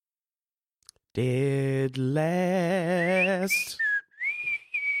Dead Last.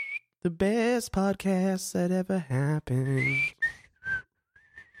 The best podcast that ever happened.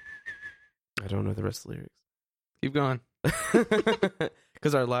 I don't know the rest of the lyrics. Keep going.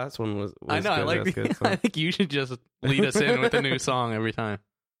 Because our last one was I know. good. I like. Good, so. I think you should just lead us in with a new song every time.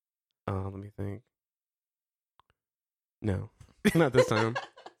 Let me think. No, not this time.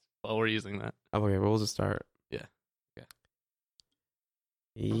 Well, we're using that. Okay, well, we'll just start. Yeah. Okay.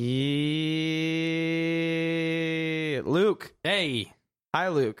 Yeah. Luke. Hey. Hi,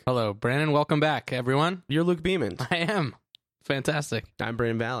 Luke. Hello, Brandon. Welcome back, everyone. You're Luke Beeman. I am. Fantastic. I'm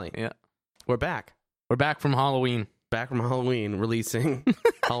Brandon Valley. Yeah. We're back. We're back from Halloween. Back from Halloween, releasing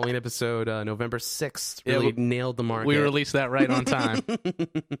Halloween episode November 6th. Yeah, Really nailed the market. We released that right on time.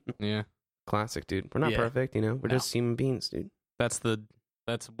 Yeah. Classic, dude. We're not Yeah. perfect, you know? We're No. just human beings, dude. That's the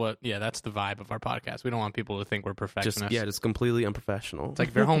vibe of our podcast. We don't want people to think we're perfectionists. Just completely unprofessional. It's like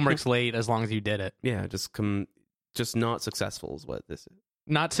if your homework's late, as long as you did it. yeah, just not successful is what this is.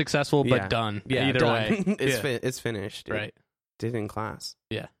 Not successful, but Yeah. done. Yeah, Either done. way. it's Yeah. it's finished, dude. Right. Did it in class.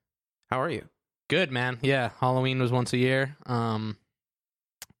 Yeah. How are you? Good, man. Yeah. Halloween was once a year.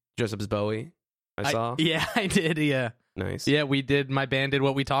 Dress up as Bowie. I saw. Yeah, I did. Yeah. Nice. Yeah, we did. My band did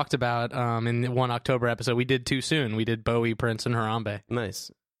what we talked about in the one October episode. We did too soon. We did Bowie, Prince, and Harambe.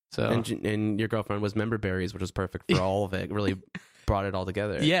 Nice. So And your girlfriend was Member Berries, which was perfect for all of it. Really brought it all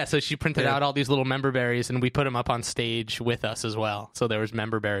together. yeah, so she printed Yeah. out all these little member berries, and we put them up on stage with us as well. So there was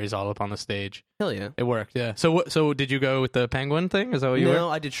member berries all up on the stage. Hell yeah. It worked. Yeah. So did you go with the penguin thing? Is that what you No,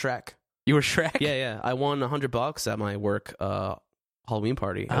 were? I did Shrek. You were Shrek. Yeah. I won $100 at my work Halloween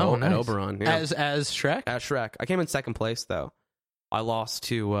party at nice. Oberon. Yeah. As Shrek. At Shrek. I came in second place, though. I lost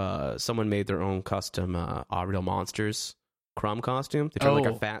to someone made their own custom Real Monsters Crumb costume. They turned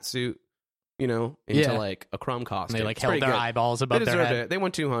like Oh. a fat suit, into Yeah. like a Crumb And costume. they like It's held pretty their good. eyeballs They above their deserved head. it. They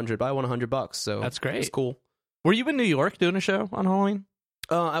won 200, but I won $100. So That's great. It's cool. Were you in New York doing a show on Halloween?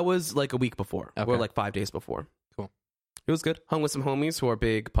 I was like a week before, Okay. or like 5 days before. Cool. It was good. Hung with some homies who are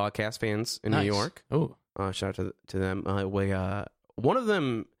big podcast fans in Nice. New York. Oh, Shout out to them. One of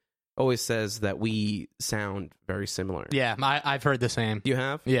them always says that we sound very similar. yeah. I've heard the same. You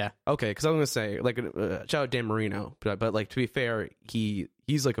have? Yeah. Okay, because I was gonna say like shout out Dan Marino, but like to be fair,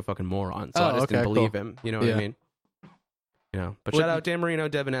 he's like a fucking moron, so I just didn't believe him. You know what I Yeah. mean? But What- shout out Dan Marino,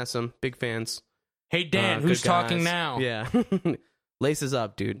 Devin Essam, big fans. Hey Dan, Good who's talking guys. now? Yeah, laces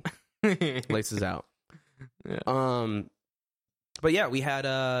up, dude. Laces out. Yeah. But yeah, we had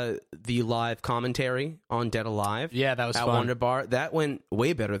the live commentary on Dead Alive. Yeah, that was at fun. Wonder Bar. That went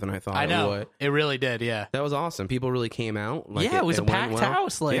way better than I thought. I know. It would. It really did. Yeah. That was awesome. People really came out. Yeah, it was a went packed well.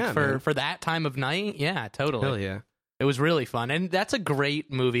 house, like Yeah, man. for that time of night. Yeah, totally. Hell yeah. It was really fun, and that's a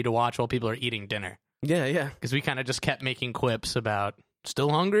great movie to watch while people are eating dinner Yeah. because we kind of just kept making quips about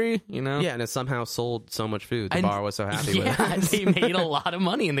still hungry, Yeah, and it somehow sold so much food. The And- bar was so happy with Yeah, it. they made a lot of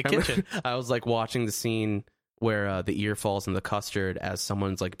money in the kitchen. I was like watching the scene where the ear falls in the custard as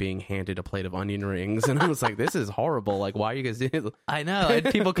someone's like being handed a plate of onion rings, and I was like, "This is horrible! Like, why are you guys doing this?" I know. I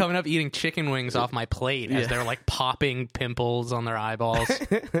had people coming up eating chicken wings off my plate as Yeah. they're like popping pimples on their eyeballs.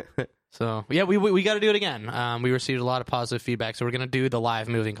 So yeah, we got to do it again. We received a lot of positive feedback, so we're gonna do the live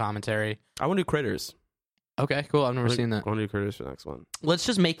moving commentary. I want to do Critters. Okay, cool. I've never seen that. I want to do Critters for the next one. Let's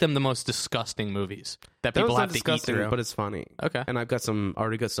just make them the most disgusting movies that That people was not have to eat disgusting, through. but it's funny. Okay. And I've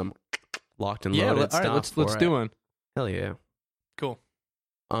already got some locked and Yeah. loaded All right. stuff. Let's for do it. one. Hell yeah. Cool.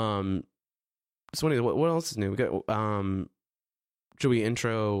 So what else is new? We got should we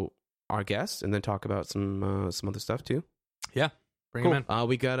intro our guest and then talk about some other stuff too? Yeah. Bring him in.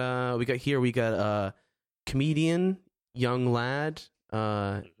 We got comedian, young lad,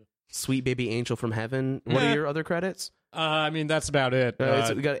 sweet baby angel from heaven. What are your other credits? I mean, that's about it.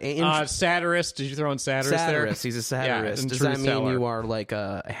 We got Satirist. Did you throw in satirist there? satirist. He's a satirist. and Does that truth mean teller. you are like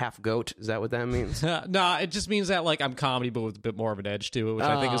a half goat? Is that what that means? No, it just means that like I'm comedy, but with a bit more of an edge to it, which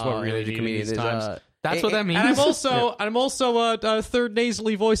I think is what we really need in these times. That's what that means. And I'm also a third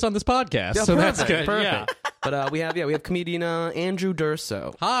nasally voice on this podcast, Yeah, so that's perfect, good. perfect. Yeah. But we have comedian Andrew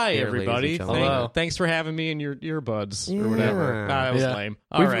Durso. Hi, Here, everybody. ladies and gentlemen. Hello. Thanks for having me in your earbuds Yeah. or whatever. That was Yeah. lame.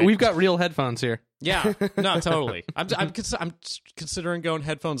 All right. We've got real headphones here. Yeah, no, totally. I'm considering going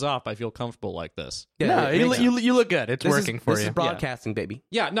headphones off. I feel comfortable like this. Yeah, No, it makes sense. you look good. It's This working is, for this you. is broadcasting, baby.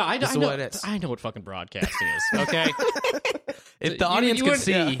 Yeah, no, I This is know what it is. I know what fucking broadcasting is. Okay, If the audience could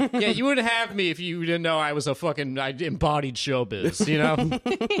see, Yeah, you wouldn't have me if you didn't know I was a fucking I embodied showbiz, you know?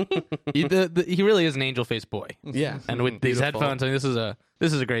 he really is an angel-faced boy. Yeah. And with these Beautiful. headphones, I mean,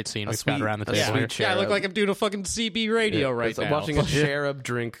 this is a great scene we've sweet- got around the a table. sweet here. Yeah, I look cherub. like I'm doing a fucking CB radio right It's now. watching a cherub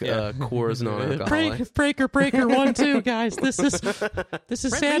drink Coors non-alcoholic. Breaker 1 2, guys. This is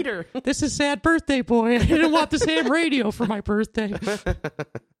sad. Leader. This is sad birthday boy. I didn't want this ham radio for my birthday.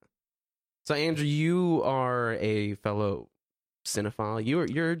 So Andrew, you are a fellow cinephile.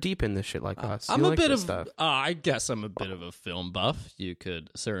 You're deep in this shit like us. I'm You a like bit this of stuff. I guess I'm a bit of a film buff. You could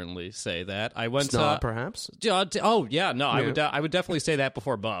certainly say that. I went Snob, perhaps. oh yeah, no, I Yeah. would definitely say that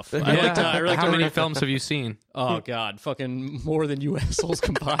before buff. Yeah. I really like How to many read- films have you seen? Oh god, fucking more than you assholes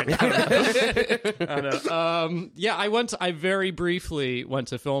combined. I know. Yeah, I very briefly went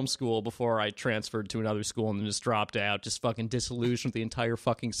to film school before I transferred to another school and then just dropped out, just fucking disillusioned with the entire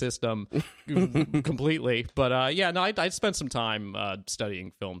fucking system completely. But yeah, no, I spent some time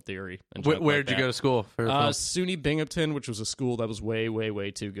studying film theory. And junk Where'd like you go to school? For film? SUNY Binghamton, which was a school that was way, way,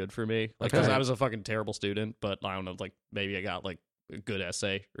 way too good for me. Like, because Okay. I was a fucking terrible student, but I don't know, like maybe I got like a good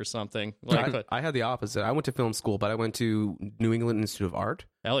essay or something. Like, but, I had the opposite. I went to film school, but I went to New England Institute of Art,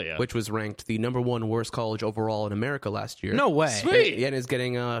 hell yeah. which was ranked the #1 worst college overall in America last year. No way. Sweet. And is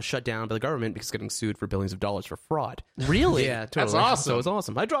getting shut down by the government because it's getting sued for billions of dollars for fraud. Really? Yeah, totally. That's awesome. So it was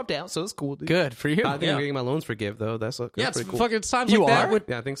awesome. I dropped out, so it's cool. Dude. Good for you. I think Yeah. I'm getting my loans forgive though. That's Yeah, it's pretty cool. fucking it's times You like that are? would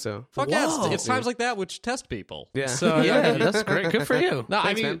Yeah, I think so. fuck yeah, Whoa. it's times like that which test people. Yeah. So yeah, that's great. Good for you. No, Thanks,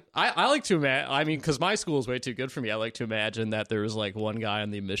 I mean, man. I like to imagine. I mean, because my school is way too good for me. I like to imagine that there was like one guy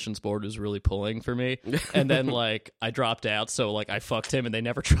on the admissions board who's really pulling for me, and then like I dropped out, so like I fucked him, and they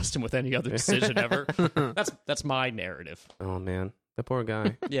never trust him with any other decision ever. That's my narrative. Oh man, that poor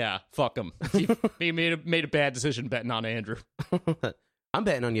guy. Yeah, fuck him. He made a bad decision betting on Andrew. I'm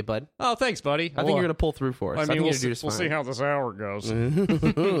betting on you, bud. Oh, thanks, buddy. I think you're gonna pull through for us. I mean, think we'll you're see, gonna do just we'll see fine. how this hour goes.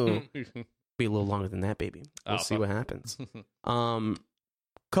 Be a little longer than that, baby. We'll Oh, see fuck. what happens.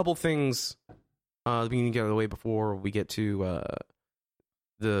 Couple things we need to get out of the way before we get to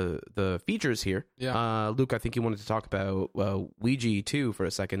the features here. Yeah. Luke, I think you wanted to talk about Ouija 2 for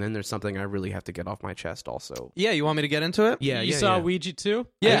a second. Then there's something I really have to get off my chest also. Yeah, you want me to get into it? Yeah, you yeah, saw yeah. Ouija too?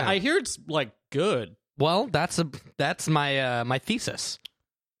 Yeah. I hear it's like good. Well, that's my my thesis.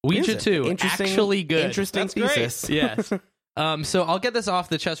 Ouija Is it? 2, actually good. Interesting That's great. thesis. Yes. So I'll get this off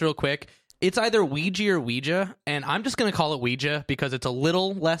the chest real quick. It's either Ouija or Ouija, and I'm just going to call it Ouija because it's a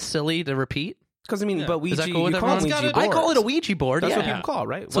little less silly to repeat. Because I mean, but Ouija, Is that cool with you call everyone? it Ouija I call it a boards. Ouija board. That's yeah. what people call it,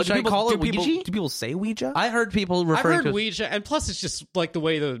 right? So should I call it do people, Ouija? do people say Ouija? I heard people I've referring heard to Ouija, and plus it's just like the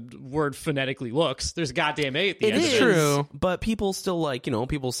way the word phonetically looks. There's a goddamn A at the It end is of it. true. but people still like,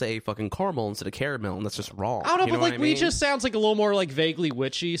 people say fucking caramel instead of caramel, and that's just wrong. I don't know, You but what like I mean? Ouija sounds like a little more like vaguely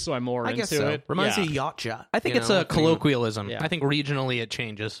witchy, so I'm more I into guess so. it. Reminds yeah. me of Yachtja. I think you it's know? a colloquialism. Yeah. I think regionally it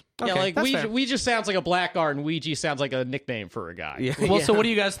changes. Yeah, Okay, like that's Ouija, fair. Ouija sounds like a black art, and Ouija sounds like a nickname for a guy. Yeah. Well, so yeah. what do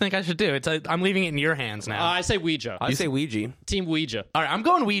you guys think I should do? I'm leaving it in your hands now. I say Ouija. I say Ouija. Team Ouija. All right, I'm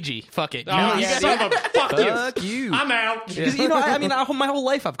going Ouija. Fuck it. Oh, You you guys- son of a fuck you. Fuck you. I'm out. You know, I mean, my whole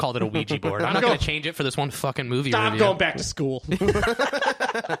life I've called it a Ouija board. I'm I'm not going- going to change it for this one fucking movie I'm review. going back to school.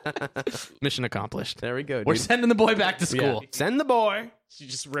 Mission accomplished. There we go. We're dude. sending the boy back to Yeah. school. Send the boy. You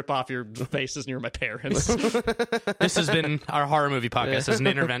just rip off your faces near my parents. This has been our horror movie podcast as an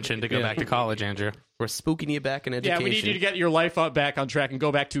intervention to go Yeah. back to college, Andrew. We're spooking you back in Yeah, education. we need you to get your life back on track and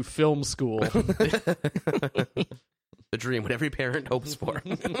go back to film school. the dream, what every parent hopes for.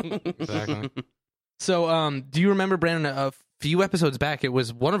 Exactly. So, do you remember, Brandon, a few episodes back, it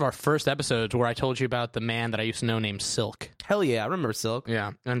was one of our first episodes where I told you about the man that I used to know named Silk. Hell yeah, I remember Silk.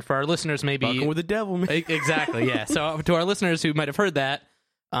 Yeah. And for our listeners, maybe... Fucking with the devil, man. Exactly, yeah. So to our listeners who might have heard that,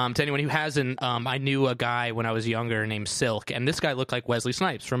 to anyone who hasn't, I knew a guy when I was younger named Silk, and this guy looked like Wesley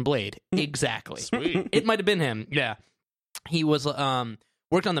Snipes from Blade. Exactly. Sweet. It might have been him, yeah. He was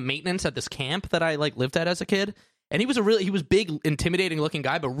worked on the maintenance at this camp that I lived at as a kid, and he was big, intimidating looking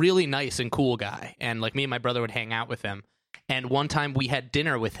guy, but really nice and cool guy. And me and my brother would hang out with him. And one time we had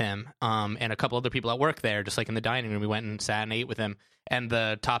dinner with him, and a couple other people at work there, just in the dining room. We went and sat and ate with him, and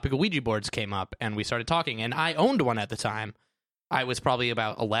the topic of Ouija boards came up, and we started talking. And I owned one at the time. I was probably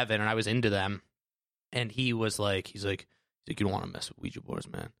about 11, and I was into them. And he was he's like, you don't want to mess with Ouija boards,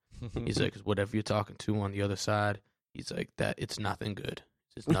 man. He's like, 'cause whatever you're talking to on the other side, he's like, that it's nothing good.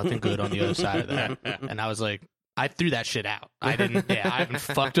 There's nothing good on the other side of that. And I was like, I threw that shit out. I haven't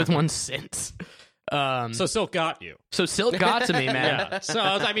fucked with one since. So Silk got you. So Silk got to me, man. Yeah. So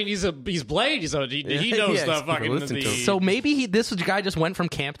I mean, he's Blade. He knows Yeah, the he's fucking listen to him. So maybe this guy just went from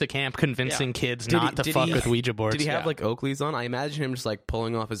camp to camp convincing kids not to fuck with Ouija boards. Did he have like Oakleys on? I imagine him just like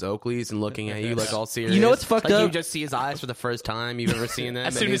pulling off his Oakleys and looking at you like all serious. You know what's fucked like, up? You just see his eyes for the first time you've ever seen them.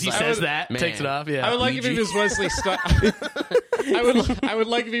 As soon as he says that, takes it off. Yeah, I would like if he was Wesley Snipes. I would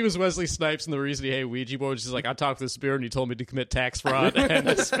like if he was Wesley Snipes, and the reason he hated Ouija boards is like, I talked to the spirit and he told me to commit tax fraud and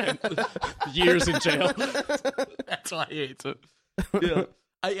I spent years in jail. That's why he hates it. Yeah.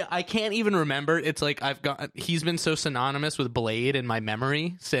 I can't even remember. It's like he's been so synonymous with Blade in my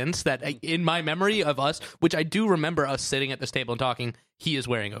memory since that in my memory of us, which I do remember us sitting at this table and talking, he is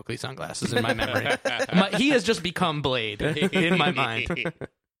wearing Oakley sunglasses in my memory. He has just become Blade in my mind.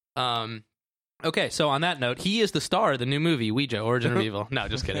 Okay, so on that note, he is the star of the new movie, Ouija, Origin of Evil. No,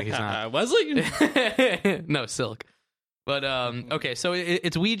 just kidding. He's not. Wesley? No, Silk. But, okay, so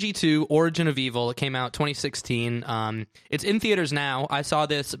it's Ouija 2, Origin of Evil. It came out 2016. It's in theaters now. I saw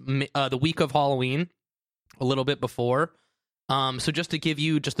this the week of Halloween, a little bit before. So just to give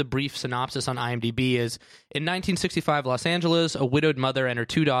you just a brief synopsis on IMDb is, in 1965 Los Angeles, a widowed mother and her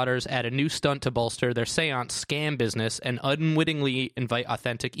 2 daughters add a new stunt to bolster their seance scam business and unwittingly invite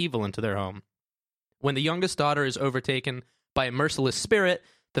authentic evil into their home. When the youngest daughter is overtaken by a merciless spirit,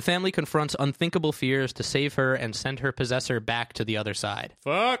 the family confronts unthinkable fears to save her and send her possessor back to the other side.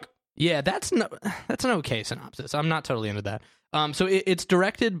 Fuck. Yeah, that's an okay synopsis. I'm not totally into that. So it's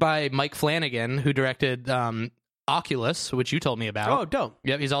directed by Mike Flanagan, who directed Oculus, which you told me about. Oh, dope.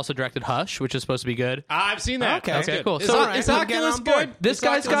 Yep, he's also directed Hush, which is supposed to be good. I've seen that. Okay. That's Okay, good. cool. Is, So is I'm getting Oculus on board. good? This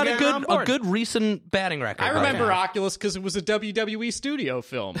guy's got a Oculus good recent batting record. I remember Okay. Oculus because it was a WWE studio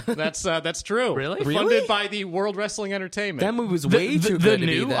film. That's true. Really? Funded by the World Wrestling Entertainment. That movie was way too the good to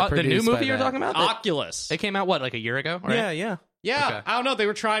new be that the new produced by movie you're that. talking about. Oculus. It came out what, like a year ago? Right? Yeah. Yeah, Okay. I don't know. They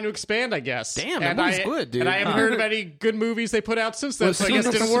were trying to expand, I guess. Damn, that and movie's I, good, dude. And I haven't heard of any good movies they put out since then, so I guess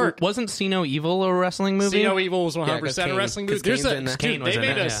it didn't work. Wasn't See No Evil a wrestling movie? See No Evil was 100% Yeah, 'cause a Kane- wrestling movie. 'cause Kane's in that. Kane was they in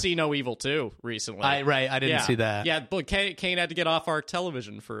made it, a yeah. See No Evil 2 recently. I didn't see that. Yeah, but Kane had to get off our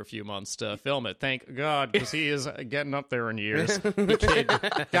television for a few months to film it. Thank God, because he is getting up there in years.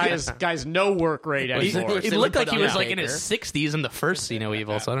 Guy's no work rate anymore. It looked like he was Yeah. like in his 60s in the first See No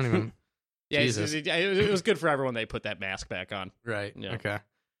Evil, so I don't even. Yeah, Jesus. it was good for everyone. They put that mask back on. Right. Yeah. Okay.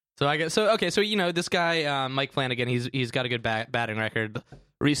 So I guess so you know, this guy Mike Flanagan, he's got a good batting record.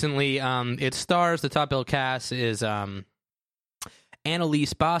 Recently, it stars, the top billed cast is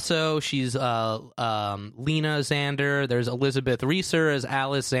Annalise Basso. She's Lena Xander. There's Elizabeth Reeser as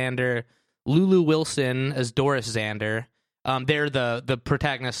Alice Xander. Lulu Wilson as Doris Xander. They're the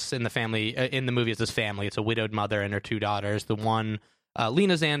protagonists in the family in the movie. Is this family? It's a widowed mother and her 2 daughters. The one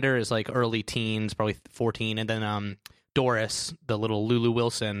Lena Xander is like early teens, probably 14, and then Doris, the little Lulu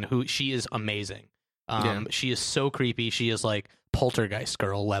Wilson, who she is amazing. She is so creepy. She is like Poltergeist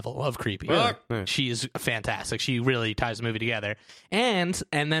girl level of creepy. Really? She is fantastic. She really ties the movie together. And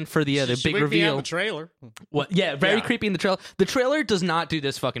then for the She big winked me out in reveal, the trailer. what? Yeah, very Yeah. creepy in the trailer. The trailer does not do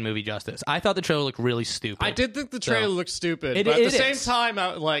this fucking movie justice. I thought the trailer looked really stupid. I did think the trailer looked stupid, It- but at it the same is. time,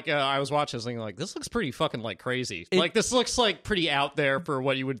 I was watching this thing like, this looks pretty fucking like crazy. Like this looks like pretty out there for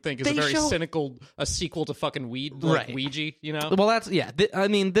what you would think is a They very show- cynical a sequel to fucking Right. Ouija. You know? Well, that's I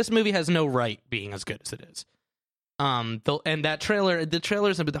mean, this movie has no right being as good as it is. And that trailer, the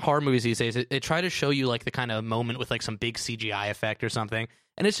trailers of the horror movies these days, it try to show you like the kind of moment with like some big CGI effect or something,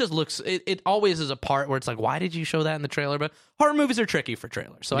 and it just looks. It always is a part where it's like, why did you show that in the trailer? But horror movies are tricky for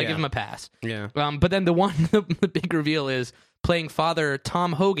trailers, so I Yeah. give them a pass. Yeah. But then the big reveal is playing Father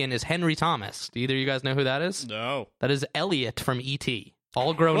Tom Hogan is Henry Thomas. Do either of you guys know who that is? No. That is Elliot from E.T.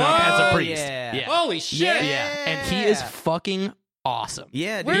 All grown up as a Whoa, priest. yeah. Holy shit! Yeah, and he is fucking awesome.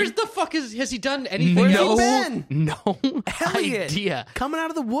 Yeah. Where's the fuck has he done anything? Where's else? he been? No Elliot. idea. Coming out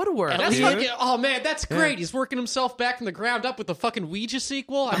of the woodwork. That's dude. fucking. Oh man, that's great. He's working himself back from the ground up with the fucking Ouija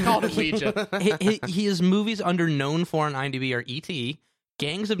sequel. I called it Ouija. His movies under known for on IMDb are E.T.,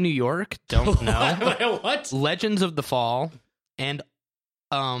 Gangs of New York, don't know, What? Legends of the Fall, and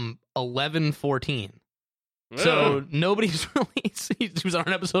 11-14. So nobody's really. He was on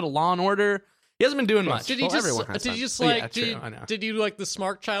an episode of Law and Order. He hasn't been doing much. Did he Well, everyone has Did you some. just Yeah, like? true, I know. Did you like the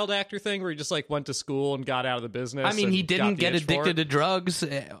smart child actor thing where he just like went to school and got out of the business? I mean, and he got didn't the get itch for addicted it? to drugs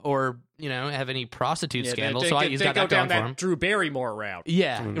or have any prostitute Yeah, scandals, they- so they- he's they got go that down going for him. Drew Barrymore route.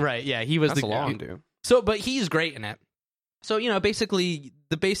 Yeah, right. Yeah, he was That's the a long dude. So, but he's great in it. So, basically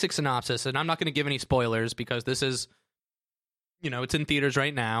the basic synopsis, and I'm not going to give any spoilers because this is, it's in theaters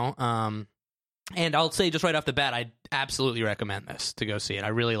right now. And I'll say just right off the bat, I absolutely recommend this to go see it. I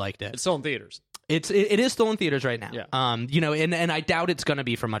really liked it. It's still in theaters. It is still in theaters right now. Yeah. You know, and I doubt it's going to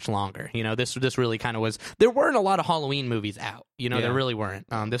be for much longer. You know, this really kind of was. There weren't a lot of Halloween movies out. You know, there really weren't.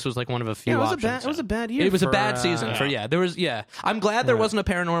 This was like one of a few. Yeah, options. it was a bad year. It was a for, bad season for there was I'm glad there wasn't a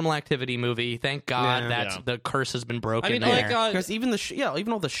Paranormal Activity movie. Thank God the curse has been broken. I mean, there. like, even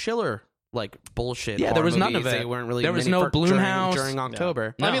even all the Schiller like bullshit. Yeah, there was none of it. They weren't really. There was no Blumhouse during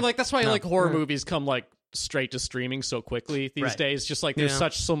October. I mean, like that's why like horror movies come like straight to streaming so quickly these days. Just like there's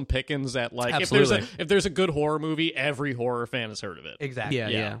such slim pickings that like if there's a good horror movie, every horror fan has heard of it. Exactly.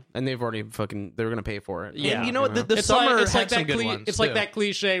 Yeah. And they've already they're gonna pay for it. Yeah. And you know what? The summer it's had like some that good ones. It's like that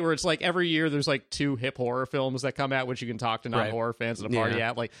cliche where it's like every year there's like 2 hip horror films that come out, which you can talk to non-horror fans at a party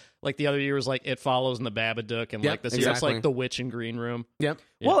at. Like the other year was like It Follows and The Babadook, and like this year it's like The Witch and Green Room. Yep.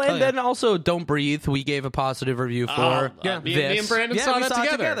 Well, and then also Don't Breathe. We gave a positive review for. Me and Brandon saw that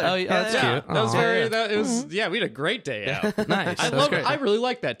together. Oh, that's cute. That was very. That was we had a great day out. Nice. I really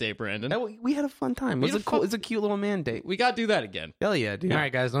like that day, Brandon. We had a fun time. It was a cute little man date. We got to do that again. Hell yeah, dude. All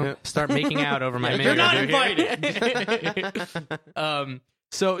right, guys, don't start making out over my man. You're not invited.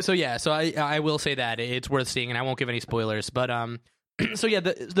 So I will say that it's worth seeing, and I won't give any spoilers. But so yeah,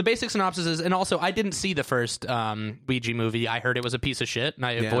 the basic synopsis is, and also I didn't see the first Ouija movie. I heard it was a piece of shit, and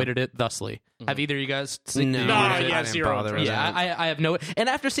I avoided it thusly. Have either of you guys seen? No, I have no. And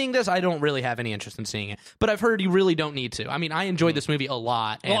after seeing this, I don't really have any interest in seeing it. But I've heard you really don't need to. I mean, I enjoyed this movie a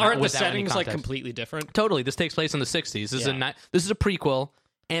lot. Well, and aren't the settings like completely different? Totally. This takes place in the 60s. This is a prequel.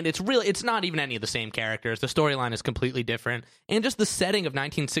 And it's not even any of the same characters. The storyline is completely different. And just the setting of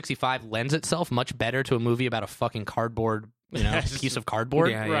 1965 lends itself much better to a movie about a fucking cardboard, piece of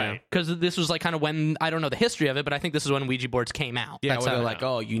cardboard. Right. Because this was like kind of when, I don't know the history of it, but I think this is when Ouija boards came out. Yeah, that's where how they're like,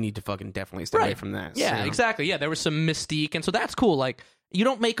 oh, you need to fucking definitely stay away from that. Yeah, exactly. Yeah, there was some mystique. And so that's cool. Like, you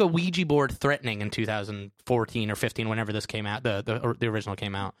don't make a Ouija board threatening in 2014 or 15, whenever this came out, the original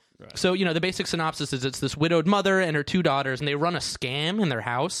came out. Right. So, the basic synopsis is it's this widowed mother and her 2 daughters, and they run a scam in their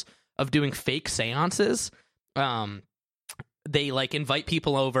house of doing fake seances. They like invite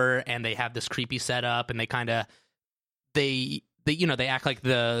people over, and they have this creepy setup, and they kind of they act like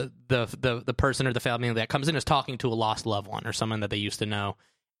the person or the family that comes in is talking to a lost loved one or someone that they used to know,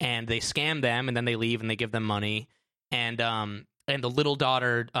 and they scam them, and then they leave and they give them money, and the little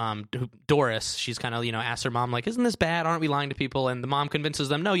daughter, Doris, she's kind of asks her mom like, isn't this bad? Aren't we lying to people? And the mom convinces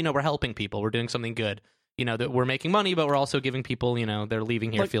them, no, we're helping people, we're doing something good. That we're making money, but we're also giving people, they're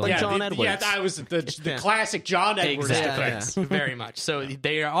leaving here feeling like John Edwards. Yeah, that was the classic John Edwards defense. Very much. So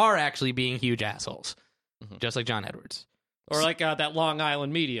they are actually being huge assholes, just like John Edwards. Or like that Long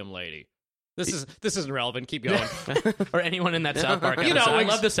Island medium lady. This isn't relevant. Keep going. Or anyone in that South Park episode. I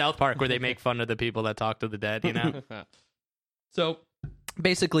love the South Park where they make fun of the people that talk to the dead, So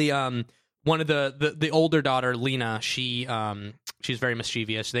basically, one of the older daughter, Lena, she's very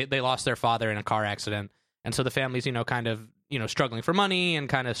mischievous. They lost their father in a car accident. And so the family's, kind of, struggling for money and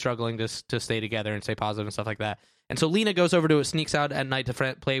kind of struggling to stay together and stay positive and stuff like that. And so Lena goes over sneaks out at night to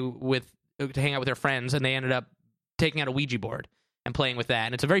hang out with her friends, and they ended up taking out a Ouija board and playing with that.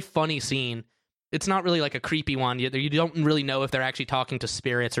 And it's a very funny scene. It's not really like a creepy one. You don't really know if they're actually talking to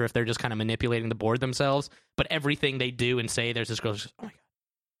spirits or if they're just kind of manipulating the board themselves. But everything they do and say, there's this girl who's just, oh my God.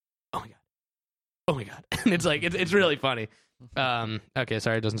 Oh my God. Oh my God. And it's like, it's really funny. Okay,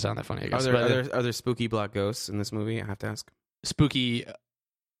 sorry, it doesn't sound that funny, I guess. Are there spooky black ghosts in this movie? I have to ask. Spooky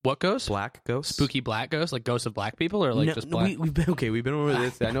what ghosts? Black ghosts? Spooky black ghosts? Like ghosts of black people, or like just black? We've been over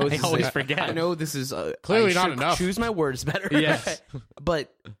this. I know I always forget. I know this is clearly not enough. Choose my words better. Yes.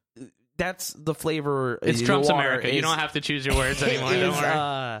 But that's the flavor. It's Trump's America. You don't have to choose your words anymore. Don't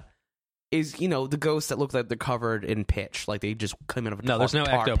worry. Is the ghosts that look like they're covered in pitch, like they just come out of a there's no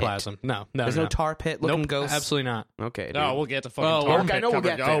tar ectoplasm. Pit. No, there's no tar pit looking ghosts. Absolutely not. Okay, dude. No, we'll get to fucking tar pit. I know we'll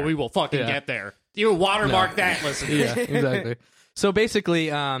get there. Oh, we will fucking get there. You watermark that. Listen. Yeah, exactly. So basically,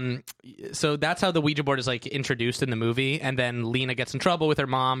 so that's how the Ouija board is like introduced in the movie, and then Lena gets in trouble with her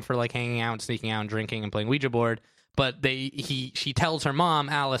mom for like hanging out and sneaking out and drinking and playing Ouija board. But she tells her mom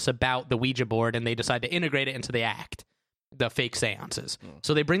Alice about the Ouija board, and they decide to integrate it into the act, the fake seances.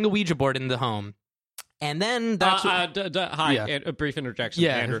 So they bring the Ouija board into the home. And then that's a brief interjection.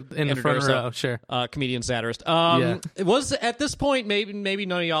 Yeah, Andrew, in the front row, sure. Comedian satirist. It was at this point, maybe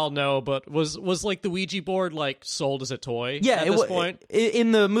none of y'all know, but was like the Ouija board like sold as a toy? Yeah, at this point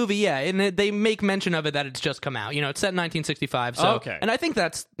in the movie, yeah, and they make mention of it that it's just come out. It's set in 1965. So, okay. And I think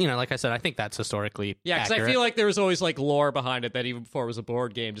that's like I said, I think that's historically because I feel like there was always like lore behind it that even before it was a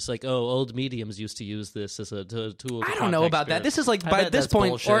board game, just like old mediums used to use this as a tool. I don't know about that. This is like by this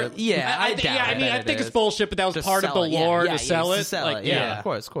point, bullshit. I think it's bullshit, but that was To part of the sell it. lore Yeah, to sell it. To sell Like, it. Yeah,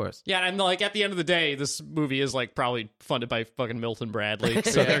 of course. Yeah, and like at the end of the day, this movie is like probably funded by fucking Milton Bradley,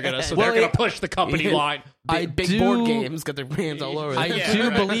 so they're gonna push the company line. Big board games got their hands all over. I it.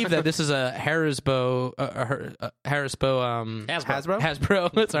 do believe that this is a Hasbro.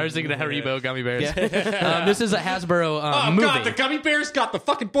 Sorry, I was thinking of Haribo gummy bears. This is a Hasbro movie. God, the gummy bears got the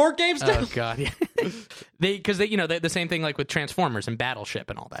fucking board games down. Oh god, yeah. Because they the same thing like with Transformers and Battleship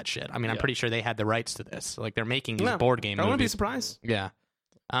and all that shit. I mean, I'm pretty sure they had the rights to this. Like they're making these board game I wouldn't be movies. surprised. Yeah.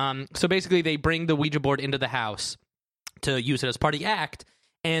 So basically, they bring the Ouija board into the house to use it as part of the act,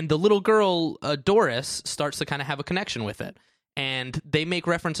 and the little girl Doris starts to kind of have a connection with it. And they make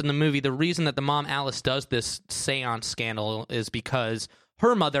reference in the movie. The reason that the mom Alice does this seance scandal is because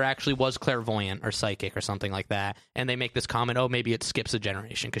her mother actually was clairvoyant or psychic or something like that. And they make this comment, oh, maybe it skips a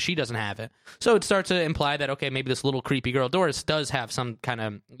generation because she doesn't have it. So it starts to imply that, okay, maybe this little creepy girl Doris does have some kind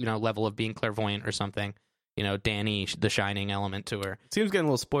of, level of being clairvoyant or something. Danny, the Shining element to her. Seems getting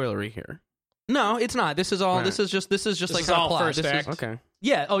a little spoilery here. No, it's not. This is all. Right. This is just like is her all plot. first This act. is, Okay.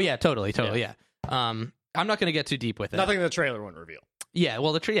 yeah. Oh yeah. Totally. Yeah. I'm not going to get too deep with it. Nothing in the trailer wouldn't reveal. Yeah.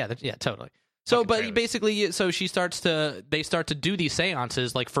 Well, yeah, totally. So, Fucking but trailers. basically, so they start to do these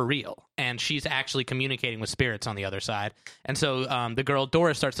seances like for real, and she's actually communicating with spirits on the other side. And so, the girl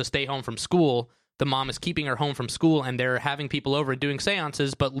Doris starts to stay home from school. The mom is keeping her home from school, and they're having people over doing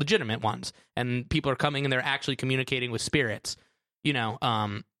seances, but legitimate ones. And people are coming, and they're actually communicating with spirits,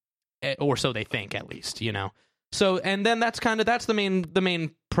 or so they think, at least, So, and then that's the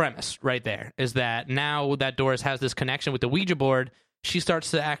main premise right there, is that now that Doris has this connection with the Ouija board, she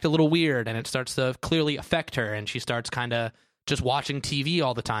starts to act a little weird, and it starts to clearly affect her, and she starts kind of just watching TV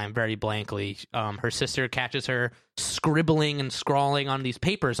all the time very blankly. Her sister catches her scribbling and scrawling on these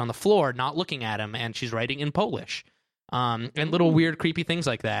papers on the floor, not looking at them, and she's writing in Polish. And little weird, creepy things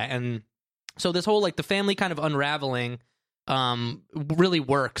like that. And so this whole, like, the family kind of unraveling really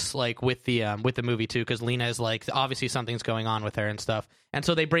works, like, with the movie too, because Lena is like, obviously something's going on with her and stuff. And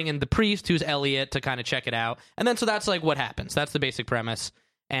so they bring in the priest, who's Elliot, to kind of check it out. And then so that's like what happens. That's the basic premise.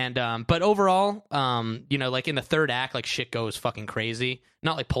 And but overall, like in the third act, like shit goes fucking crazy.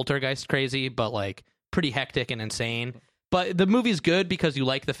 Not like Poltergeist crazy, but like pretty hectic and insane. But the movie's good because you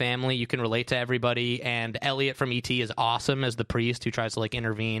like the family, you can relate to everybody, and Elliot from E.T. is awesome as the priest who tries to like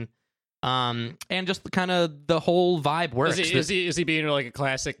intervene. And just kind of the whole vibe works. Is he being like a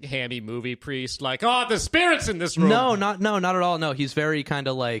classic hammy movie priest? Like, oh, the spirits in this room. No, not at all. No, he's very kind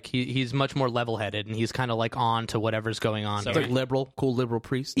of like he's much more level-headed, and he's kind of like on to whatever's going on. So here. Like cool liberal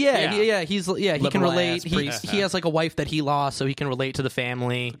priest. Yeah. He can Liberal relate. ass priest. He has like a wife that he lost, so he can relate to the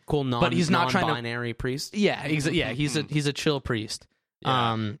family. Cool but he's not trying to. non-binary priest. Yeah, he's a chill priest.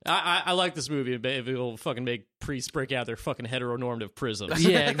 Yeah. I like this movie if it'll fucking make priests break out their fucking heteronormative prisms.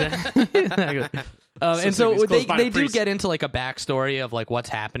 Yeah, exactly. And so movies closed by they a do priest. get into like a backstory of like what's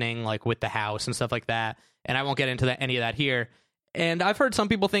happening like with the house and stuff like that. And I won't get into any of that here. And I've heard some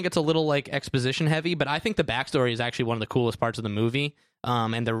people think it's a little like exposition heavy, but I think the backstory is actually one of the coolest parts of the movie.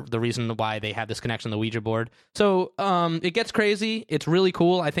 And the reason why they have this connection to the Ouija board. So it gets crazy. It's really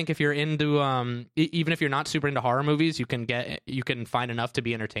cool. I think if you're into even if you're not super into horror movies, you can find enough to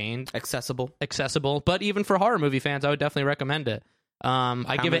be entertained. Accessible. But even for horror movie fans, I would definitely recommend it.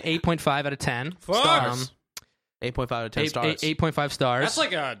 I give it 8.5 out of 10 Stars. 8.5 out of 10 stars. 8.5 stars. That's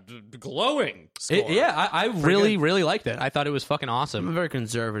like a glowing score. I really liked it. I thought it was fucking I'm a awesome. very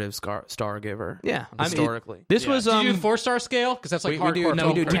conservative star giver. Yeah, I mean, historically. this was Do you do the 4-star scale? Because that's like we do, hardcore. no,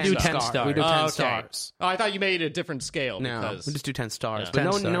 we do poker. 10 do 10 stars. stars. We do 10 Oh, okay. stars. Oh, I thought you made a different scale. No, because we just do 10 stars. Yeah.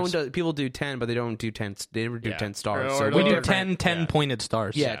 But 10 no one stars. does. People do 10, but they don't do 10. They never do Yeah. 10 stars. Or- So or- we do or- 10 yeah. pointed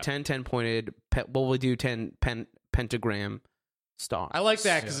stars. yeah, 10 pointed. Well, we do 10 pentagram stars. I like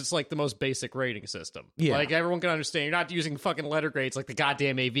that because it's like the most basic rating system. Yeah. Like everyone can understand. You're not using fucking letter grades like the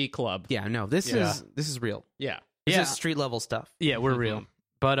goddamn AV Club. Yeah, no, this is real. Yeah. This Yeah. is street level stuff. Yeah, we're real.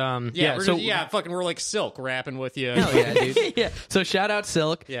 But Yeah, so fucking we're like Silk rapping with you. Hell yeah, dude. yeah. So shout out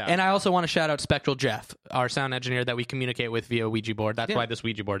Silk. Yeah. And I also want to shout out Spectral Jeff, our sound engineer that we communicate with via Ouija board. That's Yeah. why this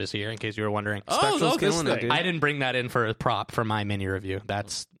Ouija board is here, in case you were wondering. Oh, this killing it, thing. dude. I didn't bring that in for a prop for my mini review.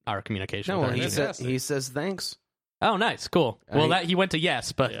 That's our communication. No, with well, our he, engineer. Fantastic. he says thanks. Oh, nice. Cool. Well, he- he went to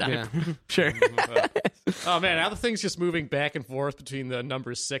yes, but Yeah. sure. Oh man, now the thing's just moving back and forth between the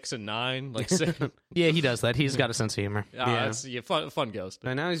numbers 6 and 9. Like, Yeah, he does that. He's got a sense of humor. that's fun ghost.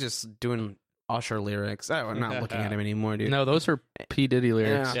 And now he's just doing Usher lyrics. I'm not looking at him anymore, dude. No, those are P. Diddy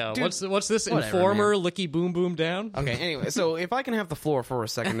lyrics. Yeah, Dude, what's this? whatever, Informer, licky boom boom down. Okay, anyway, so if I can have the floor for a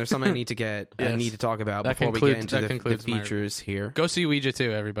second, there's something I need to Yes. need to talk about That before we get concludes- into that the concludes my- features here. Go see Ouija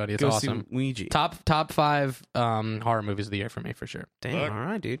too, everybody. It's Go awesome. see Ouija. Top 5 horror movies of the year for me, for sure. Damn, all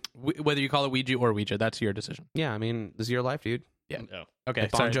right, dude. Whether you call it Ouija or Ouija, that's your decision. Yeah, I mean, this is your life, dude. Yeah. No. Okay,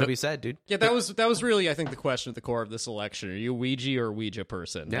 Like Bon sorry. Jovi said, dude. Yeah, that was really, I think, the question at the core of this election. Are you a Ouija or Ouija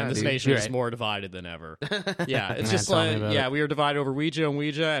person? Yeah, and this dude. nation You're is right. more divided than ever. Yeah, it's Yeah, just tell me like, about yeah, it. we are divided over Ouija and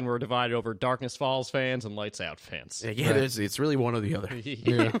Ouija, and we're divided over Darkness Falls fans and Lights Out fans. Yeah, it's really one or the other.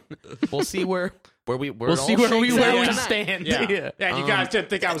 Yeah. We'll see where we We'll see where we out. stand. Yeah. Yeah, you guys didn't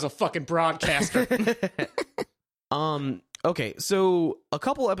think I was a fucking broadcaster. Okay, so a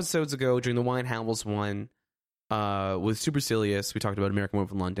couple episodes ago during the Wine Howls one, with Supercilious, we talked about American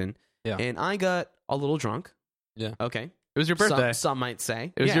Werewolf in London. Yeah. And I got a little drunk. Yeah. Okay. It was your birthday. Some might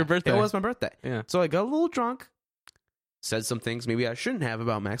say. It was Yeah, your birthday. It was my birthday. Yeah. So I got a little drunk, said some things maybe I shouldn't have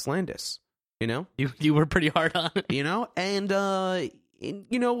about Max Landis, you know? You were pretty hard on it. You know? And, the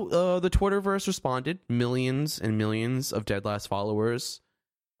Twitterverse responded. Millions and millions of Dead Last followers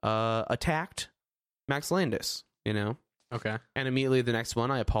attacked Max Landis, you know? Okay. And immediately the next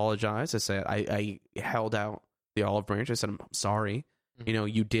one, I apologized. I said, I held out the olive branch. I said, I'm sorry. You know,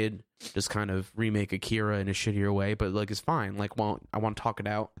 you did just kind of remake Akira in a shittier way, but like, it's fine. Like, I want to talk it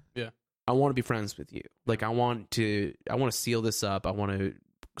out. Yeah. I want to be friends with you. Like, I want to seal this up. I want to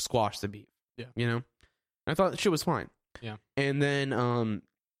squash the beef. Yeah. You know? I thought shit was fine. Yeah. And then,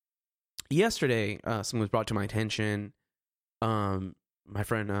 yesterday, something was brought to my attention. My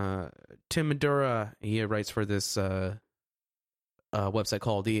friend, Tim Madura, he writes for this, website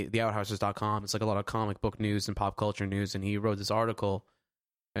called theouthouses.com. It's like a lot of comic book news and pop culture news, and he wrote this article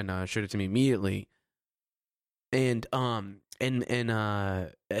and showed it to me immediately. And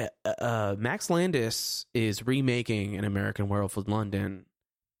Max Landis is remaking An American Werewolf in London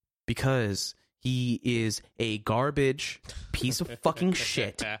because he is a garbage piece of fucking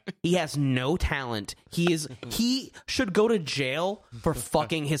shit. He has no talent. He should go to jail for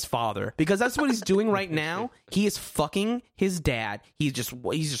fucking his father, because that's what he's doing right now. He is fucking his dad. He's just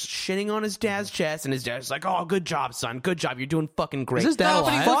shitting on his dad's chest, and his dad's like, "Oh, good job, son. Good job. You're doing fucking great." Is his dad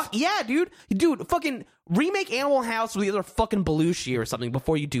alive? Yeah, dude. Fucking remake Animal House with either fucking Belushi or something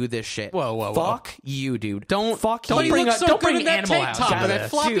before you do this shit. Whoa. Fuck you, dude. Don't But he bring looks up- so don't good bring in that Animal tank House top into and that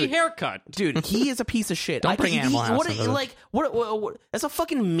this. floppy Dude. haircut. Dude, he is a piece of shit. Don't bring Animal House What? into this. Like what? That's a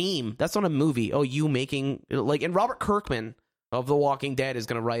fucking meme. That's not a movie. Oh, you making like, and Robert Kirkman of The Walking Dead is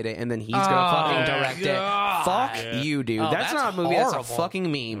gonna write it, and then he's gonna fucking direct God. it. Fuck you, dude. Oh, that's that's not a movie. That's horrible. a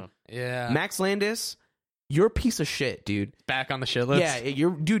fucking meme. Yeah. Max Landis, you're a piece of shit, dude. Back on the shit list. Yeah,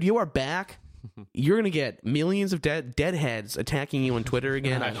 you are back. You're gonna get millions of deadheads attacking you on Twitter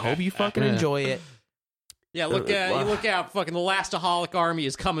again. I hope you fucking Yeah. enjoy it. Yeah, look out! Fucking the Lastaholic army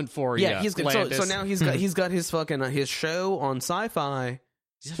is coming for you. Yeah, he's so Landis. now he's got his fucking his show on Sci-Fi,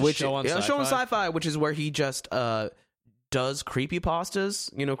 Does he have a which show on show on Sci-Fi? Sci-Fi, which is where he just does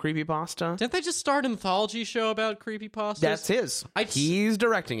creepypastas. You know, creepypasta. Didn't they just start an anthology show about creepypastas? That's his. He's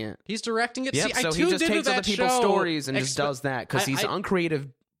directing it. He's directing it. Yep. See, I So he tuned just into takes other that people's show stories and just does that because he's I- an uncreative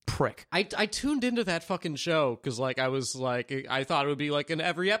prick. I tuned into that fucking show because I was like I thought it would be like in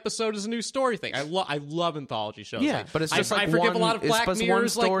every episode is a new story thing. I love anthology shows. Yeah, Like, but it's just I like forgive one, a lot of Black it's just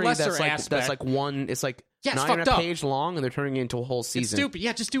Mirror's one story like lesser that's like aspect. one. It's like Yeah, it's not even fucked a up. page long, and they're turning it into a whole It's season. stupid.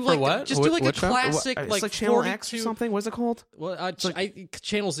 Yeah, just do like what? just do like Which a show? classic It's like Channel 42, X or something. What is it called? Well,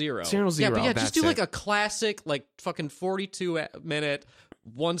 Channel Zero. Channel Yeah, but Zero, yeah, just do that's like it. a classic, like fucking 42-minute,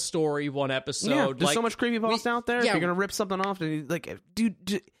 one story, one episode. Yeah, there's like, so much creepypasta out there. yeah. If you're gonna rip something off, like,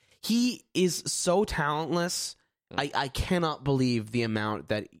 dude, he is so talentless. I cannot believe the amount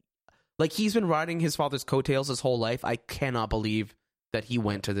that, like, he's been riding his father's coattails his whole life. I cannot believe that he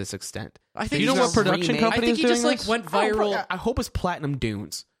went to this extent. I think You know he's what just- production remake- company I think is he doing just like this? went viral. I hope it's Platinum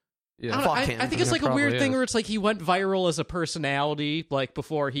Dunes. I Yeah. don't know, Fuck I him. think it's Yeah, like a weird probably thing is. where it's like he went viral as a personality, like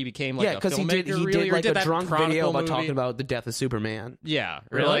before he became like Yeah, a because he filmmaker. did really, or like did a that drunk Chronicle video about movie. talking about the death of Superman. Yeah,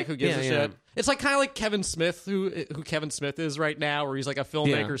 or Really? like who gives a Yeah, shit? yeah. It's like kind of like Kevin Smith, who Kevin Smith is right now, where he's like a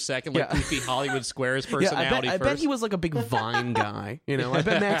filmmaker second, like Yeah. goofy Hollywood Squares Yeah, personality I first. bet he was like a big Vine guy. You know, I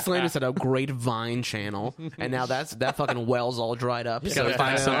bet Max Landis had a great Vine channel, and now that fucking well's all dried up. He's gotta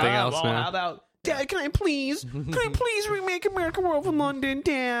find something else well, now. How about Dad? Can I please remake American Werewolf in London,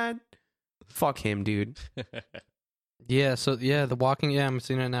 Dad? Fuck him, dude. Yeah, so The Walking. Yeah, I'm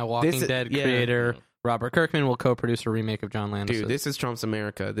seeing it now. Walking This is- Dead yeah. creator Robert Kirkman will co-produce a remake of John Landis. Dude, this is Trump's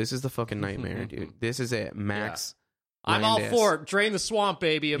America. This is the fucking nightmare, dude. This is it, Max. I'm all Landis. for it. Drain the swamp,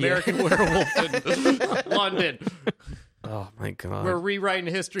 baby. American Werewolf in London. Oh my god. We're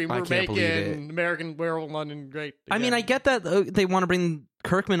rewriting history. And I we're can't believe it. making American Werewolf in London great. I mean, again. I get that they want to bring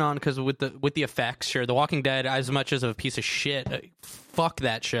Kirkman on because with the effects, sure. The Walking Dead, as much as a piece of shit, fuck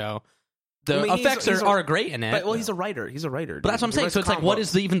that show. The I mean, effects are great in it. But, well, he's a writer. He's a writer. But that's what I'm saying. So it's like, what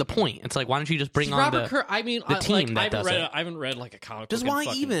is even the point? It's like, why don't you just bring on Robert the Kirk. I mean, the team that does it? I haven't read like a comic. Just book in why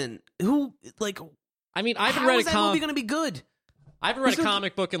fucking- even? Who like? I mean, I haven't How read is a that movie comic. going to be good? I haven't read a Who's gonna-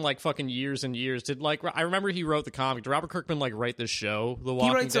 comic book in like fucking years and years. Did like I remember he wrote the comic. Did Robert Kirkman like write the show, The Walking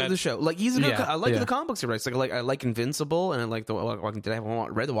He writes Dead? the show. Like he's a good. Yeah, I like yeah. the comic books he writes. I like Invincible and I like the Walking Dead. I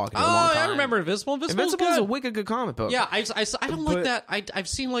haven't read the Walking Dead Oh, in a long time. I remember Invincible. Invincible's Invincible is a good. wicked good comic book. Yeah, I don't like But- that. I've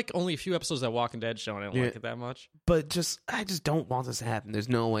seen like only a few episodes of that Walking Dead show, and I don't Yeah. like it that much. but I just don't want this to happen. There's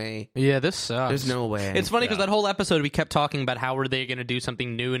no way. Yeah, this sucks. There's no way. It's funny because Yeah. that whole episode we kept talking about how were they going to do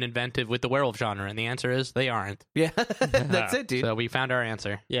something new and inventive with the werewolf genre, and the answer is they aren't. yeah. That's it, dude. So we found our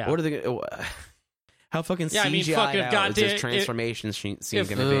answer. Yeah. What are they? How fucking Yeah, I mean, CGI fucking out is goddamn- this transformation scene if-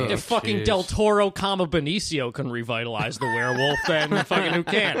 going to be? If fucking jeez. Del Toro, Benicio can revitalize the werewolf, then fucking who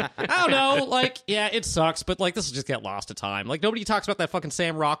can? I don't know. Like, yeah, it sucks, but like this will just get lost to time. Like nobody talks about that fucking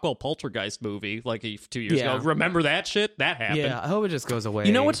Sam Rockwell Poltergeist movie like 2 years Yeah. ago. Remember that shit? That happened. Yeah, I hope it just goes away.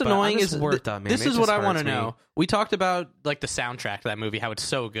 You know what's but annoying I'm just is worked up, man. this It is just what I want to hurts me. know. We talked about like the soundtrack to that movie, how it's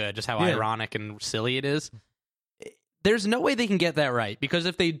so good, just how Yeah. ironic and silly it is. There's no way they can get that right because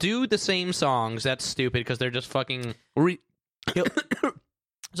if they do the same songs, that's stupid because they're just fucking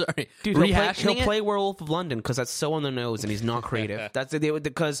sorry, Dude, rehashing he'll it. play Werewolf of London because that's so on the nose and he's not creative. That's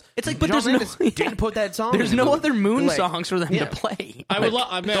because It's like, but John there's no- Landis didn't put that song. There's in the no movie. other Moon Like, songs for them yeah. to play. I would love.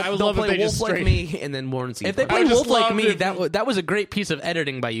 I mean, I would They'll love if play they Wolf just Like straight. Me and then Warren Zevon. If they I play would Wolf just Like love Me, if- that was a great piece of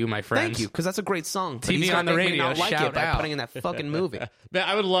editing by you, my friend. Thank you, because that's a great song. But TV he's on gonna the make me radio, not like shout it by out. putting in that fucking movie. Man,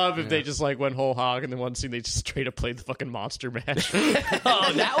 I would love if they just like went whole hog and then one scene they just straight up played the fucking monster mash.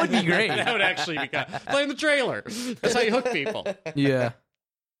 Oh, that would be great. that would actually be kind playing the trailer. That's how you hook people. Yeah.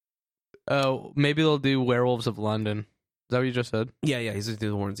 Oh, maybe they'll do Werewolves of London. Is that what you just said? Yeah, he's gonna do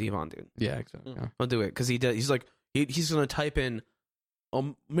the Warren Zevon dude. Yeah, exactly. Yeah. He'll do it because he's like he's gonna type in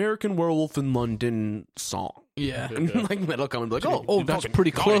American Werewolf in London song. Yeah. And like that'll come and be like, Oh, that's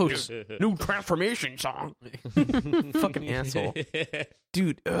pretty close. new transformation song. Fucking asshole,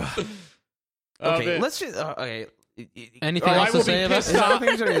 dude. Ugh. Okay, man. let's just okay. Anything Oh, I else will to be say about pissed it? off.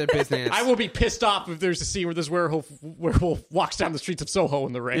 Things are their business. I will be pissed off if there's a scene where this werewolf walks down the streets of Soho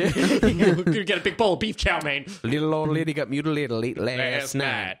in the rain. You get a big bowl of beef chow mein. Little old lady got mutilated late last Last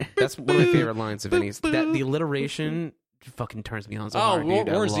night. night. That's one of my favorite lines of any. That the alliteration fucking turns me on so Oh, hard, dude.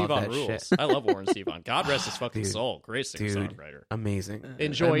 I Warren love Zevon that rules. shit. I love Warren Zevon. God rest his fucking Dude. soul. Great Dude. singer-songwriter. Amazing.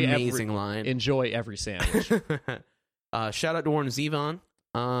 Enjoy amazing every line. Enjoy every sandwich. Shout out to Warren Zevon.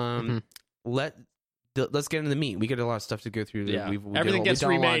 Let's get into the meat. We got a lot of stuff to go through. Yeah. We've Everything gets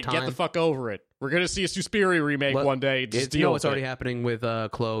done a lot of remade. Get the time. fuck over it. We're gonna see a Suspiria remake What- one day. Just It's, deal no, with it's already it. happening with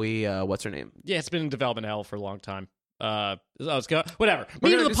Chloe. What's her name? Yeah, it's been in development hell for a long time. Whatever. Meat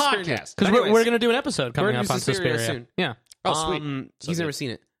gonna of the do Suspiria. podcast. Because Anyways, we're going to do an episode coming gonna up do on Suspiria Suspiria. soon. Yeah. Oh, sweet. He's never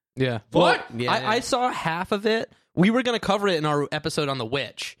seen it. Yeah. What? Yeah, I saw half of it. We were going to cover it in our episode on The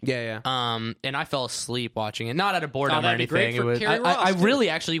Witch. Yeah. And I fell asleep watching it. Not out of boredom or that'd be great anything. for It was, Carrie I Ross, too. really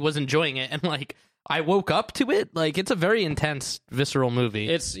actually was enjoying it. And like, I woke up to it. Like, it's a very intense, visceral movie.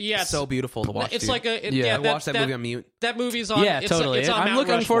 It's So beautiful to watch. It's dude. like a Yeah, I watched that movie on mute. That movie's on. Yeah, it's totally. It's on I'm Mount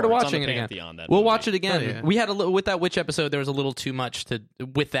looking forward to Rushmore. It's on watching the it again. Pantheon, that We'll movie. watch it again. Oh, yeah. We had a little with that witch episode. There was a little too much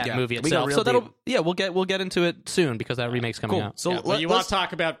with that Yeah, movie we got itself. real So that'll deep. we'll get into it soon because that remake's coming Cool. out. So Yeah, but you want to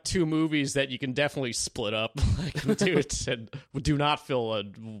talk about two movies that you can definitely split up, like do it, and do not fill a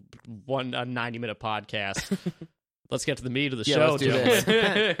 90-minute podcast. Let's get to the meat of the Yeah, show. let's do gentlemen.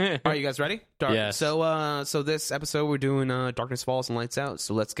 this. All right, you guys ready? Yes. So this episode we're doing Darkness Falls and Lights Out.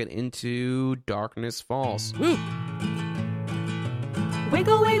 So let's get into Darkness Falls. Woo.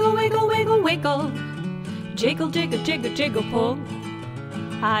 Wiggle, wiggle, wiggle, wiggle, wiggle. Jiggle, jiggle, jiggle, jiggle, pull.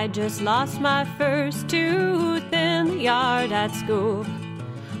 I just lost my first tooth in the yard at school.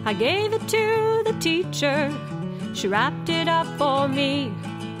 I gave it to the teacher. She wrapped it up for me.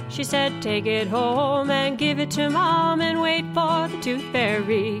 She said, take it home and give it to Mom and wait for the tooth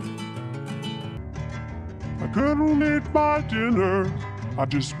fairy. I couldn't eat my dinner, I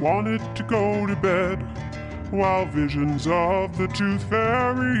just wanted to go to bed. While visions of the tooth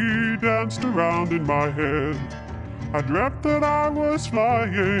fairy danced around in my head. I dreamt that I was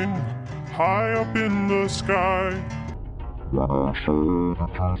flying high up in the sky. When I saw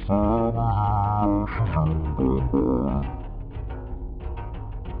the tooth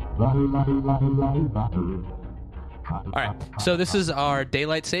fairy, All right. So this is our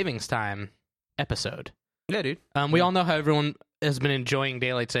daylight savings time episode. Yeah, dude. We all know how everyone has been enjoying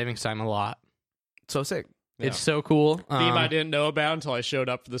daylight savings time a lot. So sick. It's so cool. Theme I didn't know about until I showed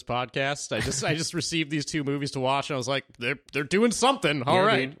up for this podcast. I just received these 2 movies to watch, and I was like, they're doing something. All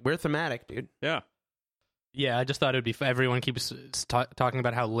right, dude, we're thematic, dude. yeah. Yeah, I just thought it would be everyone keeps talking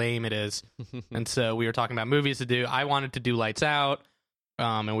about how lame it is. And so we were talking about movies to do. I wanted to do Lights Out,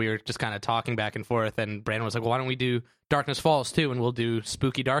 and we were just kind of talking back and forth, and Brandon was like, well, why don't we do Darkness Falls too, and we'll do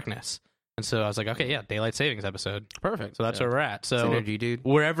Spooky Darkness. And so I was like, okay, yeah, Daylight Savings episode. Perfect. So that's where we're at. So Synergy, dude.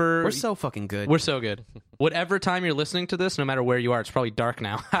 Wherever We're so fucking good. we're so good. Whatever time you're listening to this, no matter where you are, it's probably dark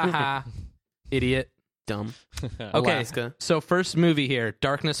now. Haha. Idiot. dumb. Okay. Alaska. So first movie here,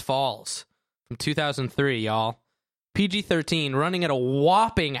 Darkness Falls from 2003, y'all. PG-13, running at a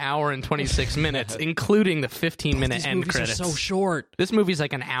whopping hour and 26 minutes, including the 15-minute These end movies credits. are so short. This movie's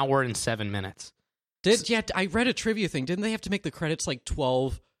like an hour and 7 minutes. I read a trivia thing. Didn't they have to make the credits like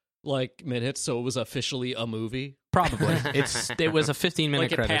 12 minutes so it was officially a movie? Probably. It was a 15-minute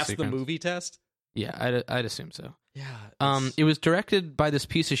Like it credit passed sequence. the movie test? Yeah, I'd assume so. Yeah. It was directed by this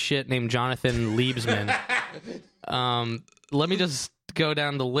piece of shit named Jonathan Liebsman. Let me just go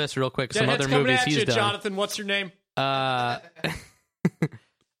down the list real quick. Some other coming movies at he's you, done. Jonathan, what's your name? Wrath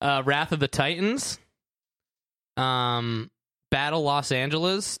of the Titans, Battle Los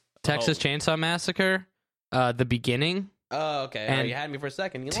Angeles, Texas Chainsaw Massacre, The Beginning, Oh, okay. And you had me for a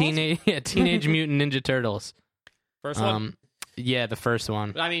second. You Teenage Mutant Ninja Turtles. First one? Yeah, the first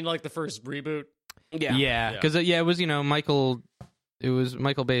one. I mean, like the first reboot. Yeah, because it was Michael. It was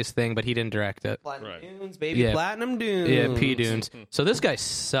Michael Bay's thing, but he didn't direct it. Platinum Right. Dunes, baby. Yeah. Platinum Dunes. Yeah, P Dunes. So this guy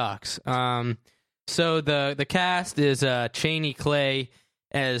sucks. So the cast is Chaney Clay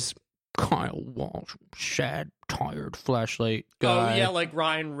as Kyle Walsh, sad, tired flashlight guy. Oh, yeah, like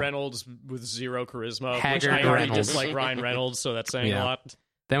Ryan Reynolds with zero charisma. Haggard which I already Reynolds. dislike Ryan Reynolds, so that's saying Yeah. a lot.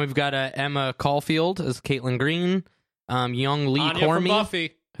 Then we've got Emma Caulfield as Caitlin Green. Young Lee Anya from Cormie.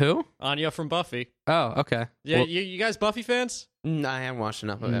 Buffy. Who? Anya from Buffy. Oh, okay. Yeah, Well, you guys Buffy fans? I haven't watched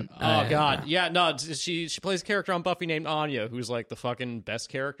enough of it. Oh God, yeah, no, she plays a character on Buffy named Anya, who's like the fucking best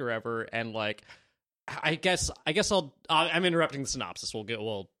character ever, and like, I guess I'm interrupting the synopsis.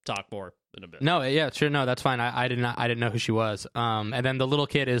 We'll talk more in a bit. No, yeah, sure, no, that's fine. I didn't know who she was. And then the little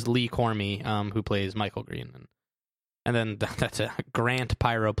kid is Lee Cormie, who plays Michael Green, and then that's it. Grant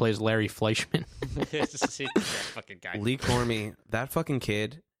Pyro plays Larry Fleischman. That fucking guy. Lee Cormie, that fucking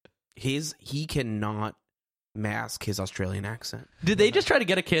kid, he cannot mask his Australian accent. Did they just try to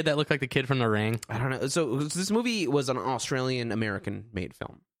get a kid that looked like the kid from The Ring? I don't know. So this movie was an Australian American made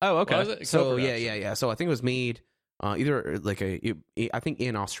film. Oh, okay. Was it? So Co-production. yeah. So I think it was made either like I think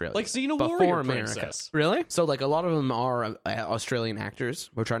in Australia, Like Xena before Warrior America. Princess. Really? So like a lot of them are Australian actors.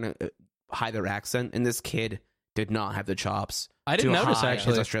 We're trying to hide their accent, and this kid did not have the chops. I didn't to notice, hide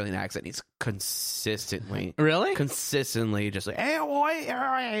actually. his Australian accent. He's consistently just like, hey,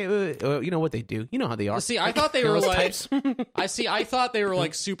 boy, you know what they do. You know how they are. See, I thought they were Those like, types. I thought they were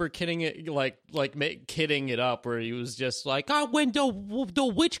like super kidding it, kidding it up, where he was just like, when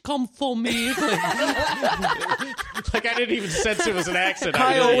the witch come for me, like I didn't even sense it was an accent.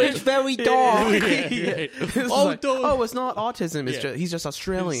 it's very dark. It's It's not autism. It's Yeah. just he's just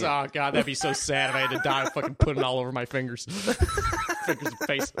Australian. Oh god, that'd be so sad if I had to die fucking putting it all over my fingers, fingers and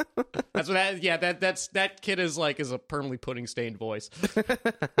face. That's what that. Yeah, that kid is a permanently pudding stained voice.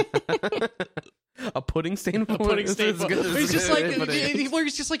 A pudding stain. A pudding stained voice. He's just like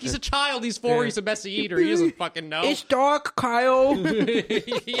he's just like he's a child. He's 4. He's a messy eater. He doesn't fucking know. It's dark, Kyle.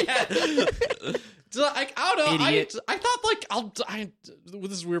 Yeah. So, like, I don't know. Idiot. I thought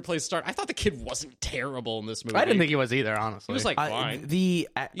this is a weird place to start. I thought the kid wasn't terrible in this movie. I didn't think he was either, honestly. he was like fine. He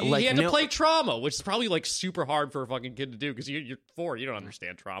He had to play trauma, which is probably like super hard for a fucking kid to do because you're 4, you don't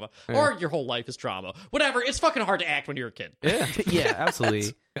understand trauma, or your whole life is trauma. Whatever, it's fucking hard to act when you're a kid. Yeah. Yeah,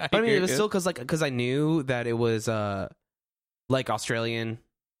 absolutely. I But I mean, hear it was you. still because I knew that it was like Australian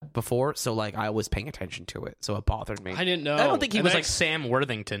before, so like I was paying attention to it, so it bothered me. I didn't know. I don't think he And was that- like Sam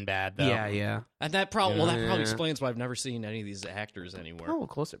Worthington bad, though. Yeah. and that probably Yeah. explains why I've never seen any of these actors anywhere. Oh,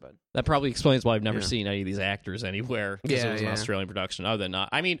 closer, bud. That probably explains why I've never Yeah. seen any of these actors anywhere. Because Yeah, it was an yeah. Australian production. Other than not,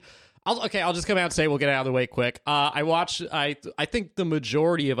 I mean, I'll just come out and say we'll get it out of the way quick. I watched. I think the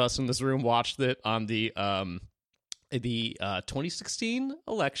majority of us in this room watched it on the 2016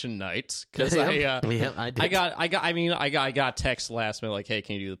 election night because I did. I got text last minute like, hey,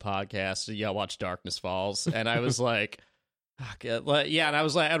 can you do the podcast? Yeah, watch Darkness Falls, and I was like, Yeah, and I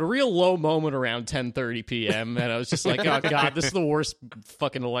was like at a real low moment around 10:30 p.m. and I was just like, oh god, this is the worst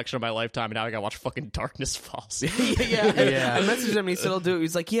fucking election of my lifetime, and now I gotta watch fucking Darkness Falls. yeah. I messaged him and he said, "I'll do it."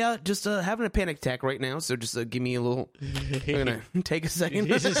 He's like, "Yeah, just having a panic attack right now, so just give me a little. I'm gonna take a second."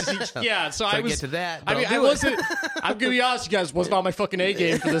 Yeah, so I was get to that. I mean, I wasn't. I'm gonna be honest, you guys, wasn't on my fucking A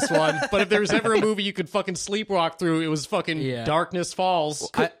game for this one. But if there was ever a movie you could fucking sleepwalk thugh, it was fucking Darkness Falls.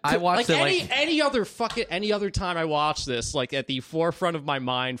 I watched like it any other time I watched this, like at the forefront of my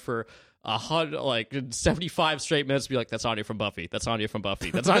mind for 75 straight minutes, be like, that's Anya from Buffy. That's Anya from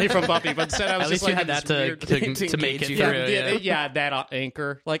Buffy. That's Anya from Buffy. But instead, I was At just least like, you had that to make it through. that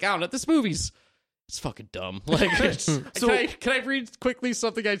anchor. Like, I don't know. This movie's. It's fucking dumb. Like, can I read quickly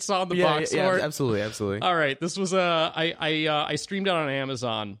something I saw in the box? Yeah, absolutely. All right, this was I streamed it on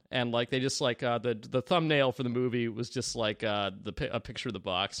Amazon, and like they just like the thumbnail for the movie was just like a picture of the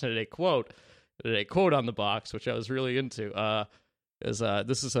box and a quote on the box, which I was really into. This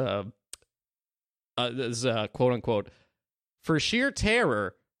is quote unquote, "For sheer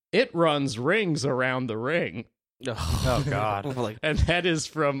terror, it runs rings around the ring." Oh God! And that is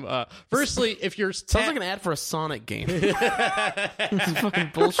from. Firstly, if you're sounds like an ad for a Sonic game. It's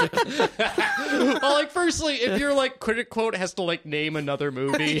fucking bullshit. Well, like, firstly, if your like critic quote has to like name another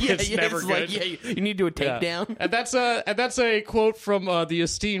movie, it's never good. Like, you need to do a takedown. Yeah. And that's a quote from the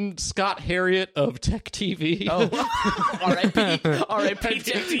esteemed Scott Harriott of Tech TV. Oh, R.I.P.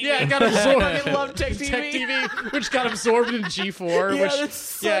 Tech TV. Yeah, it got absorbed. I love Tech TV. Tech TV, which got absorbed in G4.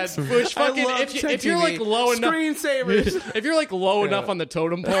 Which fucking if you're like low enough. Screensavers. If you're like low enough on the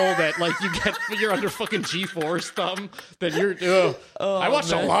totem pole that like you're under fucking G4's thumb, then you're. I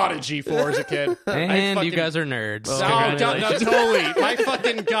watched a lot of G4 as a kid. And you guys are nerds. No, totally. My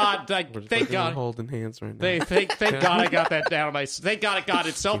fucking God. Like, thank God. Holding hands right now. Thank God I got that down on my. Thank God it got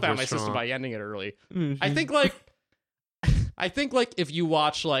itself out of my system by ending it early. Mm-hmm. I think like if you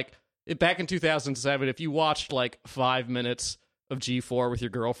watch like back in 2007, if you watched like 5 minutes of G4 with your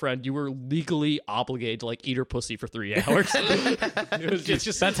girlfriend, you were legally obligated to like eat her pussy for 3 hours. It's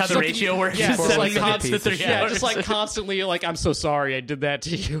just that's how the ratio works. Yeah, just like just like constantly like, I'm so sorry I did that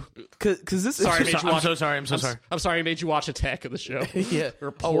to you. Because this sorry, is I'm so sorry. I'm sorry I made you watch Attack of the Show. Yeah.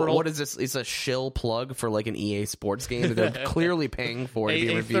 Or Portal. What is this? It's a shill plug for like an EA Sports game that they're clearly paying for to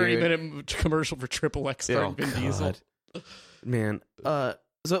be a reviewed. 30-minute commercial for XXX starring Vin Diesel. Man, but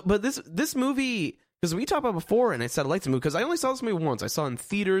this movie, because we talked about before, and I said I liked the movie because I only saw this movie once. I saw it in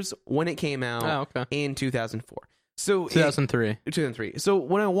theaters when it came out in 2004. So 2003. 2003. So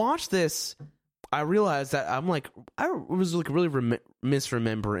when I watched this, I realized that I was like really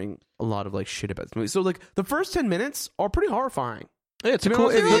misremembering a lot of like shit about this movie. So like the first 10 minutes are pretty horrifying. Yeah, it's cool.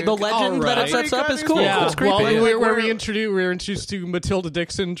 The legend that it sets up is cool. Yeah, it's creepy. Well, we were introduced to Matilda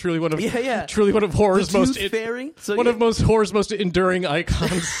Dixon, truly one of horror's most fairy. So one of most horror's most enduring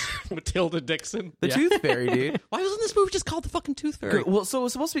icons. Matilda Dixon, the Tooth Fairy, dude. Why wasn't this movie just called the fucking Tooth Fairy? Well, so it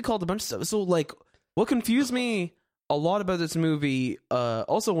was supposed to be called a bunch of stuff. So like, what confused me a lot about this movie,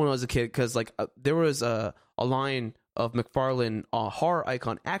 also when I was a kid, because like there was a line of McFarlane horror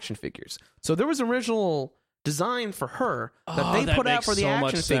icon action figures. So there was original design for her that they put out for the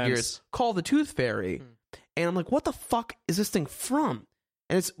action figures called the Tooth Fairy. And I'm like, what the fuck is this thing from?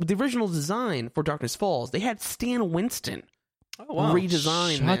 And it's the original design for Darkness Falls. They had Stan Winston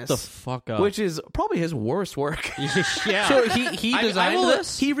redesign Shut this, the fuck up. which is probably his worst work. Yeah. So he designed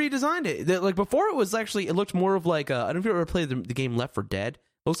this? He redesigned it. Like before, it looked more of like I don't know if you ever played the game Left 4 Dead.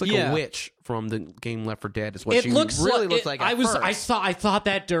 It looks like a witch from the game Left 4 Dead. Is what it she looks really like, looks like. I thought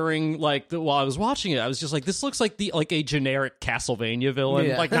that during like while I was watching it, I was just like, this looks like a generic Castlevania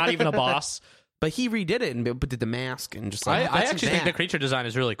villain, like not even a boss. But he redid it and did the mask and just I like actually think the creature design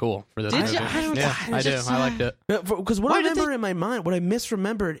is really cool for this. Did movie. you? I don't Yeah, know. I do. I liked it. Because what I remember in my mind, what I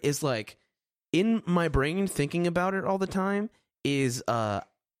misremembered is like in my brain thinking about it all the time is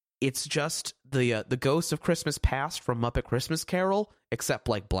it's just the Ghost of Christmas Past from Muppet Christmas Carol, except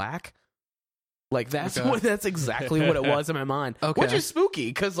like black. Like that's exactly what it was in my mind, which is spooky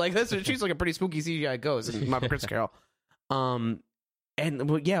because like she's like a pretty spooky CGI ghost in Muppet Christmas Carol. And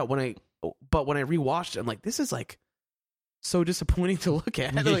when I rewatched it, I'm like, this is like so disappointing to look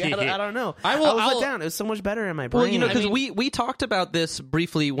at. Like, I don't know. I was let down. It was so much better in my brain. Well, you know, because we talked about this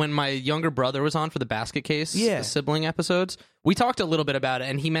briefly when my younger brother was on for the Basket Case sibling episodes. We talked a little bit about it,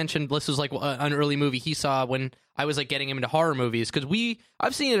 and he mentioned this was like an early movie he saw when I was like getting him into horror movies. Because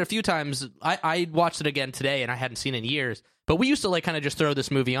I've seen it a few times. I watched it again today, and I hadn't seen it in years. But we used to like kind of just throw this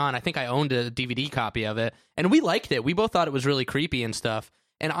movie on. I think I owned a DVD copy of it, and we liked it. We both thought it was really creepy and stuff.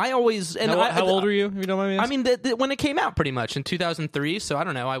 And I always how old are you? If you don't mind me asking? I mean, when it came out, pretty much in 2003. So I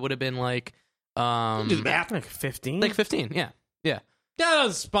don't know. I would have been like Like 15. Like 15, yeah. That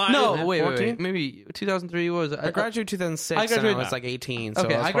was fine. No, wait, 14? maybe 2003 was. I graduated 2006. I graduated- and I was like 18. So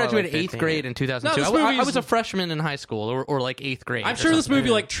Okay, I graduated 8th grade in 2002. No, this I movie was is- a freshman in high school, or like 8th grade. I'm or sure this something.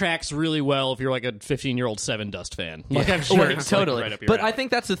 movie like tracks really well if you're like a 15-year-old Seven Dust fan. Like I'm sure Right, it's totally. Like, right up your But alley. I think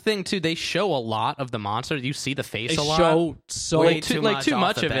that's the thing too. They show a lot of the monster. You see the face they a lot. show so Way too too like much too off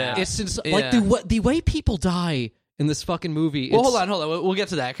much the of bat. it. it's just, Yeah. like the way people die in this fucking movie. Well, it's- hold on. We'll get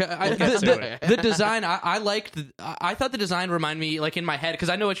to that. The design, I liked. I thought the design reminded me, like in my head, because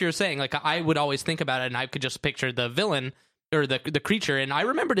I know what you were saying. Like I would always think about it, and I could just picture the villain or the creature, and I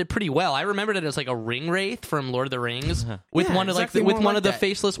remembered it pretty well. I remembered it as like a ring wraith from Lord of the Rings with Yeah, one of exactly, with more one like of the that.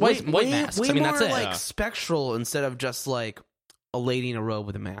 faceless white masks. Way I mean, more that's it. like spectral instead of just like a lady in a robe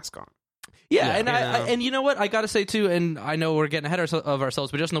with a mask on. Yeah, Yeah. and and you know what I got to say too, and I know we're getting ahead of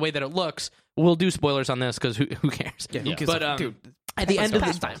ourselves, but just in the way that it looks, we'll do spoilers on this because who cares? Yeah, who gives But a- dude, at the end of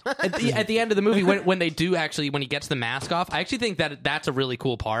pastime. at the end of the movie, when they do actually when he gets the mask off, I actually think that that's a really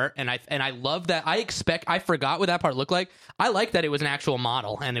cool part, and I love that. I forgot what that part looked like. I like that it was an actual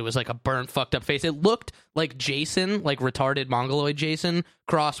model, and it was like a burnt, fucked up face. It looked like Jason, like retarded mongoloid Jason,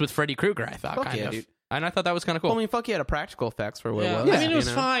 crossed with Freddy Krueger. I thought, Fuck kind yeah, of. dude. And I thought that was kind of cool. Well, I mean, fuck, you had a practical effects for what Yeah. it was. I mean, it was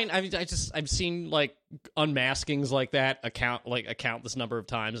you know? fine. I mean, I've seen like unmaskings like that a countless number of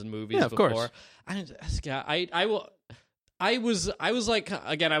times in movies. Yeah, of before. course. I was like,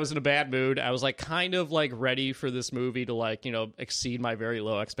 again, I was in a bad mood. I was like kind of like ready for this movie to like, you know, exceed my very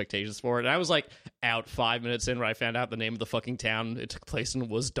low expectations for it. And I was like out 5 minutes in when I found out the name of the fucking town it took place in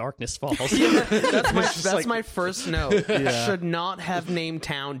was Darkness Falls. That's my first note. Should not have named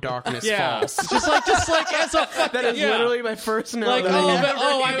town Darkness Falls. just like as a fucking, That is yeah. literally my first note. Like, that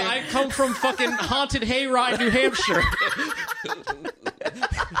I ever I come from fucking haunted hayride, New Hampshire.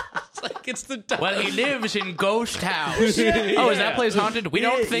 It's like it's the Well, he lives in Ghost House. Oh, is that place haunted? We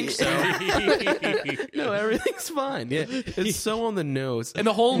don't think so. No, everything's fine. Yeah, it's so on the nose. And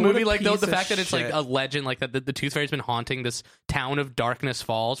the whole What a movie, like the piece of fact that it's like shit. a legend, like that the Tooth Fairy's been haunting this town of Darkness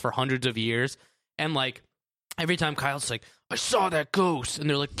Falls for hundreds of years, and like every time Kyle's like, "I saw that ghost," and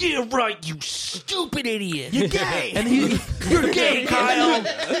they're like, "Yeah, right, you stupid idiot, you're gay," and you're gay, Kyle.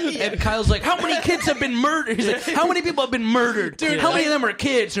 And Kyle's like, "How many kids have been murdered?" He's like, "How many people have been murdered? Dude, how many of them are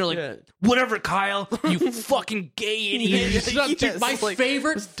kids?" And they're like, "Whatever, Kyle, you fucking gay idiot." Dude, my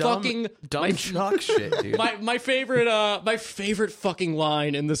favorite fucking dumb shock shit, dude. my favorite fucking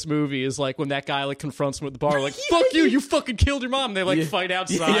line in this movie is like when that guy like confronts him at the bar, like "fuck you, you fucking killed your mom." They like fight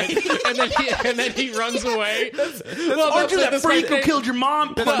outside, and then he runs away. Aren't you that freak who killed your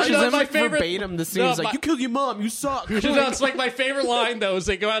mom? Punches no, him. my favorite- verbatim the scene No, is like, my- you killed your mom, you suck. No, it's like my favorite line though is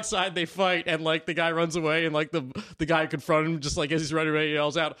they go outside, they fight, and like the guy runs away, and like the guy confronting him just like as he's running away, he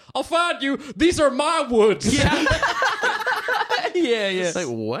yells out, "I'll find you. These are my woods." Yeah, yeah. Like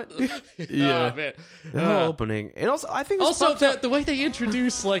what? Oh, man. The whole opening. And also, I think it's Also, fucked up. the way they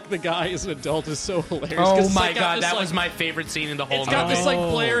introduce like the guy as an adult is so hilarious. Oh 'cause it's, my like, got god, this, that like, was my favorite scene in the whole It's got movie. this like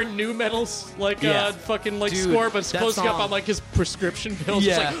Blair new metal like Yeah. fucking like Dude, score, but it's that closing up song- on like his prescription pills.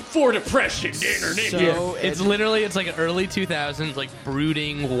 Yeah. It's like for depression. So It's literally it's like an early 2000s like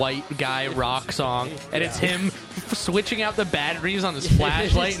brooding white guy rock song, and it's him switching out the batteries on his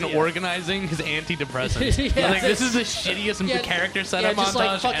flashlight and Yeah. organizing his antidepressants. Yeah. Like this is the shittiest character setup just montage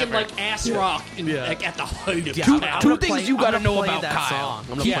like fucking ever. like ass rock and, like at the height of Two power. things you gotta know play about that Kyle. song.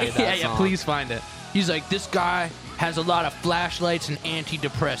 I'm gonna play that song. Please find it. He's like, this guy has a lot of flashlights and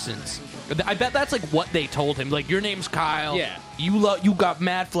antidepressants. I bet that's like what they told him. Like, your name's Kyle. Yeah. You got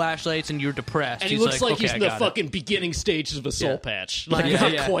mad flashlights and you're depressed. And he looks like okay, he's I in the got it. fucking beginning stages of a soul patch. Like Yeah,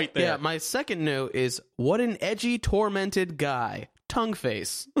 not yeah. quite there. Yeah, my second note is, what an edgy, tormented guy. Tongue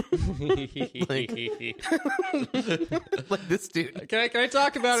face. Like this dude. Can I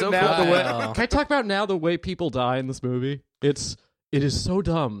talk about So it now? cool. The way, Wow. can I talk about now the way people die in this movie? It is so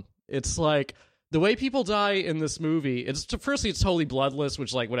dumb. It's like the way people die in this movie. Firstly, it's totally bloodless,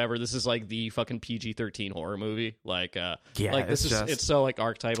 which like whatever. This is like the fucking PG-13 horror movie. Like like this it's is just- it's so like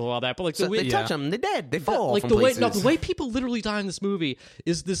archetypal all that. But like So the way they touch them, they're dead. They fall like from the way places. the way people literally die in this movie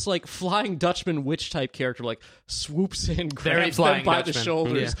is this like Flying Dutchman witch type character like swoops in, Very grabs them Flying by the Dutchman.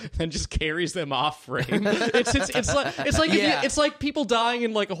 shoulders, and just carries them off frame. it's like Yeah. it's like people dying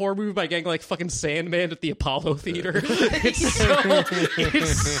in like a horror movie by getting like fucking Sandman at the Apollo Theater. It's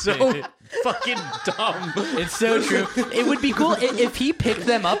so fucking dumb. It's so true. It would be cool if he picked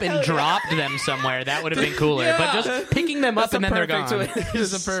them up and dropped them somewhere. That would have been cooler. Yeah. But just picking them up and then they're gone.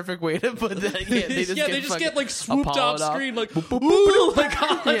 It's a perfect way to put that. Yeah, They just get like swooped Apollo'd off screen, like ooh, like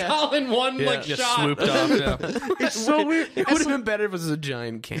all in one like Just shot. swooped off. Yeah. It's so weird. It would have been better if it was a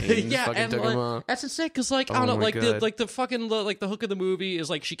giant cane. Yeah, Fucking and took him like, off. that's insane because like I don't Oh know, my like God. the fucking like the hook of the movie is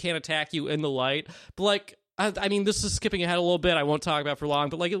like she can't attack you in the light, but like. I mean, this is skipping ahead a little bit. I won't talk about it for long,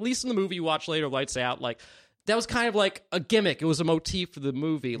 but like at least in the movie you watch later, Lights Out, like that was kind of like a gimmick. It was a motif for the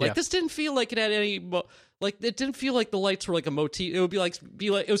movie. Like this didn't feel like it had any. Like it didn't feel like the lights were like a motif. It would be like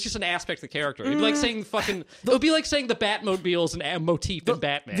it was just an aspect of the character. It'd be like saying fucking. It would be like saying the Batmobile is a motif in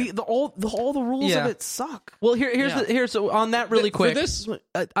Batman. All the rules Yeah. of it suck. Well, here's so on that really quick. For this,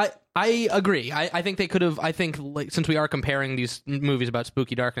 I agree. I think they could have. I think like since we are comparing these movies about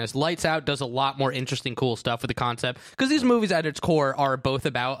spooky darkness, Lights Out does a lot more interesting, cool stuff with the concept because these movies at its core are both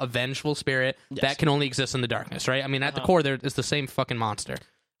about a vengeful spirit that can only exist in the darkness, right? I mean, at the core, there is the same fucking monster.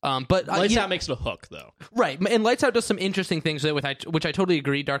 But Lights Out makes it a hook, though. right, and Lights Out does some interesting things with which I totally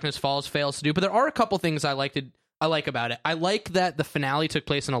agree. Darkness Falls fails to do, but there are a couple things I like about it. I like that the finale took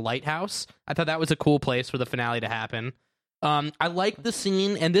place in a lighthouse. I thought that was a cool place for the finale to happen. I like the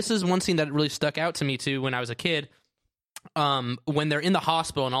scene, and this is one scene that really stuck out to me too when I was a kid. When they're in the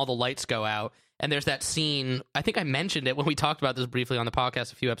hospital and all the lights go out, and there's that scene. I think I mentioned it when we talked about this briefly on the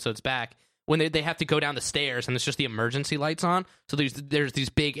podcast a few episodes back. When they have to go down the stairs and it's just the emergency lights on, so there's these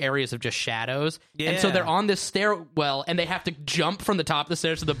big areas of just shadows, and so they're on this stairwell and they have to jump from the top of the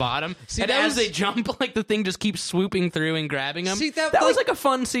stairs to the bottom. And as they jump, like the thing just keeps swooping through and grabbing them. See, that, was like- like a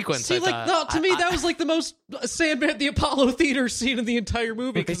fun sequence. See, I like, thought. no, to me, that was like the most Sandman at the Apollo Theater scene in the entire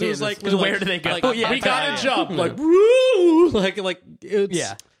movie because it was like, where do they go? Like, Oh, yeah. we gotta jump, like, woo, like it's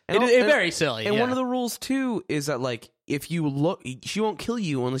Yeah, And it's al- very silly. And yeah. one of the rules too is that like if you look, she won't kill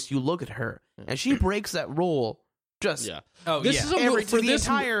you unless you look at her, and she breaks that rule. Just Yeah. Oh, This yeah. is a every for to the this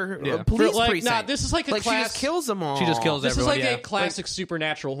entire Yeah. police for, like, precinct. nah, this is like a like she class. just kills them all. She just kills This is everyone. like yeah. a classic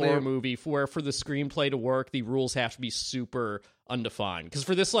supernatural horror movie where for the screenplay to work, the rules have to be super undefined. Because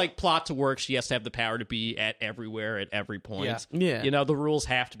for this like plot to work, she has to have the power to be at everywhere at every point. Yeah. Yeah. You know, the rules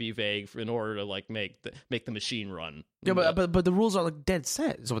have to be vague in order to like make the machine run. Yeah, but the rules are like dead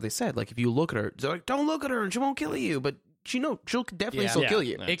set. Is what they said. Like if you look at her, they're like, don't look at her, and she won't kill you. But she'll definitely still Yeah. kill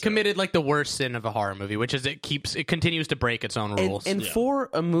you. Yeah. It committed like the worst sin of a horror movie, which is it continues to break its own rules. And for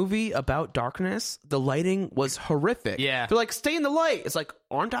a movie about darkness, the lighting was horrific. Yeah. They're like, stay in the light. It's like,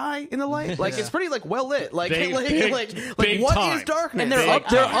 aren't I in the light? Like it's pretty like well lit. Like Big- like big- like big what time. is darkness? and they're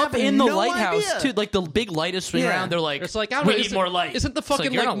Like, up I have in the no lighthouse idea. too. Like the big light is swinging Yeah. around. They're like, It's like, I don't we know, need isn't- more light. Isn't the It's like,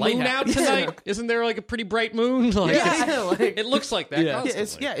 fucking you're like, in a moon out lighthouse. tonight? Isn't there like a pretty bright moon? Like, Yeah, like- it looks like that.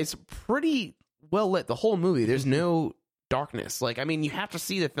 Constantly. It's pretty well lit. The whole movie. There's no darkness. Like I mean, you have to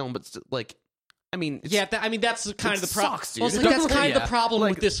see the film, but like I mean, it's, Yeah, I mean that's kind of the problem. sucks, dude. Well, it's like, that's kind of Yeah. the problem Like,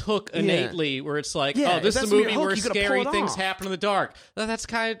 with this hook innately, where it's like, Yeah, oh, this if is a that's your movie hook, where you gotta pull scary it things off. happen in the dark. That's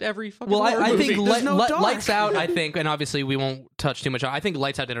kind of every fucking Well, horror I movie. think There's no dark. Lights Out. I think, and obviously we won't touch too much on. I think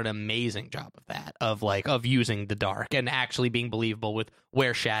Lights Out did an amazing job of that, of using the dark and actually being believable with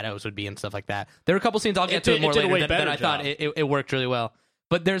where shadows would be and stuff like that. There are a couple scenes I'll get to did- more it did a later way that better I thought job. it worked really well.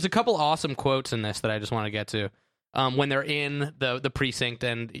 But there's a couple awesome quotes in this that I just want to get to. When they're in the precinct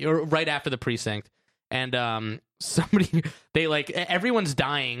or right after the precinct, and somebody they like everyone's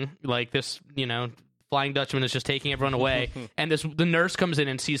dying, like this, Flying Dutchman is just taking everyone away, and the nurse comes in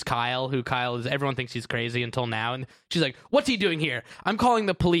and sees Kyle, who Kyle is. Everyone thinks he's crazy until now, and she's like, "What's he doing here? I'm calling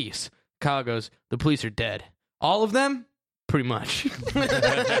the police." Kyle goes, "The police are dead. All of them." Pretty much.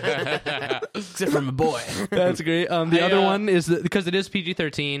 except for my boy. That's great. The other I, one is because it is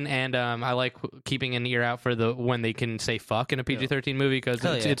PG-13, and I like keeping an ear out for when they can say fuck in a PG-13 movie because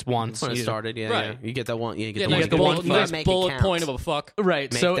Hell it's once. when it You- started. Yeah, Right. yeah. You get that one. Yeah, you get Yeah, the nice one. get the one bullet, fuck. nice Make it bullet count. point of a fuck.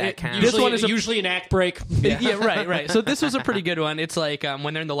 Right. Make so that count. this one is Usually an act break. yeah, right. So this was a pretty good one. It's like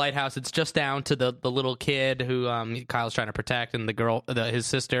when they're in the lighthouse, it's just down to the little kid who Kyle's trying to protect, and the girl, his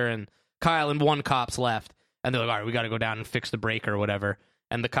sister, and Kyle, and one cop's left, and they're like, all right, we got to go down and fix the breaker or whatever.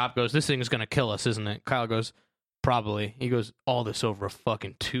 And the cop goes, "This thing is gonna kill us, isn't it?" Kyle goes, "Probably." He goes, "All this over a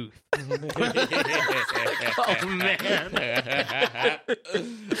fucking tooth." Oh man! I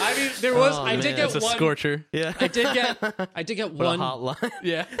mean, there was. I did get It's a one. scorcher. Yeah, I did get what one. a hotline.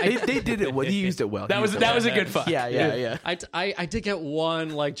 Yeah, they did it well. He used it well. that was a good fuck. Yeah. I did get one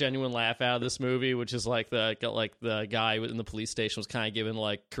like genuine laugh out of this movie, which is like the guy in the police station was kind of giving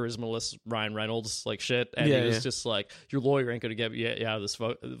like charismaless Ryan Reynolds like shit, and Yeah, he was yeah. just like, "Your lawyer ain't gonna get you out of this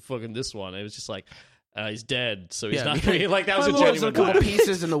fucking this one." It was just like, He's dead, so he's Yeah, not because like that was my a lawyer's genuine in a couple laugh.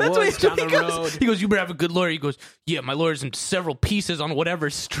 pieces in the woods down the road. He goes, "You better have a good lawyer." He goes, "Yeah, my lawyer's in several pieces on whatever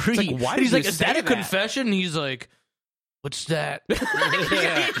street." like, why And did he's you like, "Is say that a that?" confession?" And he's like, "What's that?" Did they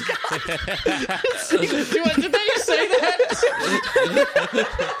say that?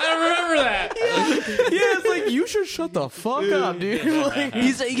 I don't remember that. Yeah, it's like, you should shut the fuck up, dude. Like,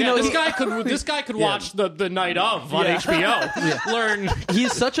 He's, This guy could watch the night of on HBO. Learn.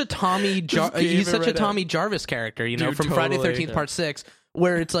 he's such a Tommy gave he's it such a right Tommy Jarvis character, Dude, from Friday the totally. 13th Part 6,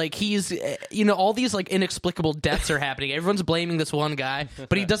 where it's like he's all these like inexplicable deaths are happening. Everyone's blaming this one guy,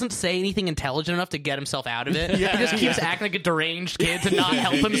 but he doesn't say anything intelligent enough to get himself out of it. He just keeps acting like a deranged kid to not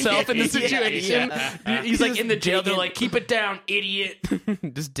help himself in the situation. He's like in the jail. They're like, "Keep it down, idiot." just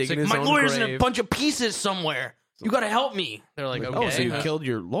It's digging like, his "My own lawyer's in a grave. bunch of pieces somewhere. You gotta help me." They're like, "Okay." Oh, so you killed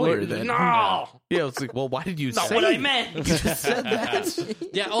your lawyer then? No, Yeah, it's like, well, why did you not say what I it? meant. You just said that.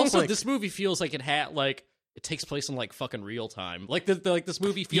 Yeah. Also, this movie feels like it had like. It takes place in like fucking real time. Like this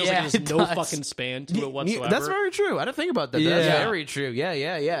movie feels Yeah, like it there's no does. fucking span to it whatsoever. That's very true. I didn't think about that. Yeah. That's very true. Yeah.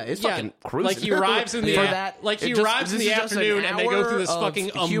 It's fucking cruising. Like he arrives in the For that. like he it just- arrives in this the is just an afternoon and they go through this hour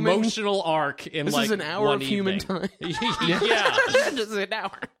fucking of human- emotional arc in This like is an hour one of human evening. time. Yeah. just an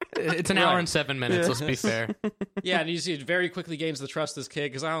hour. It's an hour Right. and 7 minutes. Let's be fair. Yeah, and he very quickly gains the trust of this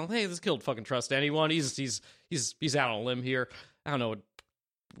kid because this kid don't fucking trust anyone. He's out on a limb here. I don't know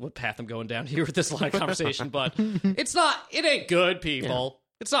what path I'm going down here with this line of conversation, but it ain't good, people.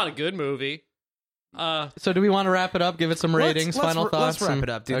 It's not a good movie. So, do we want to wrap it up? Give it some ratings, final thoughts. Let's wrap it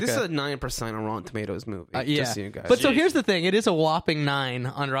up, dude. This is Okay. a 9% on Rotten Tomatoes movie. Yeah, Just so you guys. but so here's the thing: it is a whopping 9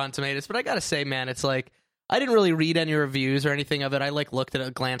 on Rotten Tomatoes. But I gotta say, man, it's like I didn't really read any reviews or anything of it. I like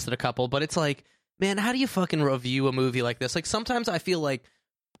glanced at a couple, but it's like, man, how do you fucking review a movie like this? Like sometimes I feel like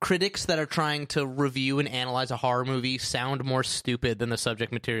critics that are trying to review and analyze a horror movie sound more stupid than the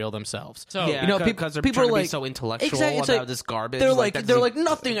subject material themselves. So yeah, you know, because they're people trying are to like be so intellectual Exactly, it's about like- this garbage. They're like that's they're the- like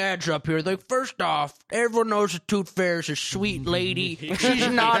nothing adds up here. Like first off, everyone knows the Tooth Fairy's a sweet lady. She's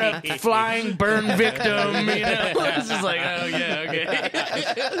not a flying burn victim. You know, it's just like, oh yeah,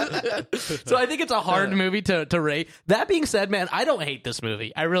 okay. So I think it's a hard movie to rate. That being said, man, I don't hate this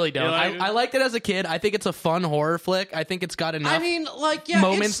movie. I really don't. You like it? I liked it as a kid. I think it's a fun horror flick. I think it's got enough I mean, like, yeah,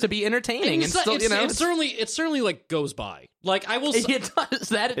 moments to be entertaining, and still, you know, it certainly like goes by. Like I will. it does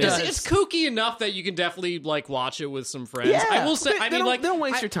that. It does. It's kooky enough that you can definitely like watch it with some friends. Yeah, I will say. they don't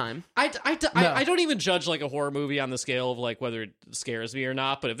waste your time. I don't even judge like a horror movie on the scale of like whether it scares me or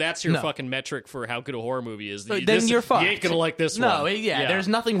not. But if that's your No. fucking metric for how good a horror movie is, Then this- you're fucked. You ain't gonna like this No, one. yeah, there's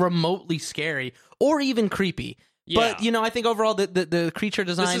nothing remotely scary or even creepy. But Yeah. I think overall the creature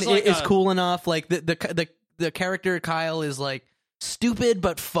design is like is a- cool enough. Like the character Kyle is like stupid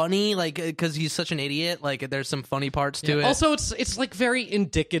but funny, like because he's such an idiot. Like there's some funny parts to it. Also, it's like very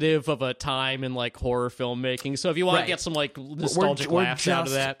indicative of a time in like horror filmmaking. So if you want Right. to get some like nostalgic we're laughs just out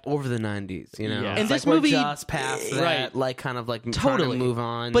of that, over the 90s, you know. Yeah. It's And like this we're movie- just past that, Right. like kind of like Totally. trying to move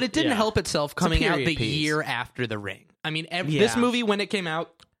on. But it didn't Yeah. help itself coming out period the piece. year after The Ring. I mean, this Yeah. movie when it came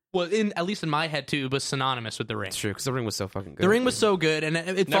out, well, at least in my head too, was synonymous with The Ring. it's true because The Ring was so fucking good. The Ring was so good, and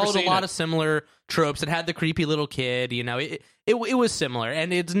it Never followed a seen lot it. of similar tropes. It had the creepy little kid, it was similar,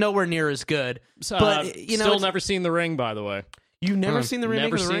 and it's nowhere near as good. But still it's- never seen The Ring, by the way. You've never seen The Ring?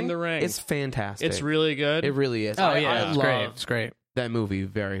 Never seen The Ring. It's fantastic. It's really good. It really is. Oh I yeah, it's love great. It's great. that movie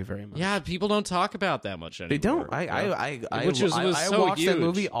very, very much. Yeah, people don't talk about that much anymore. They don't. Which was I so watch that huge.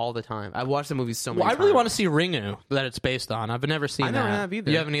 movie all the time. I watch the movie so many Well, I times. really want to see Ringu that it's based on. I've never seen I that. never have either.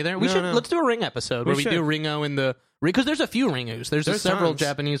 You haven't either. No. Let's do a Ring episode where we should. do Ringo in the because there's a few Ringus. There's several tons.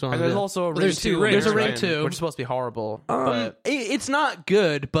 Japanese ones. And there's yeah. also a Ring there's 2. two Rings, There's a Ring right? 2. Which is supposed to be horrible. It's not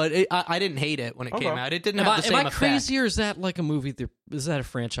good, but I didn't hate it when it came out. It didn't have the same Am I effect. crazy, or is that like a movie? Is that a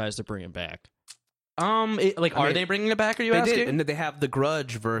franchise they're bringing back? Are mean, they bringing it back? Are you They asking? did, and they have The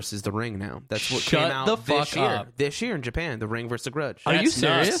Grudge versus The Ring now. That's what Shut came out the this fuck year. up. This year in Japan, The Ring versus The Grudge. Are you That's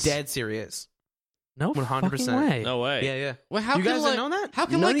nuts. serious? Dead serious. No, 100%. fucking way. No way. Yeah, yeah. Well, how you can, guys like, didn't know that? How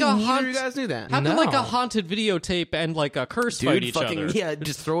can None like of a neither haunt? of you guys knew that? How can like a No. haunted videotape and like a curse fight Dude, each fucking other? yeah,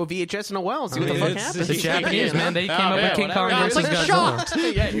 just throw a VHS in a well and see what the mean, fuck it's- happens. The Japanese, man, they came up with King Kong whatever. versus It's like Godzilla. shocked.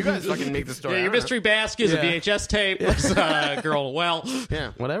 Yeah, you guys fucking make the story. Yeah, your I don't know. mystery basket is a VHS tape. There's a girl. Well,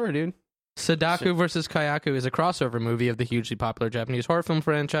 Yeah, whatever, dude. Sadaku vs. Kayaku is a crossover movie of the hugely popular Japanese horror film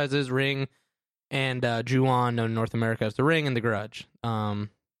franchises Ring and Ju-on, known in North America as The Ring and The Grudge.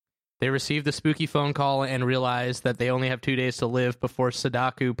 They receive the spooky phone call and realize that they only have 2 days to live before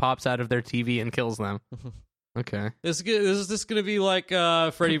Sadaku pops out of their TV and kills them. Okay. Is this going to be like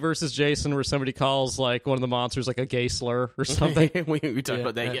Freddy versus Jason, where somebody calls like one of the monsters like a gay slur or something? we talked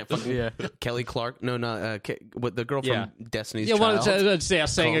about that. Yeah, fucking Kelly Clark. No, not what the girl from Destiny's Child.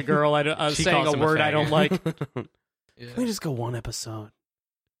 Saying a girl. I'm saying a word I don't like. Can we just go one episode?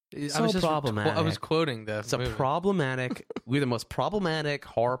 I was just problematic. I was quoting the It's a movie. problematic. We're the most problematic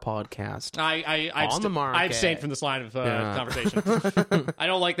horror podcast. On the market. I abstain from this line of conversation. I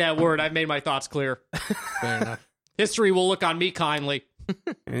don't like that word. I've made my thoughts clear. Fair enough. History will look on me kindly.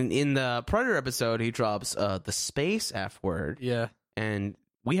 And in the Predator episode, he drops the space F word. Yeah. And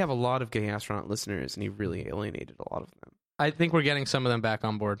we have a lot of gay astronaut listeners, and he really alienated a lot of them. I think we're getting some of them back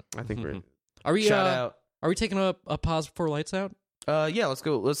on board. I think we're Are we? shout out. Are we taking a pause before lights out? Yeah, let's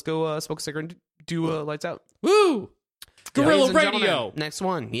go. Smoke a cigarette and do lights out. Woo! Guerrilla Ladies and Radio. gentlemen, next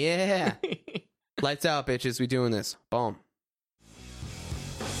one. Yeah. Lights out, bitches. We doing this. Boom.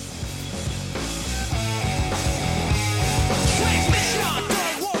 Transmission,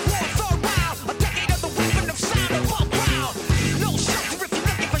 third world war, third round. A decade of the weapon of sound above ground. No shelter if you're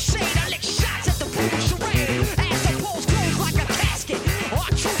looking for shade. I lick shots at the brutal charade. As the poles close like a casket. Our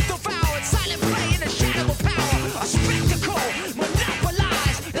truth devoured. Silent play in the shadow of power. A spectacle.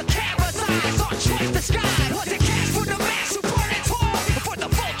 Monopolize the camera's eyes. Our choice the sky. Was it cast for the mass who burn and toil? For the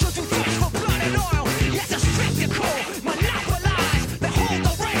vultures who thirst for blood and oil. Yes, a spectacle. Monopolize. They hold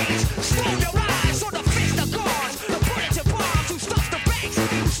the reins. Stone your eyes. So the fist of guards. The bullets and bombs who stuff the banks.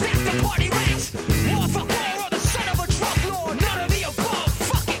 Who snap the party ranks. War for war or the son of a drug lord. None of the above.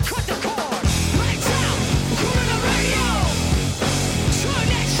 Fucking cut the cord. Lights out. Guerrilla Radio. Turn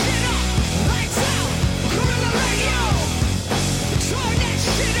that shit up. Lights out. Guerrilla Radio. Turn that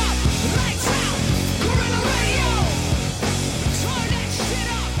shit up. Lights out. Guerrilla Radio. Turn that shit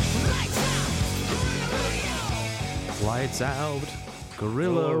up. Lights out. Guerrilla Radio. Lights out.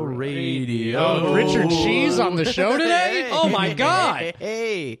 Gorilla Radio. Oh, Richard Cheese on the show today? Oh my God.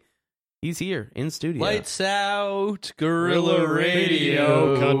 Hey. He's here in studio. Lights out, Guerrilla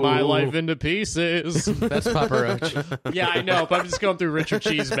Radio. Cut my life into pieces. That's Papa Roach. Yeah, I know, but I'm just going through Richard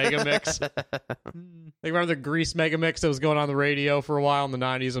Cheese Mega Mix. Like, remember the Grease Mega Mix that was going on the radio for a while in the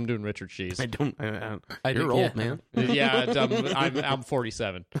 90s? I'm doing Richard Cheese. I don't. I You're think- old, yeah. man. Yeah, I'm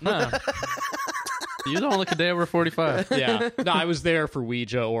 47. No. You don't look a day over 45. Yeah. No, I was there for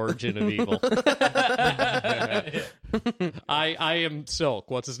Ouija, Origin of Evil. I am Silk.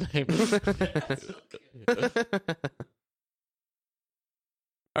 What's his name?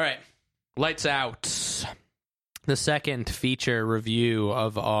 All right. Lights out. The second feature review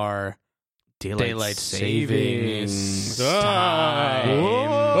of our Daylight Savings time.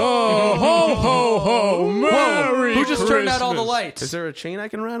 Oh, ho, ho, ho. Merry Who just turned out all the Christmas. lights? Is there a chain I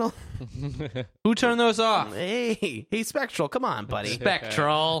can rattle? Who turned those off? Hey, Spectral, come on, buddy.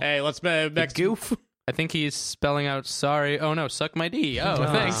 Spectral. Hey, let's next Goof. I think he's spelling out sorry. Oh no, suck my D. Oh,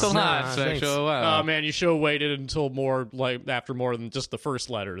 thanks a lot, nah, Spectral. thanks. Wow. Oh man, you should have waited until after more than just the first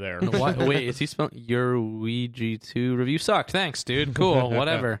letter there. What? Wait, is he spelling your Ouija 2 review? Sucked. Thanks, dude. Cool.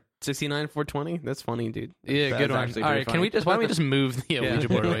 Whatever. 69 420. That's funny, dude. Yeah, That's good one. actually All pretty right, can funny. we just? Why don't we just move the Ouija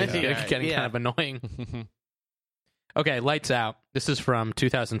board away? It's Yeah. getting Yeah. kind of annoying. Okay, Lights Out. This is from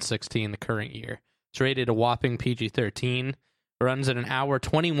 2016, the current year. It's rated a whopping PG-13. Runs at an hour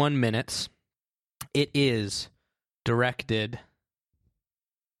 21 minutes. It is directed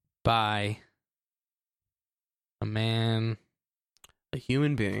by a man. a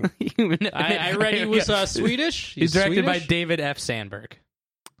human being? I read he was Swedish. He's directed by Swedish? David F. Sandberg.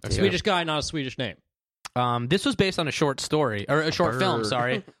 A Swedish guy, not a Swedish name. This was based on a short story or a short film. bird.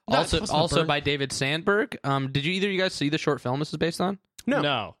 Sorry, No, it wasn't a also bird. by David Sandberg. Did you either of you guys see the short film this is based on?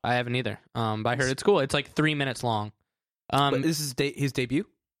 No. I haven't either. But I heard it's cool. It's like 3 minutes long. But this is his debut.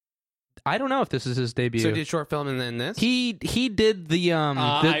 I don't know if this is his debut. So he did short film and then this. he did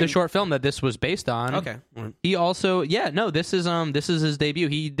the short film that this was based on. Okay. He also this is his debut.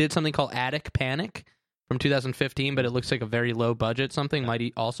 He did something called Attic Panic from 2015, but it looks like a very low budget something.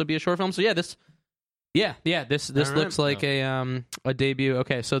 Might also be a short film. So this All right. looks like a debut.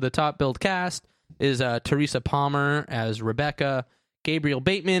 Okay, so the top billed cast is Teresa Palmer as Rebecca, Gabriel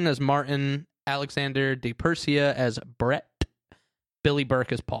Bateman as Martin, Alexander DePersia as Brett, Billy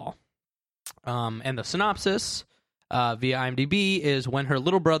Burke as Paul. And the synopsis via IMDb is when her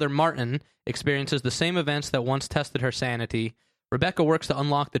little brother Martin experiences the same events that once tested her sanity, Rebecca works to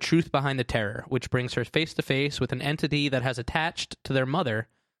unlock the truth behind the terror, which brings her face to face with an entity that has attached to their mother,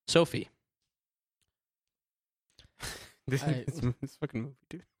 Sophie. This fucking movie,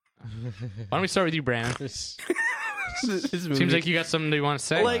 dude. Why don't we start with you, Brandon? This movie. Seems like you got something you want to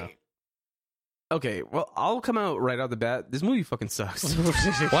say. like Okay, well, I'll come out right out the bat. This movie fucking sucks.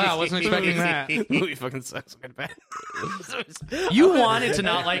 Wow, I wasn't expecting that. This movie fucking sucks. Bad. You wanted to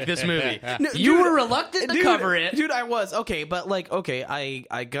not like this movie. No, You dude, were reluctant to cover it. dude. I was okay, but like, okay,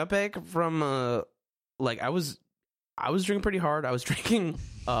 I got back from like I was drinking pretty hard. I was drinking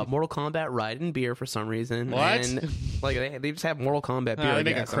Mortal Kombat Raiden beer for some reason. What? And, like they just have Mortal Kombat beer. They I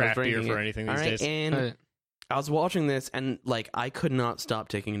make a guess. I was craft beer drinking for it. anything All these right, days. and I was watching this, and like I could not stop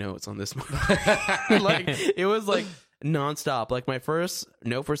taking notes on this movie. Like it was like nonstop. Like my first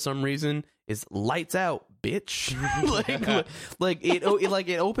note for some reason is "lights out, bitch." like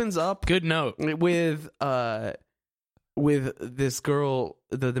it opens up Good note. with this girl,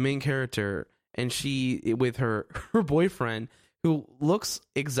 the main character, and she with her boyfriend, who looks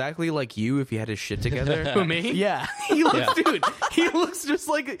exactly like you if you had his shit together. Who, me? Yeah, he looks, dude. He looks just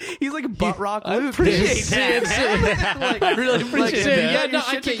like he's like butt rock Luke. appreciate that. Like, I really appreciate like, that. Yeah, your no, I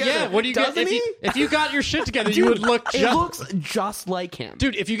shit can't. together. Yeah, what do you get Doesn't he? if you got your shit together? Dude, you would look it just. looks just like him.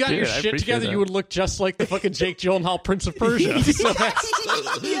 Dude, if you got your Dude, I shit appreciate together, that. you would look just like the fucking Jake Gyllenhaal Prince of Persia. So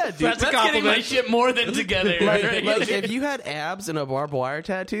Yeah, dude. That's getting my shit more than together. like if you had abs and a barbed wire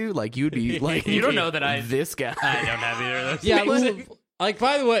tattoo, like you'd be like You don't know that I- this guy. I don't have either of those. yeah, things. like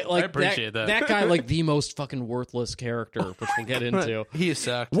by the way, like appreciate that. that guy, like the most fucking worthless character, which we'll get into. He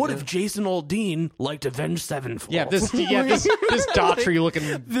sucked. What if Jason Aldean liked Avenged Sevenfold? Yeah, this Daughtry looking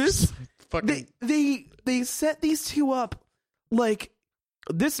this fucking. they set these two up like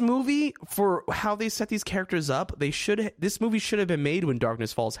this movie for how they set these characters up. This movie should have been made when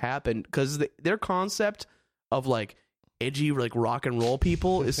Darkness Falls happened, because their concept of like edgy like rock and roll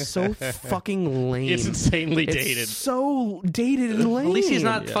people is so fucking lame. It's insanely It's dated. so dated and lame. At least he's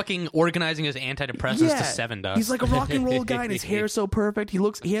not fucking organizing his antidepressants to Seven Dust. He's like a rock and roll guy, and his hair is so perfect.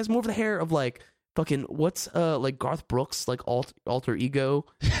 He has more of the hair of like fucking what's like Garth Brooks like alter ego.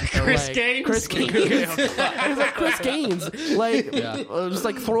 Chris Like, Gaines? Chris Gaines. He's like Chris Gaines. Like just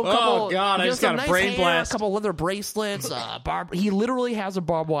like throw a couple. God, I just some got a nice brain hair, blast. A couple leather bracelets. He literally has a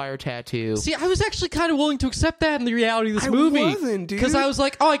barbed wire tattoo. See, I was actually kind of willing to accept that in the reality of this I movie. wasn't, dude. Because I was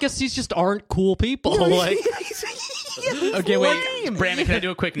like, oh, I guess these just aren't cool people. Like, Okay, wait, lame. Brandon, can I do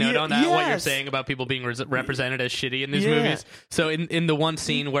a quick note on that? What you're yes. saying about people being represented as shitty in these Yeah. movies. So in the one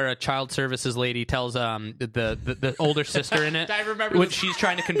scene where a child services lady tells the older sister in it, I remember when this. she's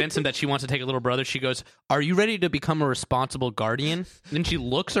trying to convince him that she wants to take a little brother, she goes, "Are you ready to become a responsible guardian?" And then she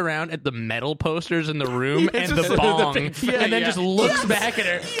looks around at the metal posters in the room and the just- bong, Yeah, and then yeah. just looks back at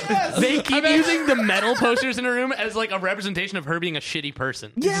her. They keep using the metal posters in her room as like a representation of her being a shitty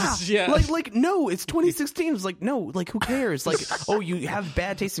person. Yeah. Yeah. Like no, it's 2016. It's like no, like who cares? Like oh, you have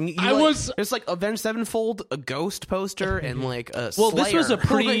bad taste in music. I was- It's like Avenged Sevenfold, a Ghost poster, and like a Well, this was a Slayer.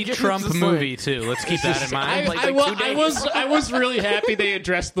 pre-Trump Like, it's just movie too. Let's keep that in mind. I was really happy they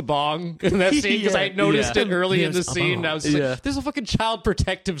addressed the bong in that scene because I had noticed it early in the scene. And I was just like, "There's a fucking child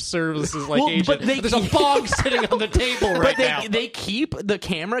protective services like Well, agent. but There's a bong sitting on the table right now." They keep the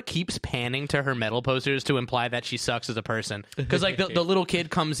camera keeps panning to her metal posters to imply that she sucks as a person. Because like the little kid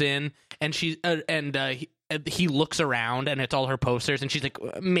comes in and he looks around and it's all her posters and she's like,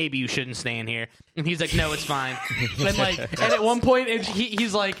 maybe you shouldn't stay in here, and he's like, no, it's fine. And at one point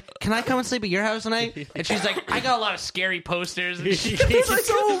he's like, can I come and sleep at your house tonight? And she's like, I got a lot of scary posters. And It's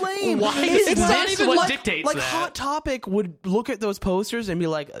so lame. Why is It's not this even what like, dictates like that? Hot Topic would look at those posters and be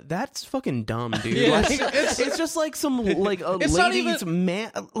like, "That's fucking dumb, dude." Yeah, Like, it's just like some like a It's not lady's even-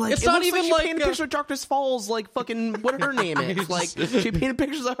 man. Like it's it not looks even she like, painted a picture of Darkness Falls. Like fucking what her name is. Like she painted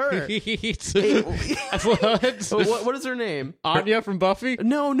pictures of her. What is her name? Anya from Buffy.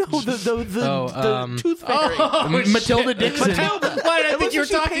 No, the Tooth Fairy. Matilda Dixon. Matilda. Why did I It think looks you were like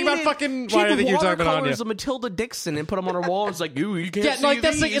she talking about painted- fucking? she Why did I did think you were talking about Anya? watercolors of Matilda Dixon and put them on her wall. It's like, ooh, you can't Yeah, see like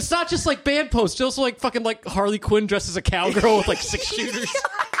that's like these. it's not just like band posters. It's also like fucking like Harley Quinn dressed as a cowgirl with like 6 shooters.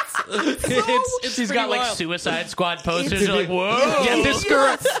 She's got like Suicide Squad posters. You're like, whoa. Yeah,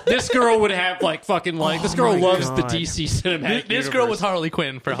 this girl would have like fucking like this girl my loves the God. DC cinematic. This girl was Harley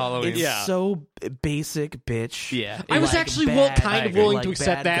Quinn for Halloween. It's Yeah. so basic, bitch. Yeah. I was Like, actually bad- kind of willing to like,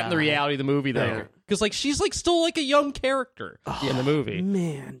 accept bad that in the guy. reality of the movie though, Yeah. because like she's like still like a young character in the movie.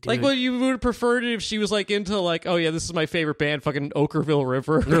 Man, dude. Like, well, you would have preferred it if she was like into like, oh yeah, this is my favorite band, fucking Okerville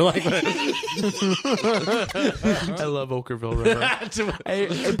River, or like. I love Okerville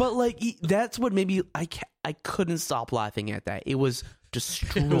River. But like that's what made me I couldn't stop laughing at that. It was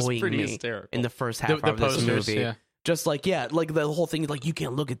destroying pretty me hysterical. in the first half The of this posters, movie. yeah. Just like like the whole thing is like you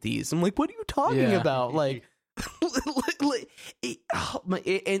can't look at these. I'm like, what are you talking Yeah. about? Like,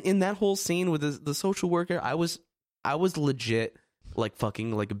 in that whole scene with the social worker, I was legit like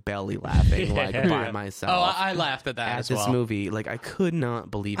fucking like belly laughing like by myself. Oh, I laughed at that at as this well. movie. Like I could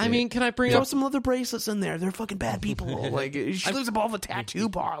not believe it. I mean, can I bring throw up some leather bracelets in there? They're fucking bad people. Like she lives above a tattoo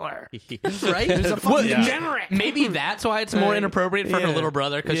parlor. Right? There's a fucking Yeah. degenerate. Maybe that's why it's more inappropriate for her Yeah. little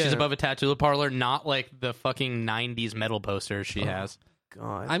brother because she's Yeah. above a tattoo parlor, not like the fucking 90s metal posters she has.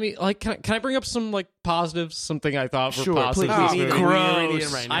 God. I mean, like, can I bring up some like positives? Something I thought were Sure, positive. please. in this We movie? need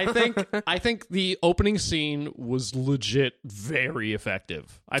it right now. I think the opening scene was legit very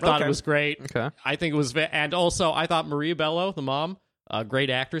effective. I thought Okay. it was great. Okay. I think it was, and also I thought Maria Bello, the mom, great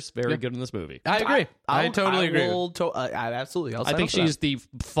actress, very good in this movie. I agree. I totally agree. Absolutely. I think she's the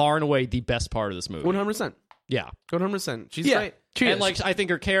far and away the best part of this movie. 100%. Yeah. 100%. She's Yeah. great. And like I think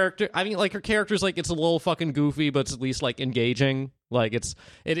her character, her character's like it's a little fucking goofy, but it's at least like engaging. Like it's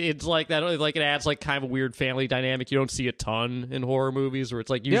like that. Like it adds like kind of a weird family dynamic. You don't see a ton in horror movies where it's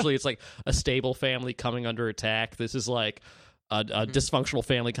like usually it's like a stable family coming under attack. This is like a dysfunctional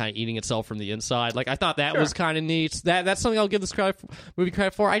family kind of eating itself from the inside. Like I thought that was kind of neat. That's something I'll give this movie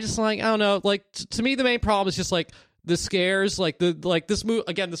credit for. I just like I don't know. Like to me, the main problem is just like. The scares, this movie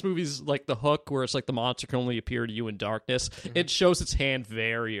again. This movie's like The Hook, where it's like the monster can only appear to you in darkness. Mm-hmm. It shows its hand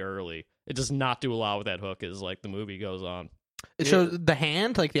very early. It does not do a lot with that hook as like the movie goes on. It shows the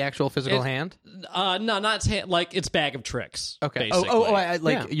hand, like the actual physical It- hand. No, not its hand. Like its bag of tricks. Okay. Basically.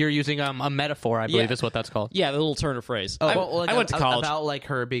 Like you're using a metaphor, I believe Yeah. is what that's called. Yeah, the little turn of phrase. Oh, I went to college. About like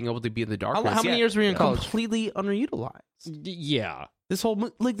her being able to be in the darkness. How many years were you in college? Completely underutilized. Yeah. This whole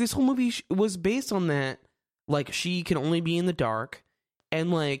movie was based on that. Like she can only be in the dark,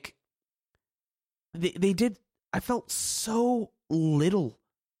 and like they did. I felt so little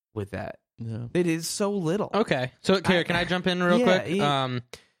with that. Yeah. It is so little. Okay. So, Kara, can I jump in real Yeah, quick?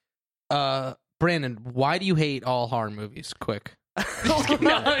 yeah. Brandon, why do you hate all horror movies? Quick. Dude,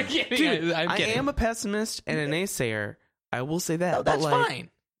 I'm kidding. I am a pessimist and a naysayer. I will say that. No, that's but like, fine.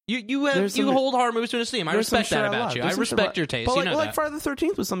 You there's some- hold horror movies to an esteem. I there's some respect shit that I about love. you. There's I some shit respect your taste. But You like, know like that. Friday the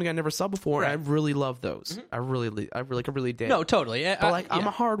 13th was something I never saw before. Right. And I really love those. I really did. No, totally. But like I'm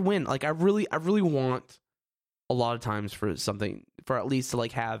a hard win. Like I really want a lot of times for something for at least to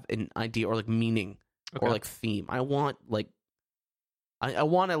like have an idea or like meaning or like theme. I want like I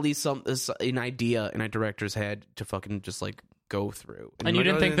want at least an idea in a director's head to fucking just like go through. And you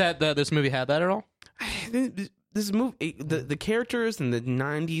didn't think that this movie had that at all? this movie the characters and the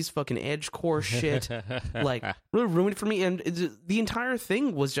 90s fucking edgecore shit like really ruined it for me, and the entire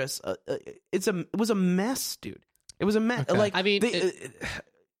thing was just it was a mess, dude. It was a mess. Okay. Like I mean,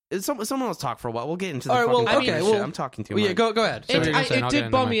 someone else talk for a while. We'll get into the All right, well, fucking okay, shit. well, I'm talking too Well, much. yeah, go ahead. Say what you're gonna say, and It I'll get did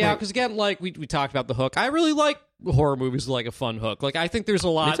into bum mine. me out because again, like we talked about The Hook. I really like horror movies with like a fun hook. Like I think there's a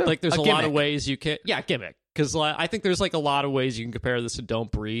lot. too. Like there's A a lot of gimmick. ways you can. Yeah, gimmick. Because I think there's like a lot of ways you can compare this to Don't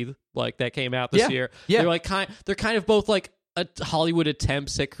Breathe. Like that came out this Yeah. year. Yeah. They're kind of both like Hollywood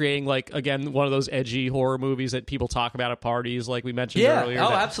attempts at creating like again one of those edgy horror movies that people talk about at parties, like we mentioned Yeah. earlier. Oh,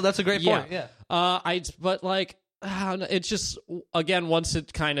 that- absolutely. That's a great point. Yeah. But like I don't know, it's just again once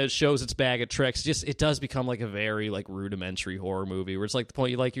it kind of shows its bag of tricks, it does become like a very like rudimentary horror movie where it's like the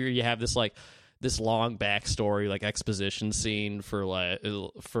point you have this like this long backstory like exposition scene for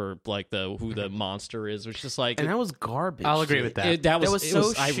who the monster is, which is just like and that was garbage. I'll agree with that. that That was was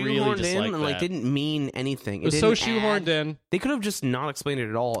so I really shoehorned in disliked and like that. didn't mean anything. It was so shoehorned in. They could have just not explained it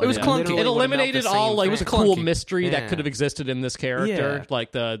at all. It was and clunky. literally It would've meant eliminated the all same like it was a thing. cool clunky. mystery Yeah. that could have existed in this character, Yeah.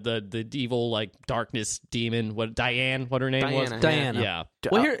 like the evil like darkness demon. What Diane? What her name was? Diana. Yeah.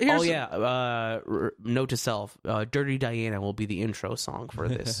 Well, here's note to self: "Dirty Diana" will be the intro song for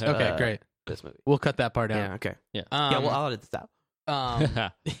this. Okay, great. This movie. We'll cut that part out. Yeah. Okay. Yeah. Yeah. Well, I'll edit this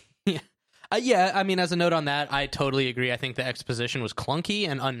out. Yeah, I mean, as a note on that, I totally agree. I think the exposition was clunky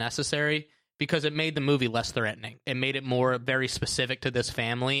and unnecessary because it made the movie less threatening. It made it more very specific to this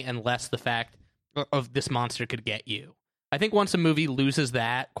family and less the fact of this monster could get you. I think once a movie loses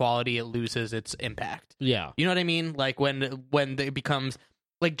that quality, it loses its impact. Yeah. You know what I mean? Like when it becomes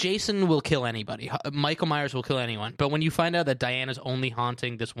like Jason will kill anybody, Michael Myers will kill anyone, but when you find out that Diana's only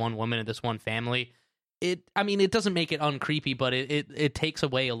haunting this one woman and this one family, it doesn't make it uncreepy, but it takes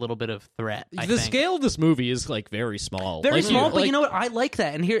away a little bit of threat. I The think. scale of this movie is like very small. Very Like, small, but like- you know what? I like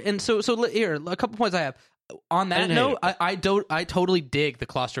that. And here, a couple points I have. On that didn't note, hate I totally dig the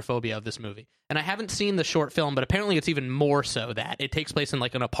claustrophobia of this movie. And I haven't seen the short film, but apparently it's even more so that it takes place in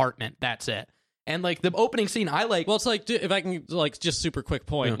like an apartment. That's it. And like the opening scene, I like. Well, it's like if I can like just super quick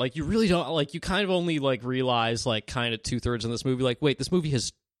point, like you really don't like you kind of only like realize like kind of 2/3 in this movie. Like, wait, this movie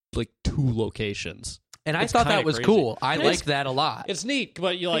has like 2 locations. And I It's thought kinda that was crazy. cool. I It's- liked that a lot. It's neat,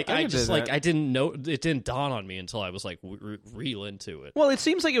 but you like I I did just like that. I didn't know it didn't dawn on me until I was like real into it. Well, it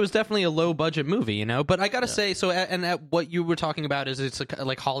seems like it was definitely a low budget movie, you know. But I gotta say, what you were talking about is it's a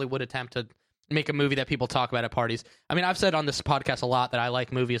like Hollywood attempt to make a movie that people talk about at parties. I mean, I've said on this podcast a lot that I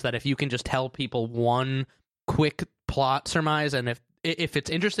like movies that if you can just tell people one quick plot surmise, and if it's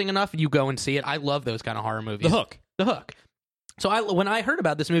interesting enough, you go and see it. I love those kind of horror movies. The Hook. So when I heard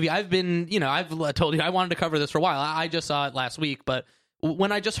about this movie, I've told you I wanted to cover this for a while. I just saw it last week, but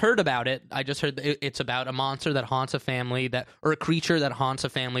when I just heard about it, I just heard that it's about a monster that haunts a family or a creature that haunts a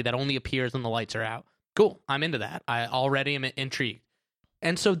family that only appears when the lights are out. Cool, I'm into that. I already am intrigued,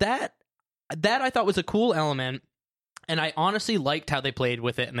 and so that I thought was a cool element, and I honestly liked how they played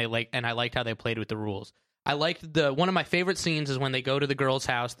with it, and I liked how they played with the rules. I liked one of my favorite scenes is when they go to the girl's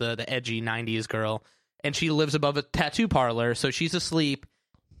house, the edgy 90s girl, and she lives above a tattoo parlor, so she's asleep,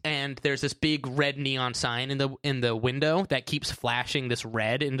 and there's this big red neon sign in the window that keeps flashing this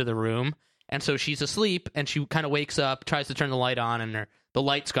red into the room, and so she's asleep, and she kind of wakes up, tries to turn the light on, and the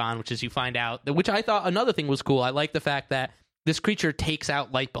light's gone, which is you find out, which I thought another thing was cool. I like the fact that this creature takes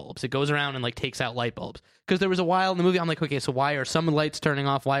out light bulbs. It goes around and like takes out light bulbs. Because there was a while in the movie, I'm like, okay, so why are some lights turning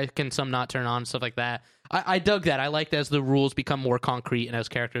off? Why can some not turn on? Stuff like that. I dug that. I liked as the rules become more concrete and as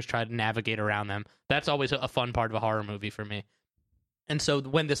characters try to navigate around them. That's always a fun part of a horror movie for me. And so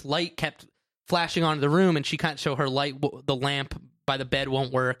when this light kept flashing onto the room and she can't show her light, the lamp by the bed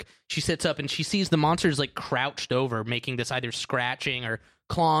won't work, she sits up and she sees the monster's like crouched over, making this either scratching or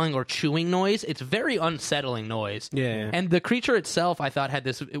clawing or chewing noise. It's very unsettling noise. Yeah. And the creature itself, I thought,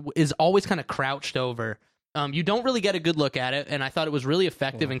 is always kind of crouched over. You don't really get a good look at it, and I thought it was really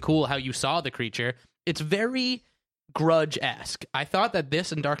effective and cool how you saw the creature. It's very Grudge-esque. I thought that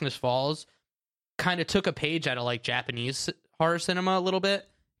this and Darkness Falls kind of took a page out of like Japanese horror cinema a little bit.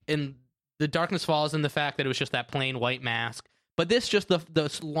 In the Darkness Falls and the fact that it was just that plain white mask. But this just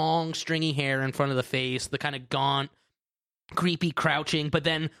the long stringy hair in front of the face, the kind of gaunt, creepy crouching, but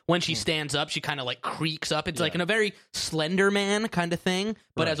then when she stands up, she kind of like creaks up. It's like in a very Slender Man kind of thing,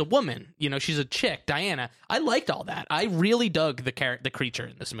 but as a woman, you know, she's a chick, Diana. I liked all that. I really dug the creature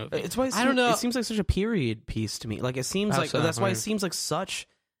in this movie. It's why I don't know. It seems like such a period piece to me. Like it seems How like so? that's why Right. it seems like such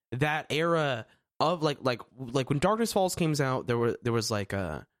that era of like when Darkness Falls came out.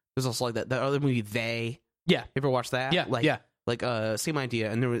 There's also like that other movie They. Yeah. You ever watch that? Yeah, Like, yeah. Like same idea,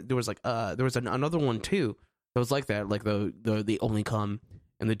 and there was another one too that was like that, like the Only Come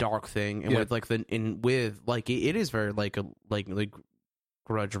in the Dark thing, and Yeah. with like it is very like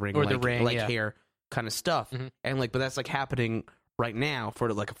Grudge Ring Or like, The Ring, like yeah. hair kind of stuff, Mhm. and like but that's like happening right now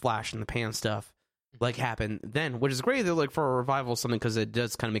for like a flash in the pan stuff like happened then, which is great. They're like for a revival of something because it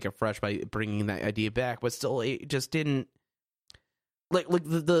does kind of make it fresh by bringing that idea back, but still it just didn't. Like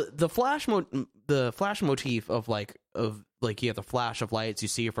the flash the flash motif of you have the flash of lights, you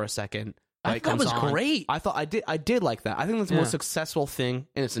see it for a second. I light thought comes was on. great. I thought I did like that. I think that's the Yeah. most successful thing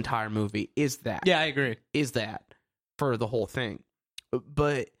in its entire movie is that. Yeah, I agree. Is that for the whole thing.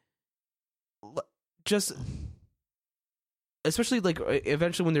 But just especially like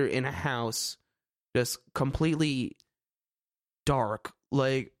eventually when they're in a house just completely dark,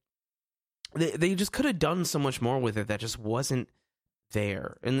 like they just could have done so much more with it that just wasn't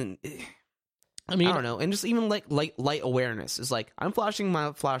there. And then I mean, I don't know, and just even like light awareness is like I'm flashing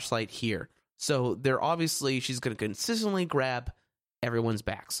my flashlight here, so they're obviously she's gonna consistently grab everyone's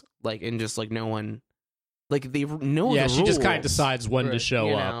backs, like and just like no one, like they know. yeah, the she just kind of rules, decides when to Right. show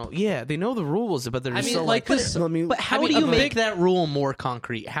you up. know? Yeah, they know the rules, but they're I just mean, so like like this- let me. But how I mean, do you a make big- that rule more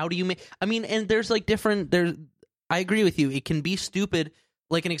concrete? How do you make? I mean, and there's like different. I agree with you. It can be stupid.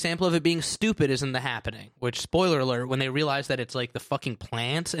 Like an example of it being stupid is in The Happening, which, spoiler alert, when they realize that it's like the fucking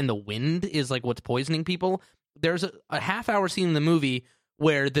plants and the wind is like what's poisoning people. There's a half-hour scene in the movie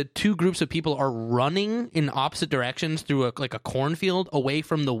where the two groups of people are running in opposite directions through a cornfield away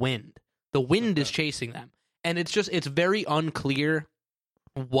from the wind. The wind is chasing them, and it's very unclear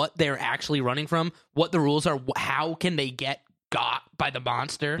what they're actually running from, what the rules are, how can they get got by the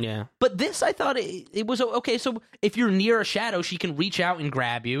monster. Yeah, But this, I thought it was okay. So if you're near a shadow, she can reach out and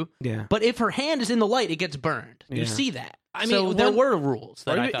grab you. yeah. But if her hand is in the light, it gets burned. You Yeah. see that. I So mean, there one- were rules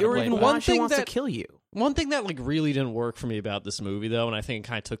that I thought or played even well. one why she thing wants to that- kill you. One thing that like really didn't work for me about this movie, though, and I think it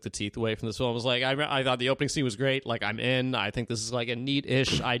kind of took the teeth away from this film, was like I thought the opening scene was great. Like I'm in. I think this is like a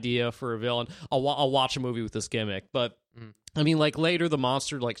neat-ish idea for a villain. I'll watch a movie with this gimmick, but I mean, like later the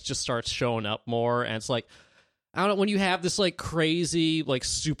monster like just starts showing up more, and it's like I don't know, when you have this like crazy like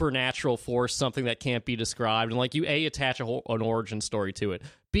supernatural force, something that can't be described, and like you attach an origin story to it.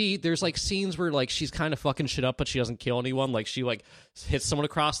 B, there's like scenes where like she's kind of fucking shit up, but she doesn't kill anyone. Like she like hits someone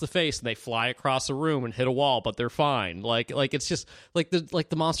across the face and they fly across a room and hit a wall, but they're fine. Like it's just like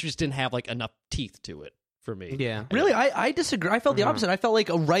the monster just didn't have like enough teeth to it for me. Yeah. Really, I disagree. I felt the opposite. I felt like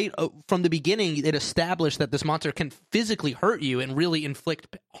from the beginning, it established that this monster can physically hurt you and really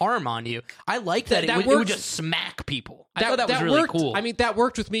inflict harm on you. I like that, it would just smack people. I thought that was really worked. cool. I mean, that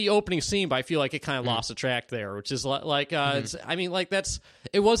worked with me opening scene, but I feel like it kind of lost the track there, which is like, I mean, like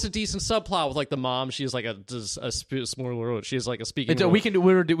it was a decent subplot with like the mom. She's like a spoiler. She's like a speaking.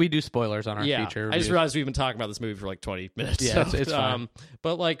 We do spoilers on our feature reviews. I just realized we've been talking about this movie for like 20 minutes. Yeah, so, it's fine.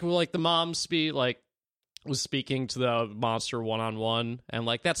 But like the mom was speaking to the monster one-on-one, and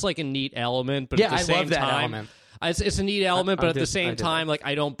like that's like a neat element, but at the same love that time, element. It's a neat element, but at the same I did time, like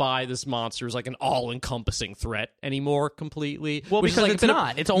I don't buy this monster as like an all-encompassing threat anymore completely. Well, which is, because like, it's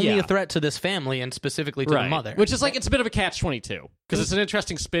not. It's only yeah. a threat to this family and specifically to the mother. Which is like it's a bit of a catch-22 because it's an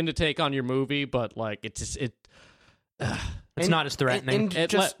interesting spin to take on your movie, but like it's not as threatening. And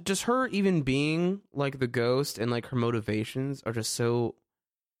just her even being like the ghost and like her motivations are just so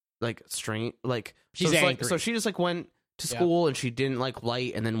like strange. Like She's so it's angry. Like, so she just like went to school and she didn't like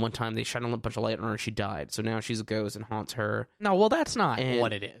light, and then one time they shone a bunch of light on her and she died. So now she's a ghost and haunts her. No, well, that's not And-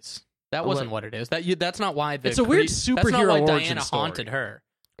 what it is. That wasn't what it is. That's not why. It's a weird that's not superhero why origin Diana story. haunted her.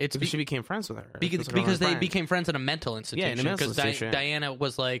 It's Because she became friends with her. because That's what her they friend. became friends in a mental institution. Yeah, in a mental Because institution. Diana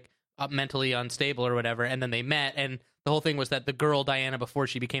was like mentally unstable or whatever, and then they met, and the whole thing was that the girl Diana, before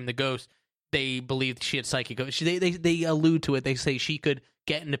she became the ghost, they believed she had psychic. They allude to it. They say she could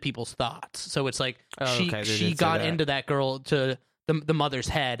get into people's thoughts. So it's like she They did say got that. into that girl to the mother's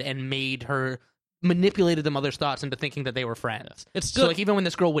head and manipulated the mother's thoughts into thinking that they were friends. It's So still like even when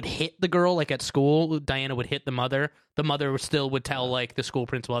this girl would hit the girl, like at school, Diana would hit the mother still would tell like the school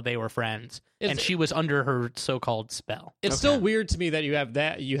principal they were friends, and she was under her so-called spell. It's still weird to me that you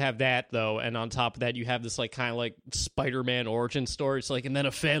have that though, and on top of that you have this like kind of like Spider-Man origin story. It's like, and then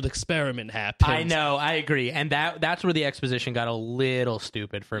a failed experiment happened. I know, I agree, and that's where the exposition got a little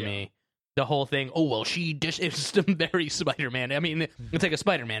stupid for me. The whole thing. Oh well, it's just very Spider-Man. I mean, it's like a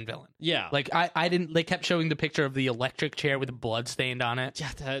Spider-Man villain. Yeah, Like I didn't. They kept showing the picture of the electric chair with blood stained on it.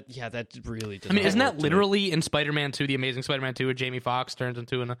 that really. Did I mean, not isn't work that to me. literally in Spider-Man 2, The Amazing Spider-Man 2, where Jamie Foxx turns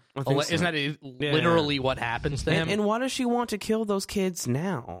into an... think so. Isn't that literally what happens to him? And why does she want to kill those kids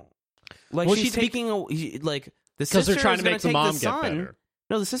now? Like Well, she's she's taking like the Because they're sister trying is to gonna make the take mom get son. better.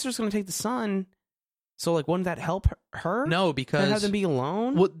 No, the sister's going to take the son. So like, wouldn't that help her? No, because... To have them be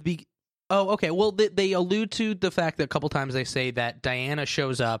alone. Oh, okay. Well, they allude to the fact that a couple times they say that Diana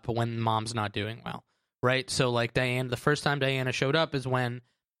shows up when mom's not doing well, right? So, like, the first time Diana showed up is when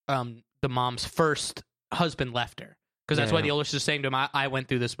the mom's first husband left her. Because that's why the older sister's saying to him, I went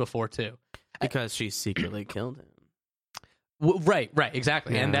through this before, too. Because she secretly killed him. Right,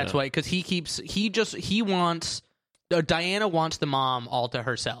 exactly. And that's why, because he wants... Diana wants the mom all to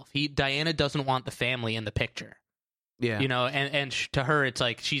herself. Diana doesn't want the family in the picture. Yeah. You know, and to her, it's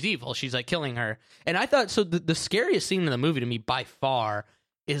like she's evil. She's like killing her. And I thought, so the scariest scene in the movie to me by far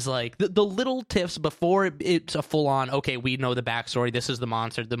is like the little tips before it's a full on, okay, we know the backstory. This is the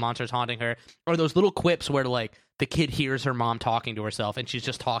monster's haunting her. Or those little quips where like the kid hears her mom talking to herself and she's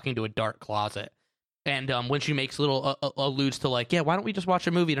just talking to a dark closet. And when she makes little alludes to like, yeah, why don't we just watch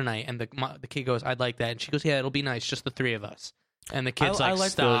a movie tonight? And the kid goes, I'd like that. And she goes, yeah, it'll be nice, just the three of us. And the kid's I like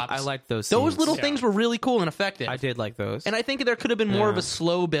stops. those. I like those. Those scenes. little things were really cool and effective. I did like those. And I think there could have been more of a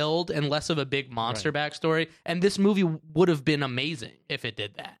slow build and less of a big monster backstory. And this movie would have been amazing if it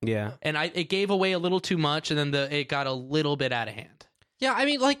did that. Yeah. And it gave away a little too much, and then it got a little bit out of hand. Yeah, I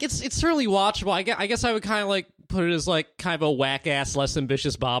mean, like it's certainly watchable. I guess I would kind of like put it as like kind of a whack ass, less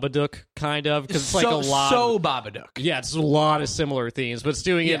ambitious Babadook kind of, because it's like a lot. So Babadook. Yeah, it's a lot of similar themes, but it's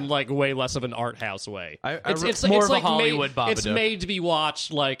doing it in like way less of an art house way. It's more of a like Hollywood Babadook. It's made to be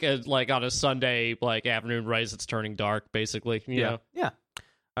watched like on a Sunday like afternoon right as it's turning dark, basically. You know? Yeah.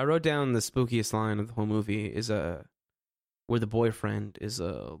 I wrote down the spookiest line of the whole movie is where the boyfriend is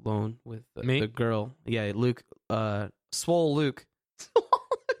alone with the girl. Yeah, Luke. Swole Luke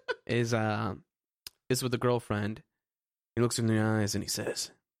is with the girlfriend. He looks in the eyes and he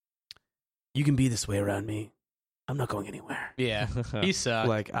says, "You can be this way around me. I'm not going anywhere." Yeah, he sucked.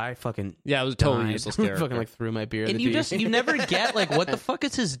 Like I fucking Yeah, it was a totally died. useless character. Fucking like threw my beer. And at the you never get like what the fuck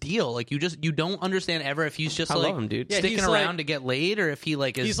is his deal? Like you don't understand ever if he's just I like love him, dude. Yeah, sticking he's around like- to get laid, or if he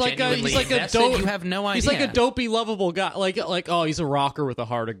like is He's like a genuinely invested. dope. You have no idea. He's like a dopey, lovable guy. Like oh, he's a rocker with a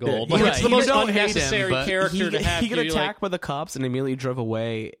heart of gold. Yeah, Like, right. it's the You most don't hate him, unnecessary but character to have. He got You're attacked like, by the cops and immediately drove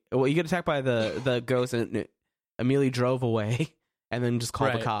away. Well, he got attacked by the ghost and immediately drove away. and then just call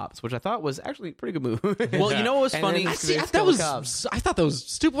Right. the cops, which I thought was actually a pretty good move. Well, you know what was And funny? then I see. they That kill the was. cops. I thought that was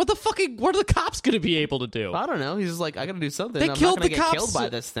stupid. What the fucking? What are the cops going to be able to do? I don't know. He's just like, I got to do something. They I'm killed not gonna the get cops. killed by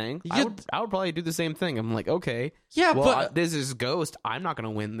this thing. I would probably do the same thing. I'm like, okay, Yeah, well, but this is Ghost. I'm not going to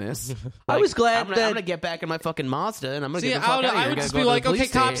win this. I was glad I'm that- going to get back in my fucking Mazda, and I'm going to see, get the fuck out of here. I would Gotta just go be to the like, okay,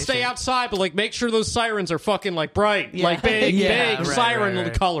 police cops, stay station. outside, but like, make sure those sirens are fucking like bright, Yeah. like big, Yeah, big right, siren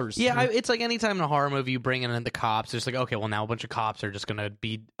right. colors. Yeah, it's like anytime in a horror movie you bring in the cops, it's like, okay, well now a bunch of cops are just gonna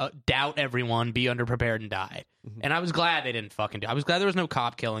be doubt everyone, be underprepared, and die. And I was glad they didn't fucking do. I was glad there was no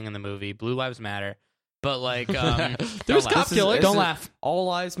cop killing in the movie. Blue Lives Matter, but like, There's don't cop laugh. killing. Don't laugh. All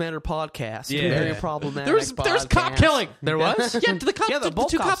Lives Matter podcast. Yeah. Very problematic. There's cop podcast. killing. There was. Yeah, the cops. Yeah, the both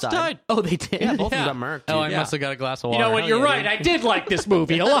two cops cops died. Oh, they did. Yeah, both Yeah. of them got murked. Oh, I dude. must have got a glass of You water. know what? Hell You're yeah, right. dude. I did like this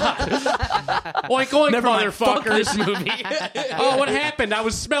movie a lot. Oink oink, Never mind. Fuck motherfuckers. this movie. Oh, what happened? I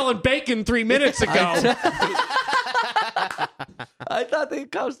was smelling bacon 3 minutes ago. I thought the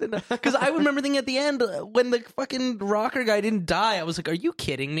cops didn't, because I remember thinking at the end when the fucking rocker guy didn't die, I was like, "Are you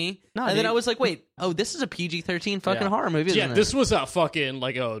kidding me?" No, and then dude. I was like, "Wait, oh, this is a PG-13 fucking Yeah. horror movie." Yeah, isn't this it? was a fucking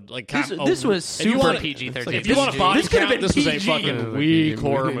This was super wanna- PG-13. If you want a body This could've count, been this was a PG. fucking weak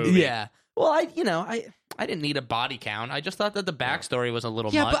horror movie. Yeah. Well, I didn't need a body count. I just thought that the backstory was a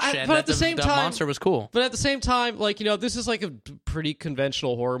little Yeah, much, but and but that at the same the time- monster was cool. But at the same time, like, you know, this is like a pretty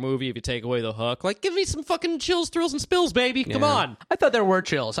conventional horror movie if you take away the hook. Like, give me some fucking chills, thrills, and spills, baby. Come Yeah. on. I thought there were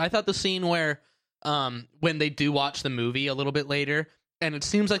chills. I thought the scene where, when they do watch the movie a little bit later, and it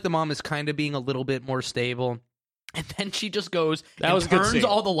seems like the mom is kind of being a little bit more stable, and then she just goes and was a good turns scene.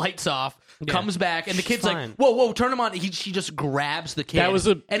 all the lights off, comes back, and the kid's Fine. like, "Whoa, turn them on!" She just grabs the kid. That was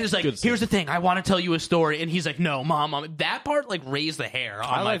a and is like, good scene. "Here's the thing, I want to tell you a story," and he's like, "No, mom." That part like raised the hair on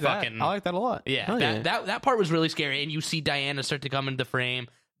I my like that. fucking. I like that a lot. Yeah, Hell that part was really scary, and you see Diana start to come into the frame.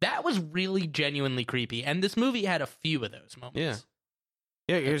 That was really genuinely creepy, and this movie had a few of those moments.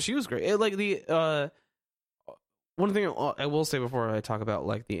 Yeah, she was great. Like the one thing I will say before I talk about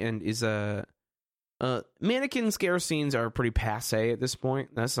like the end is mannequin scare scenes are pretty passe at this point.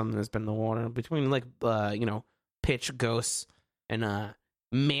 That's something that's been in the water between like pitch ghosts and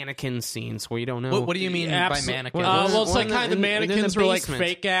mannequin scenes where you don't know. What do you mean by Abso- mannequins? well, it's Well, like kind of in the mannequins were like basement.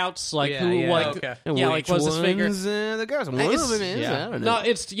 fake outs, like Yeah, who, yeah, like, okay. yeah, like was this figure? The ghost. One It's- of them is. yeah. I don't No, know.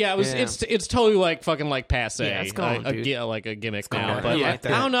 it's it was Yeah. it's totally like fucking like passe. Yeah, it's gone, dude. like a gimmick gone. now. I But like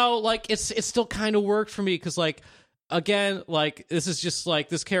that. I don't know, like it still kind of worked for me because like again, like this is just like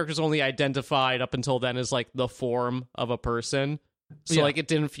this character's only identified up until then as like the form of a person. So Yeah. like it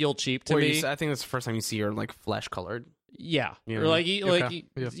didn't feel cheap to Where me. I think that's the first time you see her like flesh colored. Yeah. Yeah. Or like Okay.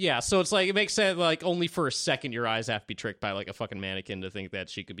 yeah, so it's like it makes sense like only for a second your eyes have to be tricked by like a fucking mannequin to think that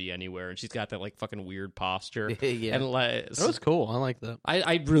she could be anywhere, and she's got that like fucking weird posture. Yeah. And like That was cool. I like that.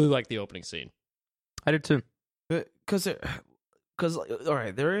 I really like the opening scene. I did too. Because all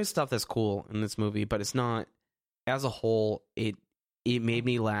right, there is stuff that's cool in this movie, but it's not as a whole. It made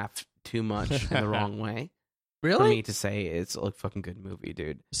me laugh too much in the wrong way for me to say it's a fucking good movie,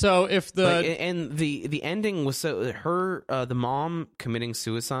 dude. So if the Like, and the ending was so her the mom committing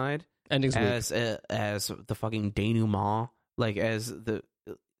suicide ending's weak. as the fucking denouement, like as the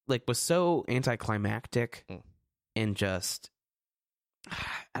like was so anticlimactic and just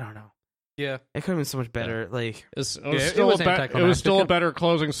I don't know. Yeah. It could have been so much better. Like It was, it still was a it was anticlimactic. still a better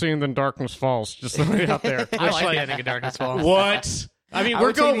closing scene than Darkness Falls. Just throwing it out there. I Which, like the ending of Darkness Falls. What? I mean, I we're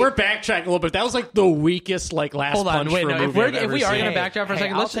would say we're backtracking a little bit. That was like the weakest like last Hold on, punch wait, for a no, if movie we're- I've if ever we are seen. gonna backtrack for a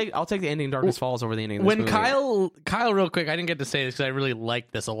second, I'll take the ending of Darkness Falls over the ending of this When movie. Kyle, real quick, I didn't get to say this because I really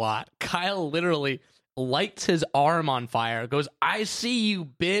liked this a lot. Kyle literally lights his arm on fire, goes, "I see you,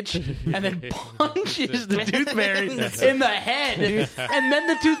 bitch," and then punches the Tooth Fairy in the head, and then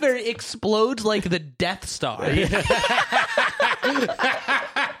the Tooth Fairy explodes like the Death Star.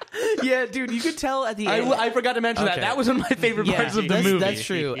 Yeah, dude, you could tell at the end. I forgot to mention that. Okay. That was one of my favorite parts of the that's, movie. That's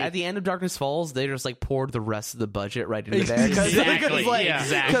true. At the end of Darkness Falls, they just like poured the rest of the budget right into there. Exactly, like, yeah.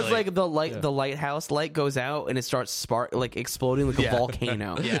 Exactly. Because like the lighthouse light goes out and it starts exploding like a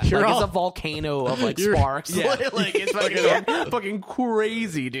volcano. Yeah. Like, You're it's all- a volcano of like You're- sparks. Yeah. like it's fucking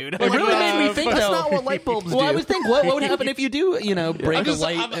crazy, dude. It really made me think, That's though. not what light bulbs do. Well, I was thinking, what would happen if you do, break a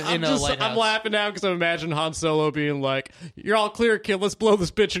light in a lighthouse? I'm laughing now because I imagine Han Solo being like, "You're all clear, kid. Let's blow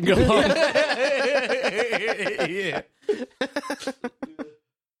this bitch and go home." yeah.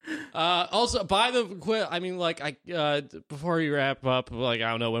 Also, I mean, like, before you wrap up, like, I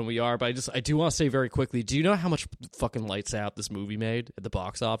don't know when we are, but I do want to say very quickly, do you know how much fucking lights out this movie made at the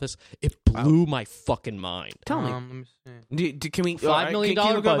box office? It blew my fucking mind. Tell me. Let me see. Can we $5 million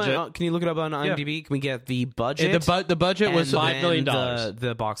budget. Can you look it up on IMDb? Can we get the budget? The budget was and $5 million.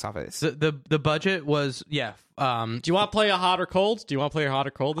 The box office. the budget was Do you want to play a hot or cold? Do you want to play a hot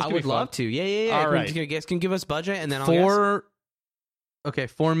or cold? This I could would be fun. love to. Yeah. All Can right. you guess? Can you give us budget and then I'll guess?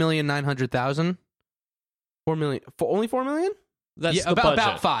 4,900,000. 4 million. Only 4 million? That's Yeah, the about budget.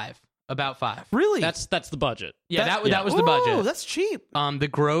 about five. Really? That's the budget. Yeah, that was the budget. Oh, that's cheap. The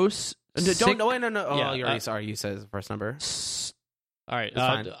gross. No, wait, no. Oh, Yeah, you're already sorry. You said the first number. All right.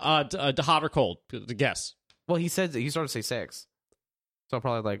 It's Hot or cold? Guess. Well, he started to say 6. So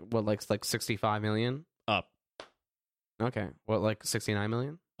probably like 65 million. Up. Okay. What, like 69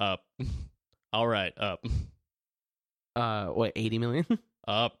 million? Up. All right. Up. What, 80 million?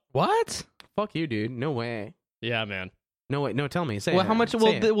 Up. What? Fuck you, dude. No way. Yeah, man. No way. No, tell me. Say Well, it. how much? Say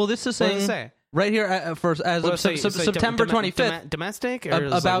Well, it. this is What does it saying say? right here as Well, of say September 25th. Domestic? Or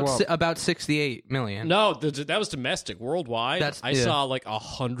is it About world? about 68 million. No, that was domestic. Worldwide, I yeah. saw like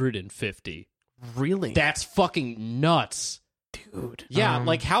 150. Really? That's fucking nuts. Dude. Yeah,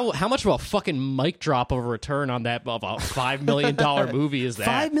 like how much of a fucking mic drop of a return on that of a $5 million movie is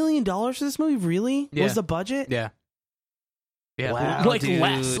that? $5 million for this movie? Really? Yeah. Was the budget? Yeah. Yeah, Wow, like dude.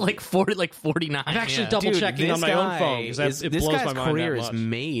 less, like 49. I'm actually yeah. double Dude, checking this on my own guy phone because it this blows guy's my mind career that is much.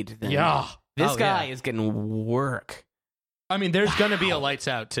 made. Then. Yeah. This Oh, guy yeah. is getting work. I mean, there's gonna be a lights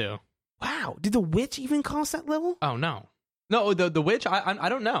out too. Wow. Did The Witch even cost that level? Oh no, the witch. I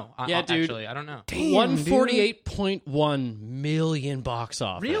don't know. Yeah, dude. Actually, I don't know. Damn, 148.1 million box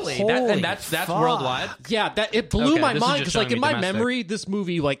office. Really? Holy That's fuck. worldwide. Yeah, that it blew Okay, my this is mind just because like showing in me my domestic. memory, this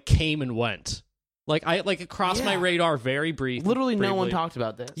movie like came and went. Like it crossed my Yeah. radar very briefly. Literally no one talked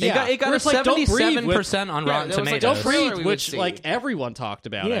about this. Yeah. It got Where a it's like, don't breathe 77% on Yeah, Rotten that was like, Tomatoes. Don't Trailer we Breathe, would which see. like everyone talked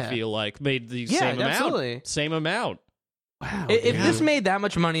about. Yeah. I feel like made the Yeah, same absolutely. amount. Same amount. Wow. If dude. this made that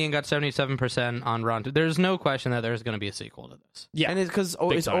much money and got 77% on Rotten, there's no question that there's going to be a sequel to this. Yeah, And it's because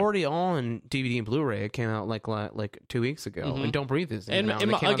Big it's time. already on DVD and Blu-ray. It came out like 2 weeks ago. Mhm. And Don't Breathe is and out,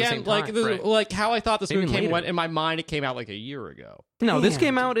 and it came out at the again, same like time. this, like how I thought this movie Even came and later. went in my mind, it came out like a year ago. No, this Damn,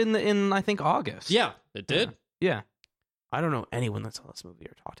 came dude. out in I think August. Yeah, it did. Yeah. I don't know anyone that saw this movie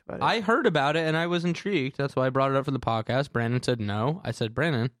or talked about it. I heard about it and I was intrigued. That's why I brought it up for the podcast. Brandon said no. I said,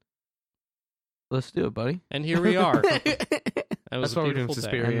 Brandon, let's do it, buddy. And here we are. That was That's a why we're doing beautiful day.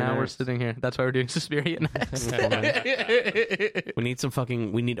 Suspiria. And now we're next. sitting here. That's why we're doing Suspiria next.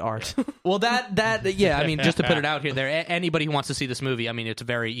 We need art. Well, yeah. I mean, just to put it out here, anybody who wants to see this movie, I mean, it's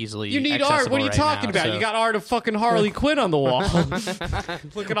very easily. You need accessible art. What are you right talking now, about? so- You got art of fucking Harley Quinn on the wall,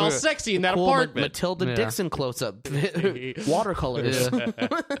 looking all sexy in that Cool apartment. Matilda Yeah. Dixon close-up. Watercolors.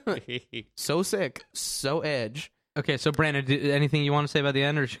 So sick. So edge. Okay, so Brandon, anything you want to say about the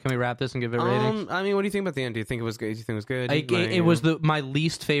end, or can we wrap this and give it ratings? I mean, what do you think about the end? Do you think it was good? Do you think it was good? It was my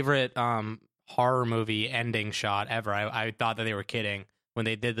least favorite horror movie ending shot ever. I thought that they were kidding when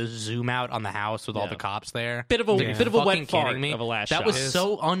they did the zoom out on the house with all Yeah. the cops there. Bit of a Like, bit of a fucking wet fart kidding me? of a last That shot. was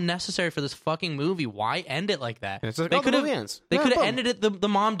so unnecessary for this fucking movie. Why end it like that? It's like, they oh, the could have movie ends. they Yeah, could have boom. ended it. The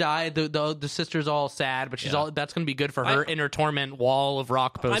mom died. The sister's all sad, but she's all that's going to be good for her inner torment wall of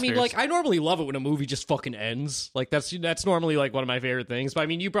rock posters. I mean, like, I normally love it when a movie just fucking ends. Like, that's normally, like, one of my favorite things. But, I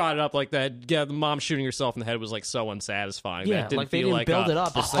mean, you brought it up, like, that, yeah, the mom shooting herself in the head was, like, so unsatisfying. Yeah, that didn't like, they feel didn't like build a, it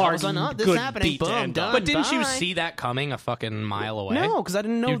up. a It's like, hard, oh, no, this good happening, beat to boom, end done. on. but didn't you Bye. see that coming a fucking mile away? No, because I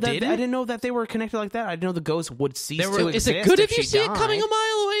didn't know You that. didn't? I didn't know that they were connected like that. I didn't know the ghost would cease There were- to Is exist. it good if you she see it died. coming a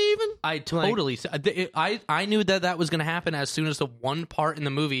mile away, even? I totally. I knew that was going to happen as soon as the one part in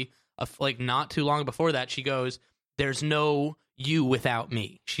the movie, like not too long before that, she goes, "There's no you without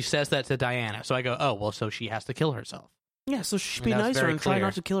me." She says that to Diana. So I go, "Oh well, so she has to kill herself." Yeah, so she should I be mean, that was nicer very and try clear.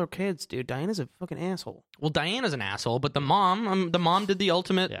 not to kill her kids, dude. Diana's a fucking asshole. Well, Diana's an asshole, but the mom did the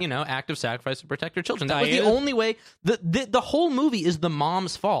ultimate, Yeah. act of sacrifice to protect her children. That was the Diana- only way. The whole movie is the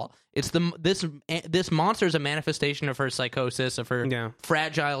mom's fault. It's this monster is a manifestation of her psychosis, of her Yeah.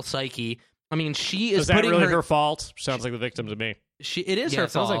 fragile psyche. I mean, she is Is that putting really her. her fault? Sounds like the victim to me. It is Yeah, her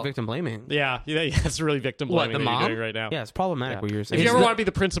it sounds fault. like victim blaming. Yeah, it's really victim What, blaming the that mom? you're doing right now. Yeah, it's problematic Yeah. what you're If saying. you ever want to be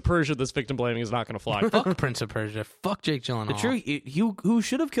the Prince of Persia, this victim blaming is not going to fly. Fuck Prince of Persia. Fuck Jake Gyllenhaal. The true who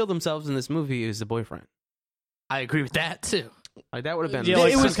should have killed themselves in this movie is the boyfriend. I agree with that too. Like that would have been. Yeah,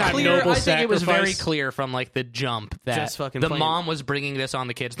 like it some was kind of clear. noble I think it was very sacrifice. clear from like the jump that Just fucking the plain- mom was bringing this on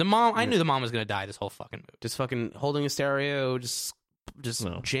the kids. The mom, I knew the mom was going to die this whole fucking movie. just fucking holding a stereo, just just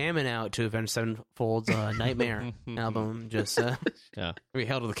No. jamming out to Avenged Sevenfold's Nightmare album. Just Yeah. we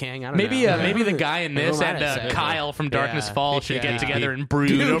Hail to the King. I don't Maybe know. maybe the guy in this Who and might have said Kyle from Darkness Yeah. Falls should Yeah. get together and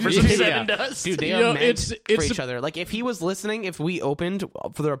brood over some yeah. Seven Dust. Dude, they You are know, meant it's for each other. Like, if he was listening, if we opened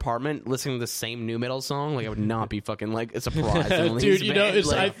for their apartment listening to the same new metal song, like, I would not be fucking, like, surprised. Dude, you know, it's,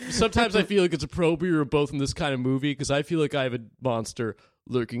 like, sometimes I feel like it's appropriate we're both in this kind of movie because I feel like I have a monster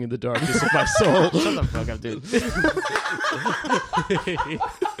lurking in the darkness of my soul. shut the fuck up, dude.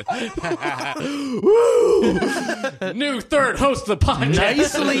 Woo! New third host of the podcast.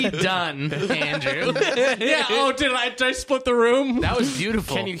 Nicely done, Andrew. Yeah. Oh, did I split the room? That was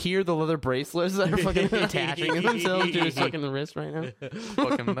beautiful. Can you hear the leather bracelets that are fucking attaching themselves to his fucking wrist right now?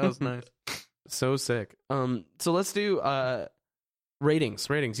 Fucking, that was nice. So sick. So let's do ratings.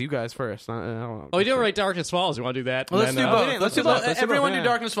 You guys first. I don't know. Oh, we don't write Darkness Falls. You want to do that? Well, let's And do then, both. let's do both. Let's do Everyone both, do yeah.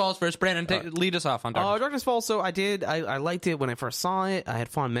 Darkness Falls first. Brandon, lead us off on Darkness. Darkness Falls. So I did. I liked it when I first saw it. I had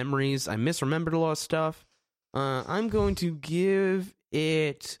fond memories. I misremembered a lot of stuff. I'm going to give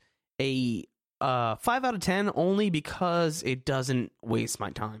it a 5 out of 10 only because it doesn't waste my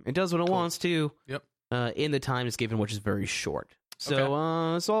time. It does what it wants to. Yep. In the time it's given, which is very short.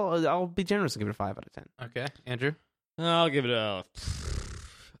 So so I'll be generous and give it a 5 out of 10. Okay, Andrew. I'll give it a.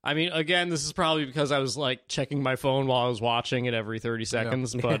 I mean, again, this is probably because I was like checking my phone while I was watching it every 30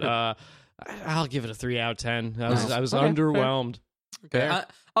 seconds, but I'll give it a 3 out of 10. I was Okay, underwhelmed. Okay,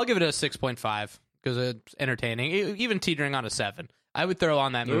 I'll give it a 6.5 because it's entertaining. Even teetering on a 7. I would throw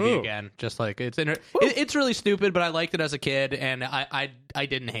on that movie Ooh. again. Just like it's really stupid, but I liked it as a kid, and I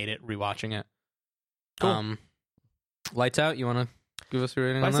didn't hate it rewatching it. Cool. Lights Out. You want to give us a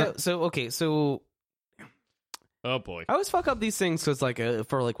rating on that? So Oh boy. I always fuck up these things because like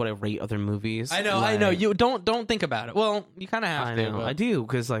for like what I rate other movies. I know. Like, You don't think about it. Well, you kind of have I to. know. but- I do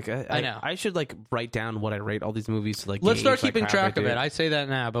because like I know. I should like write down what I rate all these movies. To, like Let's start gauge, like, keeping how track I of do. it. I say that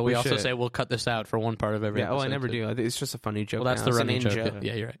now, but we We also should. say we'll cut this out for one part of every Yeah. Oh, I episode, never too. do. I think it's just a funny joke. Well, that's now. the It's an running joke. in-joke.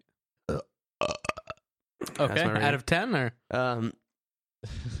 Yeah, you're right. That's Okay, my rating. out of 10 or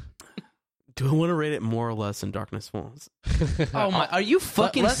Do I want to rate it more or less than Darkness Falls? oh my, are you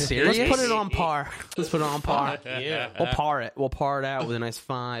fucking serious? Let's put it on par. Let's put it on par. Yeah. We'll par it. We'll par it out with a nice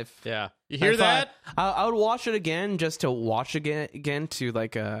 5. Yeah. You hear High that? five. I would watch it again just to watch again to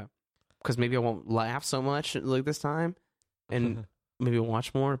like because maybe I won't laugh so much like this time, and maybe I'll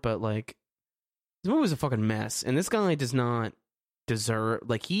watch more. But like this movie was a fucking mess, and this guy does not deserve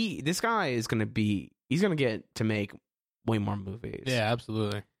like this guy is gonna get to make way more movies. Yeah,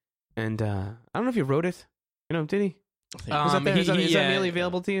 absolutely. and I don't know if he wrote it. You know, did he? Is that there? Is that immediately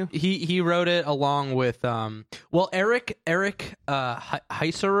available to you? He wrote it along with Eric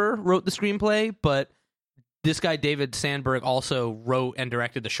Heiserer wrote the screenplay, but this guy David Sandberg also wrote and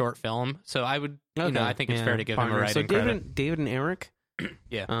directed the short film. So I would I think it's fair to give him a Partners. writing So credit. David and Eric.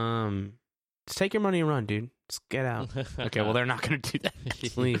 Yeah. Just take your money and run, dude. Just get out. Okay, well they're not going to do that,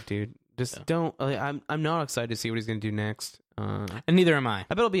 Just leave, dude. Just don't. I'm not excited to see what he's gonna do next. and neither am I. I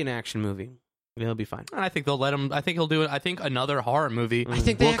bet it'll be an action movie. It'll be fine. And I think they'll let him. I think he'll do it. I think another horror movie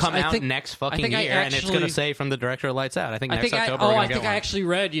think they will actually- come I out think- next I fucking think year, I and it's going to actually- say from the director of Lights Out. I think next October. I we're gonna think get I one. actually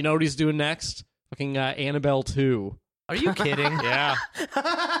read. You know what he's doing next? Fucking Annabelle 2. Are you kidding? Yeah.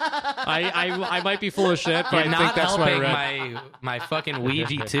 I might be full of shit, but You're I think not that's what I helping read. my fucking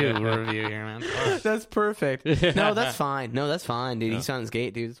Ouija 2 review here, man. That's perfect. No, that's fine. No, that's fine, dude. He's on his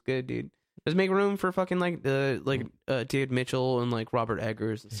gate, dude. It's good, dude. Just make room for fucking David Mitchell and like Robert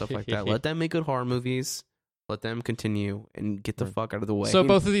Eggers and stuff like that. Let them make good horror movies. Let them continue and get the fuck out of the way. So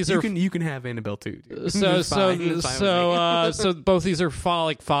both of these you are can have Annabelle too, dude. so It's fine. It's fine with me. so both these are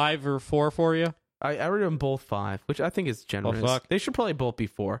like 5 or 4 for you. I rated them both 5, which I think is generous. fuck. They should probably both be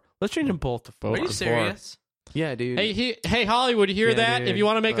 4. Let's change them both to 4. Both Are you to serious? Yeah, dude. Hey Hollywood, you hear Yeah, that? dude. If you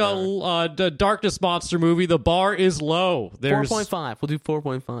want to make a Darkness Monster movie, the bar is low. There's 4.5. We'll do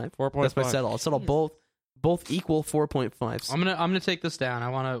 4.5. 4.5. That's my settle. I'll settle both equal 4.5s. I'm gonna take this down.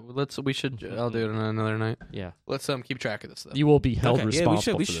 We should. I'll do it on another night. Yeah, Let's keep track of this stuff. you will be held Okay,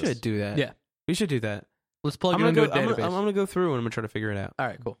 responsible. we for should this. do that. Yeah. We should do that. Let's plug I'm it gonna into a database. I'm gonna go through and I'm gonna try to figure it out. All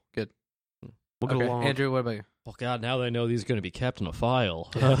right, cool, good. We'll go Okay, along. Andrew, what about you? Oh God, now that I know these are going to be kept in a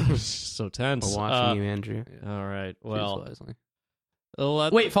file. So tense. We're watching you, Andrew. All right. Choose Well, wisely.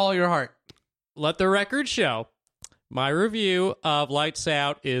 let Follow your heart. the record show. My review of Lights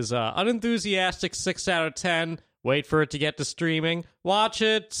Out is unenthusiastic 6 out of 10. Wait for it to get to streaming. Watch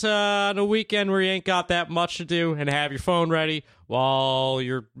it on a weekend where you ain't got that much to do, and have your phone ready while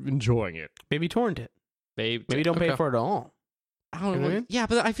you're enjoying it. Maybe torrent it. Babe, Maybe don't pay Okay. for it at all. I don't know. Right? Yeah,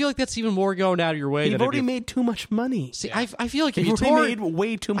 but I feel like that's even more going out of your way. You've than already made too much money. See, I feel like if You've you already torrent, made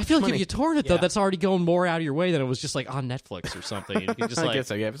way too much I feel like money. if you torrent it though, Yeah. that's already going more out of your way than it was just like on Netflix or something. You can just I like, guess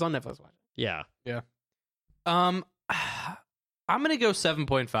so. Yeah, if it's on Netflix, watch it. yeah. I'm gonna go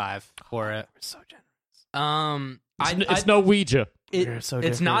 7.5 for it. We're so generous. It's no Ouija. You're so it's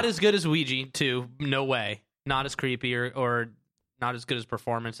different. not as good as Ouija 2, no way. Not as creepy or not as good as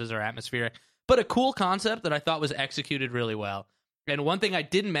performances or atmospheric, but a cool concept that I thought was executed really well. And one thing I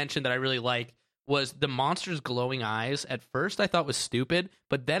didn't mention that I really like was the monster's glowing eyes. At first I thought was stupid,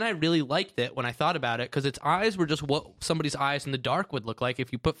 but then I really liked it when I thought about it because its eyes were just what somebody's eyes in the dark would look like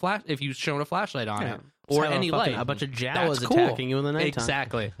if you shone a flashlight on Yeah. it or It's any a fucking- light. A bunch of That's Jawas cool. attacking you in the nighttime.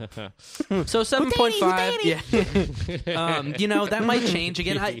 Exactly. So 7.5. Yeah. You know, that might change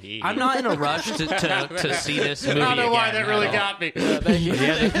again. I'm not in a rush to see this movie. I don't know why again that really at all. got me.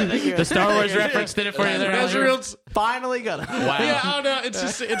 The Star Wars reference did it for you there. That's Andrew? real. Finally got it. Wow. Yeah, I don't know.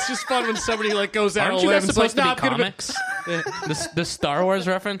 It's just fun when somebody like goes out Aren't on you a guys limb and supposed says, to "No, be I'm gonna comics? The Star Wars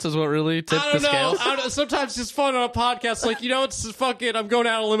reference is what really tipped I the don't know. scales. I don't know. Sometimes it's fun on a podcast. Like, you know, it's fucking. I'm going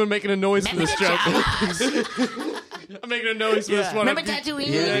out on a limb and making a noise for this joke. I'm making a noise for this one.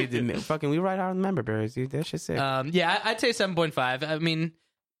 Yeah, you didn't. Fucking, we write out on the member berries, dude. That shit's sick. Yeah, I'd say 7.5. I mean,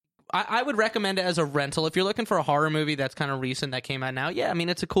 I would recommend it as a rental. If you're looking for a horror movie that's kind of recent that came out now, yeah, I mean,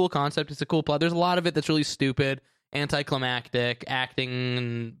 it's a cool concept. It's a cool plot. There's a lot of it that's really stupid, anticlimactic, acting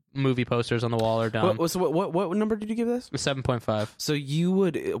and movie posters on the wall are dumb. What number did you give this? 7.5. So you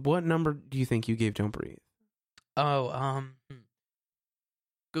would. What number do you think you gave Don't Breathe? Oh,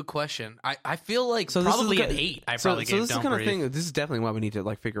 good question. I feel like So this is probably the- an 8. I So probably this gave is the Don't kind of Breathe. thing. This is definitely what we need to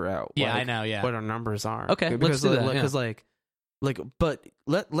like figure out. Yeah, like, I know, yeah. what our numbers are. Okay, let's because do that, yeah. Because but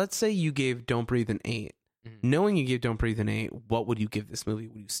let's say you gave Don't Breathe an 8. Mhm. Knowing you gave Don't Breathe an 8, what would you give this movie?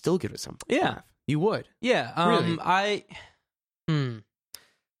 Would you still give it something? Yeah. You would. Yeah, Really?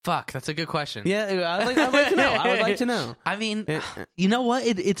 Fuck, that's a good question. Yeah, I'd like to know. I would like to know. I mean, Eh, you know what?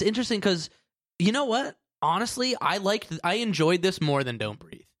 It's interesting because, you know what? Honestly, I enjoyed this more than Don't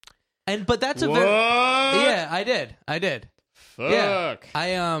Breathe. But that's a What? very yeah. I did. Fuck. Yeah.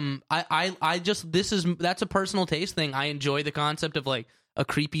 I just that's a personal taste thing. I enjoy the concept of like a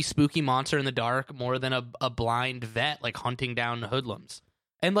creepy, spooky monster in the dark more than a blind vet like hunting down hoodlums.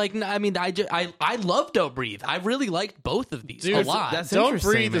 And like, I mean, I love Don't Breathe. I really liked both of these a Dude, lot. that's Don't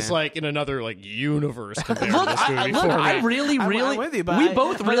interesting, Breathe is man. like in another like universe compared Look, to this movie. look, for I me. really, I'm really, with you, but we I-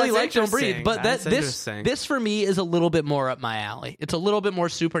 both but really that's like Don't interesting. Breathe, but That's this interesting. for me is a little bit more up my alley. It's a little bit more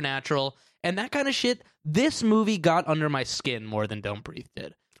supernatural and that kind of shit. This movie got under my skin more than Don't Breathe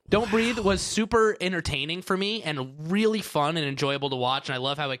did. Don't Breathe was super entertaining for me and really fun and enjoyable to watch, and I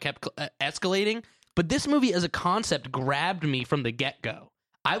love how it kept escalating. But this movie, as a concept, grabbed me from the get go.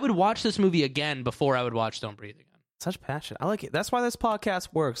 I would watch this movie again before I would watch Don't Breathe again. Such passion. I like it. That's why this podcast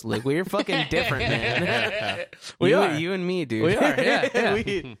works, Luke. We're fucking different, man. We are. You and me, dude. We are, yeah,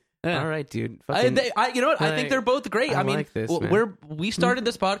 yeah. Yeah. All right, dude. Fucking, You know what? I think like- they're both great. I I mean, like this, man. we started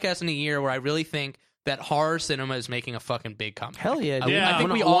this podcast in a year where I really think that horror cinema is making a fucking big comeback. Hell yeah, dude. Yeah. I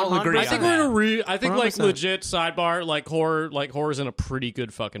think we 100%. all agree. I think on we're that. gonna I think like 100%. legit sidebar like horror's in a pretty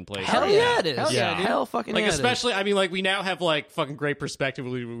good fucking place. Hell right yeah, now. it is. Hell yeah, dude. Hell fucking Like yeah, it is. especially, I mean, like we now have like fucking great perspective.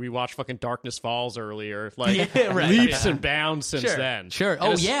 We watched fucking Darkness Falls earlier, like Yeah, right. leaps and bounds since Sure. then. Sure. And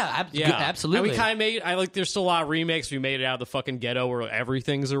Oh it's- yeah, absolutely. And we kind of made. I like. There's still a lot of remakes. We made it out of the fucking ghetto where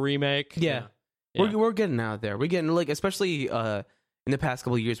everything's a remake. Yeah. Yeah. We're getting out there. We're getting like, especially in the past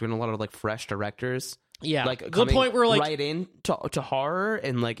couple of years, we're getting a lot of like fresh directors. Yeah, Like to the coming point where like right in to horror,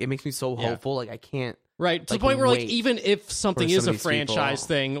 and like it makes me so Yeah. hopeful. Like I can't. right to like, the point where like wait even if something for is some a of these people. franchise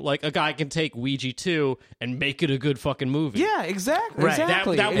thing, like a guy can take Ouija 2 and make it a good fucking movie. Yeah, exactly. Right.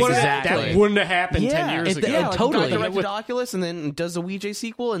 Exactly. That wouldn't Exactly. that wouldn't have happened yeah, 10 years ago. Yeah, like, totally. The guy It directed would- Oculus and then does a Ouija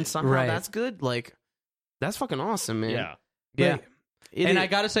sequel, and somehow Right. that's good. Like that's fucking awesome, man. Yeah. Yeah. Like, it And is- I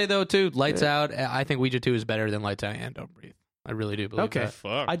gotta say though, too, Lights Out. I think Ouija 2 is better than Lights Out and Don't Breathe. I really do believe Okay. that.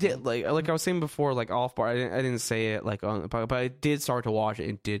 Fuck. I did like I was saying before, like off bar. I didn't say it like on the podcast, but I did start to watch it.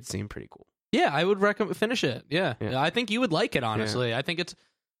 It did seem pretty cool. Yeah, I would recommend finish it. Yeah. Yeah. I think you would like it. Honestly, I think it's.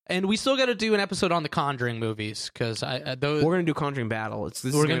 And we still got to do an episode on the Conjuring movies because those. We're gonna do Conjuring Battle. This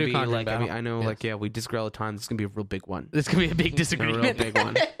is We're gonna gonna do be Conjuring like I mean Battle. I know Yes. like yeah we disagree all the time. This is gonna be a real big one. It's gonna be a big A real disagreement. big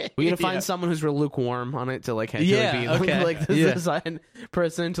one. We gotta find Yeah. someone who's real lukewarm on it to like have Yeah, to be okay. like the Yeah. design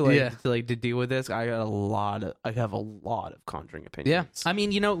person to like Yeah. to deal with this. I have a lot of Conjuring opinions. Yeah, I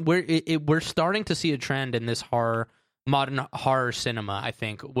mean, you know, we're starting to see a trend in this modern horror cinema. I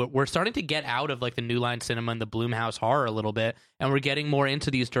think we're starting to get out of like the New Line cinema and the Blumhouse horror a little bit, and we're getting more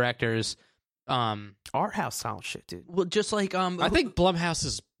into these directors. Art house style shit, dude. Well, just like I think Blumhouse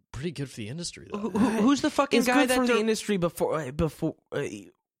is pretty good for the industry, though. Who's the fucking It's guy good that for the industry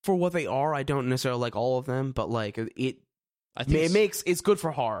for what they are. I don't necessarily like all of them, but like I think it's good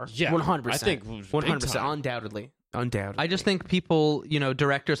for horror. Yeah, 100%. I think 100%. time. Undoubtedly. I just think people,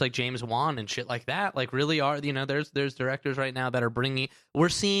 directors like James Wan and shit like that, like really are, there's directors right now that are bringing. We're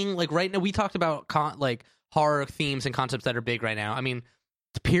seeing like right now. We talked about like horror themes and concepts that are big right now. I mean,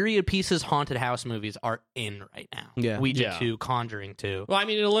 the period pieces, haunted house movies are in right now. Yeah. Ouija Yeah. 2, Conjuring 2. Well, I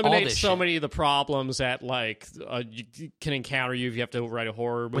mean, it All eliminates this so shit. many of the problems that like you can encounter you if you have to write a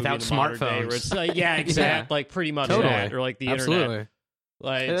horror movie Without in the modern day, smartphones. where it's like, yeah, exactly, like pretty much Totally. that, or like the Absolutely. internet.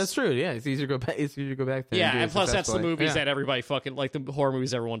 Like, Yeah, that's true. Yeah, it's easier to go back. It's easier to go back there. yeah, do it and plus that's the successfully. movies Yeah. that everybody fucking like, the horror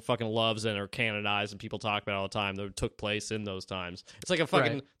movies everyone fucking loves and are canonized and people talk about all the time that took place in those times. It's like a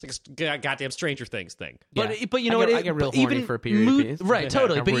fucking Right. it's like a goddamn Stranger Things thing. But you know I what? get- I get real horny even for a period piece. right? Yeah,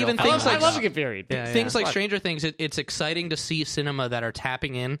 Totally. a But real even fucking things I like love a good period. Yeah, things like Fuck. Stranger Things, it's exciting to see cinema that are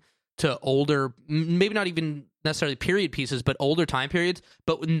tapping in to older, maybe not even necessarily period pieces, but older time periods,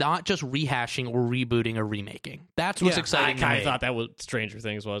 but not just rehashing or rebooting or remaking. That's what's Yeah, I exciting. to kind me. of thought that was Stranger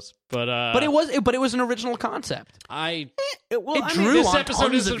Things was, but But it was an original concept. I It, well, It I drew mean, this on episode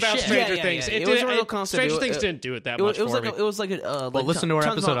tons isn't of about shit. Stranger Yeah, Things. yeah. It was a real concept. Stranger It- Things it- didn't do it that it much was for like me. it was like like listen to our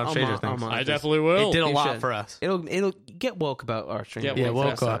tons episode of- on Stranger Things. I definitely will. It did a You lot should. for us. It'll get woke about our Stranger Yeah, Things. woke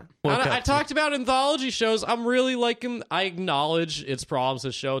episode. up. I talked about anthology shows. I'm really liking. I acknowledge its problems.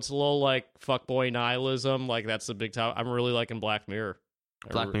 This show, it's a little like fuckboy nihilism. Like that's the big topic. I'm really liking Black Mirror.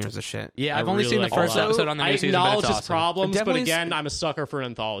 Black Mirror's a shit. Yeah, I I've only really seen the like first all that. episode on the I new season, but acknowledge it's its awesome. problems, but Definitely again, I'm a sucker for an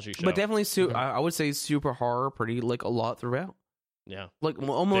anthology show. But definitely, I would say super horror, pretty like a lot throughout. yeah, Like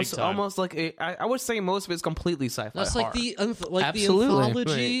almost, Big time. almost like I would say most of it's completely sci-fi. that's horror. like the Absolutely.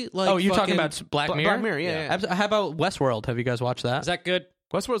 anthology. Like Oh, you're talking fucking- about Black Black Mirror? Mirror, yeah. How about Westworld? Have you guys watched that? Is that good?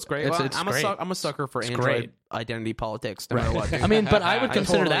 Westworld's great. It's- Well, it's I'm great. I'm a sucker for Android great. identity politics. No matter what. I mean, but I would I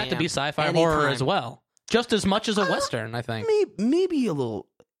consider totally that to be am. sci-fi horror Anytime. as well, just as much as a western. I think. maybe a little.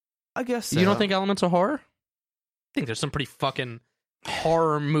 I guess You don't think elements of horror? I think there's some pretty fucking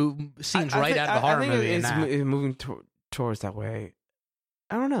horror scenes right out of a horror I think movie. in It's that. moving towards that way.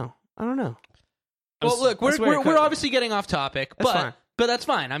 I don't know. Well, look, I swear it we're could- obviously getting off topic, That's fine. but that's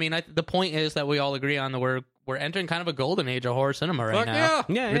fine. I mean, the point is that we all agree on that we're entering kind of a golden age of horror cinema right Fuck now.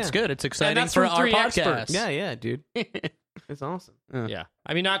 yeah. Yeah, It's good. It's exciting that's for from our three podcast. experts. Yeah, dude. It's awesome. Yeah,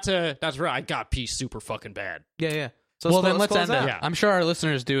 I mean, not to. That's right. I got pee super fucking bad. Yeah. So Well, then let's close end out. it. Yeah. I'm sure our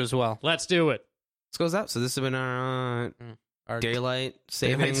listeners do as well. Let's do it. Let's close out. So this has been our Our daylight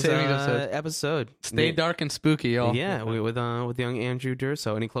savings savings episode. Stay Yeah. dark and spooky, y'all. Yeah, with young Andrew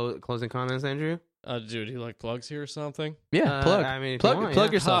Durso. Any closing comments, Andrew? Dude, you like plugs here or something? Yeah, plug. I mean, if plug you want, plug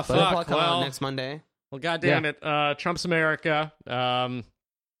yeah. yourself. Oh, bud. fuck. Plug coming out well. next Monday. Well, goddamn it, Trump's America.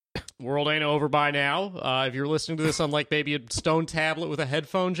 World ain't over by now. If you're listening to this on like maybe a stone tablet with a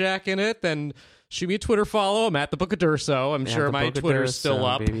headphone jack in it, then shoot me a Twitter follow. I'm at the Book of Durso. I'm Yeah, sure the my Book of Twitter's Durso, still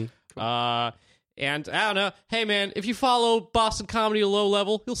up. baby. And I don't know. Hey man, if you follow Boston Comedy at Low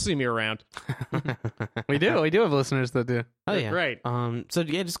Level, you'll see me around. We do have listeners that do. Oh yeah, Great. So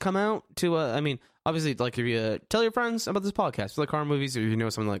yeah, just come out to. I mean, obviously, like if you tell your friends about this podcast, if you like horror movies, or if you know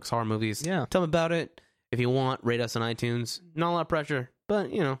someone likes horror movies, Yeah. tell them about it. If you want, rate us on iTunes. Not a lot of pressure, but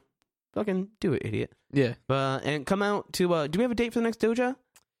fucking do it, idiot. Yeah. And come out to. Do we have a date for the next Doja?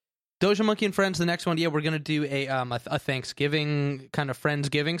 Doja Monkey and Friends, the next one, yeah, we're gonna do a Thanksgiving kind of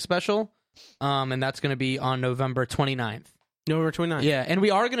Friendsgiving special. And that's gonna be on November 29th. November 29th. Yeah, and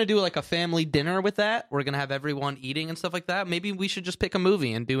we are going to do like a family dinner with that. We're going to have everyone eating and stuff like that. Maybe we should just pick a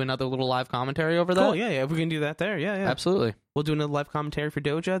movie and do another little live commentary over that. Cool. Yeah. If we can do that there, yeah. Absolutely. We'll do another live commentary for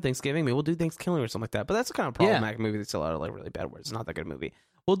Doja, Thanksgiving. Maybe we'll do Thanksgiving or something like that. But that's a kind of problematic movie that's still out of like really bad words. It's not that good a movie.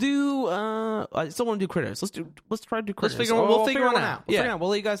 We'll do. I still want to do Critters. Let's try to do Critters. we'll figure one out. We'll Yeah. figure it out. We'll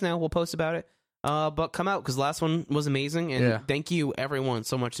let you guys know. We'll post about it. But come out because last one was amazing, and Yeah. thank you everyone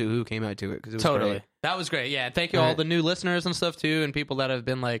so much who came out to it because it was Totally. great. That was great. Yeah. Thank you all the new listeners and stuff too, and people that have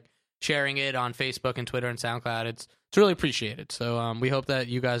been like sharing it on Facebook and Twitter and SoundCloud. It's really appreciated. So we hope that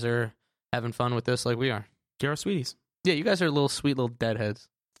you guys are having fun with this like we are. You're our sweeties. Yeah, you guys are little sweet little deadheads.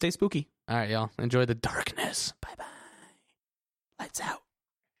 Stay spooky. All right, y'all. Enjoy the darkness. Bye bye. Lights out.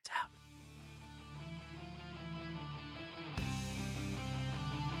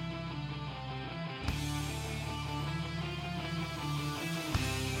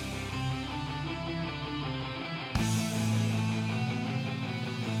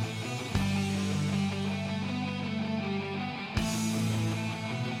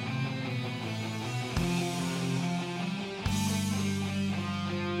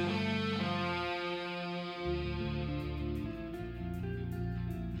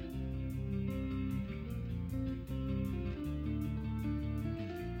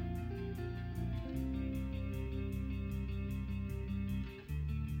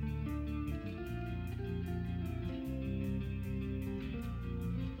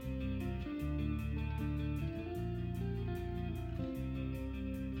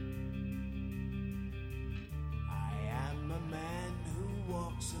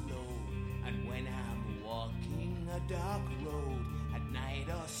 dark road at night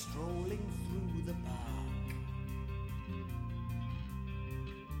or strolling through the park.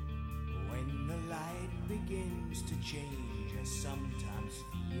 When the light begins to change, I sometimes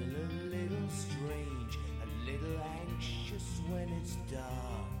feel a little strange, a little anxious when it's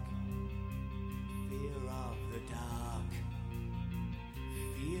dark. Fear of the dark,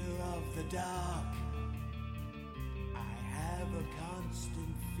 fear of the dark. I have a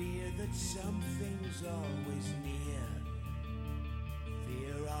constant fear that something's always near.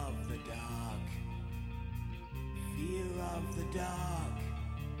 Fear of the dark, fear of the dark.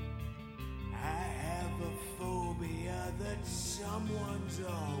 I have a phobia that someone's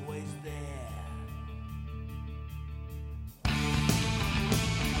always there.